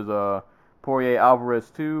 So this is Poirier Alvarez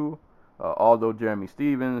 2, Aldo Jeremy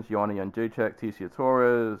Stevens, Joanna Jędrzejczyk, Tecia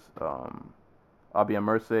Torres, Abia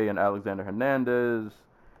Merce and Alexander Hernandez.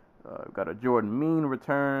 We've got a Jordan Mean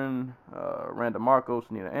return, Randa Marcos,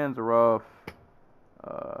 Nina Ansaroff,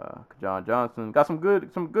 John Johnson. Got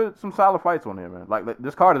some solid fights on here, man. Like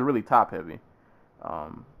this card is really top heavy.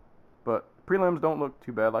 But prelims don't look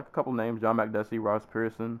too bad. Like a couple names: John Makdessi, Ross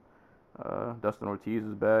Pearson, Dustin Ortiz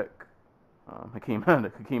is back. Hakeem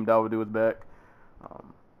Dawodu is back.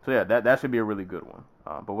 So yeah, that should be a really good one.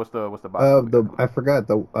 But what's the boxing? I forgot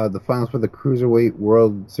the finals for the Cruiserweight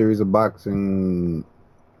World Series of Boxing,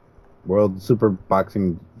 World Super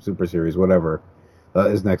Boxing Super Series, whatever,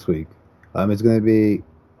 is next week. It's going to be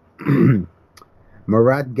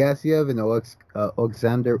Murat Gassiev and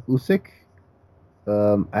Alexander Usyk.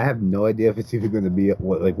 I have no idea if it's even going to be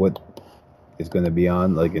what it's going to be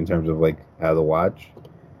on, like in terms of like how to watch.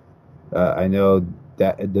 I know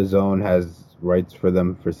that DAZN has rights for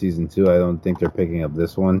them for season 2. I don't think they're picking up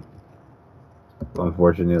this one,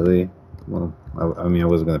 unfortunately. Well, I mean, I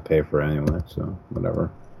wasn't going to pay for it anyway, so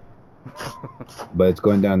whatever. But it's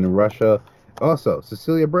going down in Russia. Also,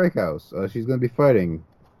 Cecilia Breakhouse. She's going to be fighting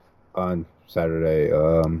on Saturday.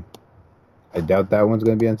 I doubt that one's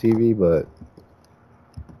going to be on TV, but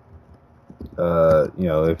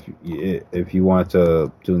if you want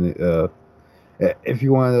to tune, if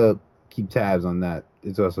you want to keep tabs on that,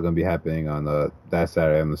 it's also going to be happening on that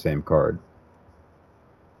Saturday on the same card.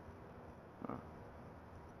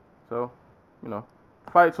 So,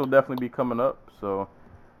 fights will definitely be coming up. So,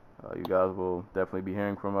 you guys will definitely be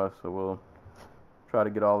hearing from us. So we'll try to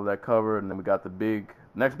get all of that covered, and then we got the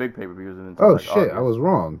next big pay-per-views. Shit! August. I was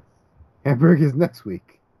wrong. Hamburg is next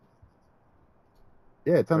week.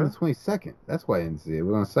 Yeah, it's on the 22nd. That's why I didn't see it. It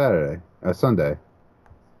was on Sunday.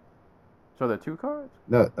 So there are 2 cards?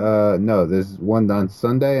 No. There's one on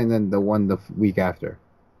Sunday, and then the one the week after.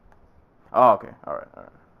 Oh, okay. All right.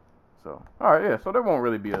 So, all right, yeah. So there won't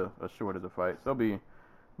really be a shortage of fights. There'll be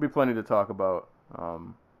plenty to talk about,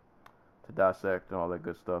 to dissect and all that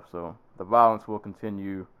good stuff. So the violence will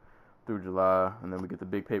continue through July, and then we get the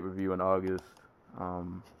big pay-per-view in August.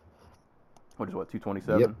 What is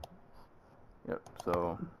 227? Yep.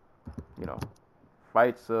 So,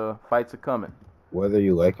 fights are coming. Whether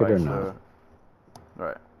you like it or not.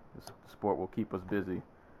 Right. This sport will keep us busy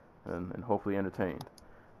and hopefully entertained.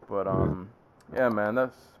 But yeah, man,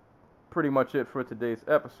 that's pretty much it for today's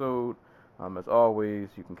episode. As always,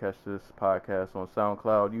 you can catch this podcast on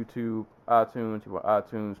SoundCloud, YouTube, iTunes. If you're on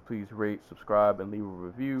iTunes, please rate, subscribe, and leave a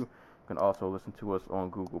review. You can also listen to us on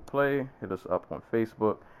Google Play. Hit us up on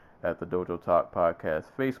Facebook at the Dojo Talk Podcast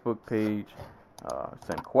Facebook page.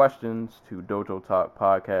 Send questions to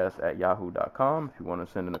dojotalkpodcast@yahoo.com if you want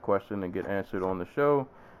to send in a question and get answered on the show.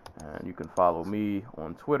 And you can follow me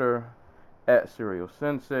on Twitter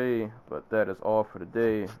 @SerialSensei. But that is all for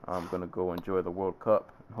today. I'm going to go enjoy the World Cup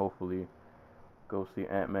and hopefully go see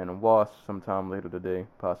Ant-Man and Wasp sometime later today,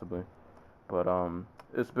 possibly. But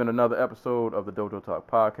it's been another episode of the Dojo Talk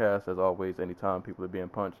Podcast. As always, anytime people are being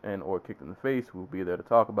punched and or kicked in the face, we'll be there to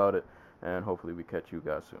talk about it. And hopefully we catch you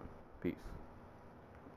guys soon. Peace.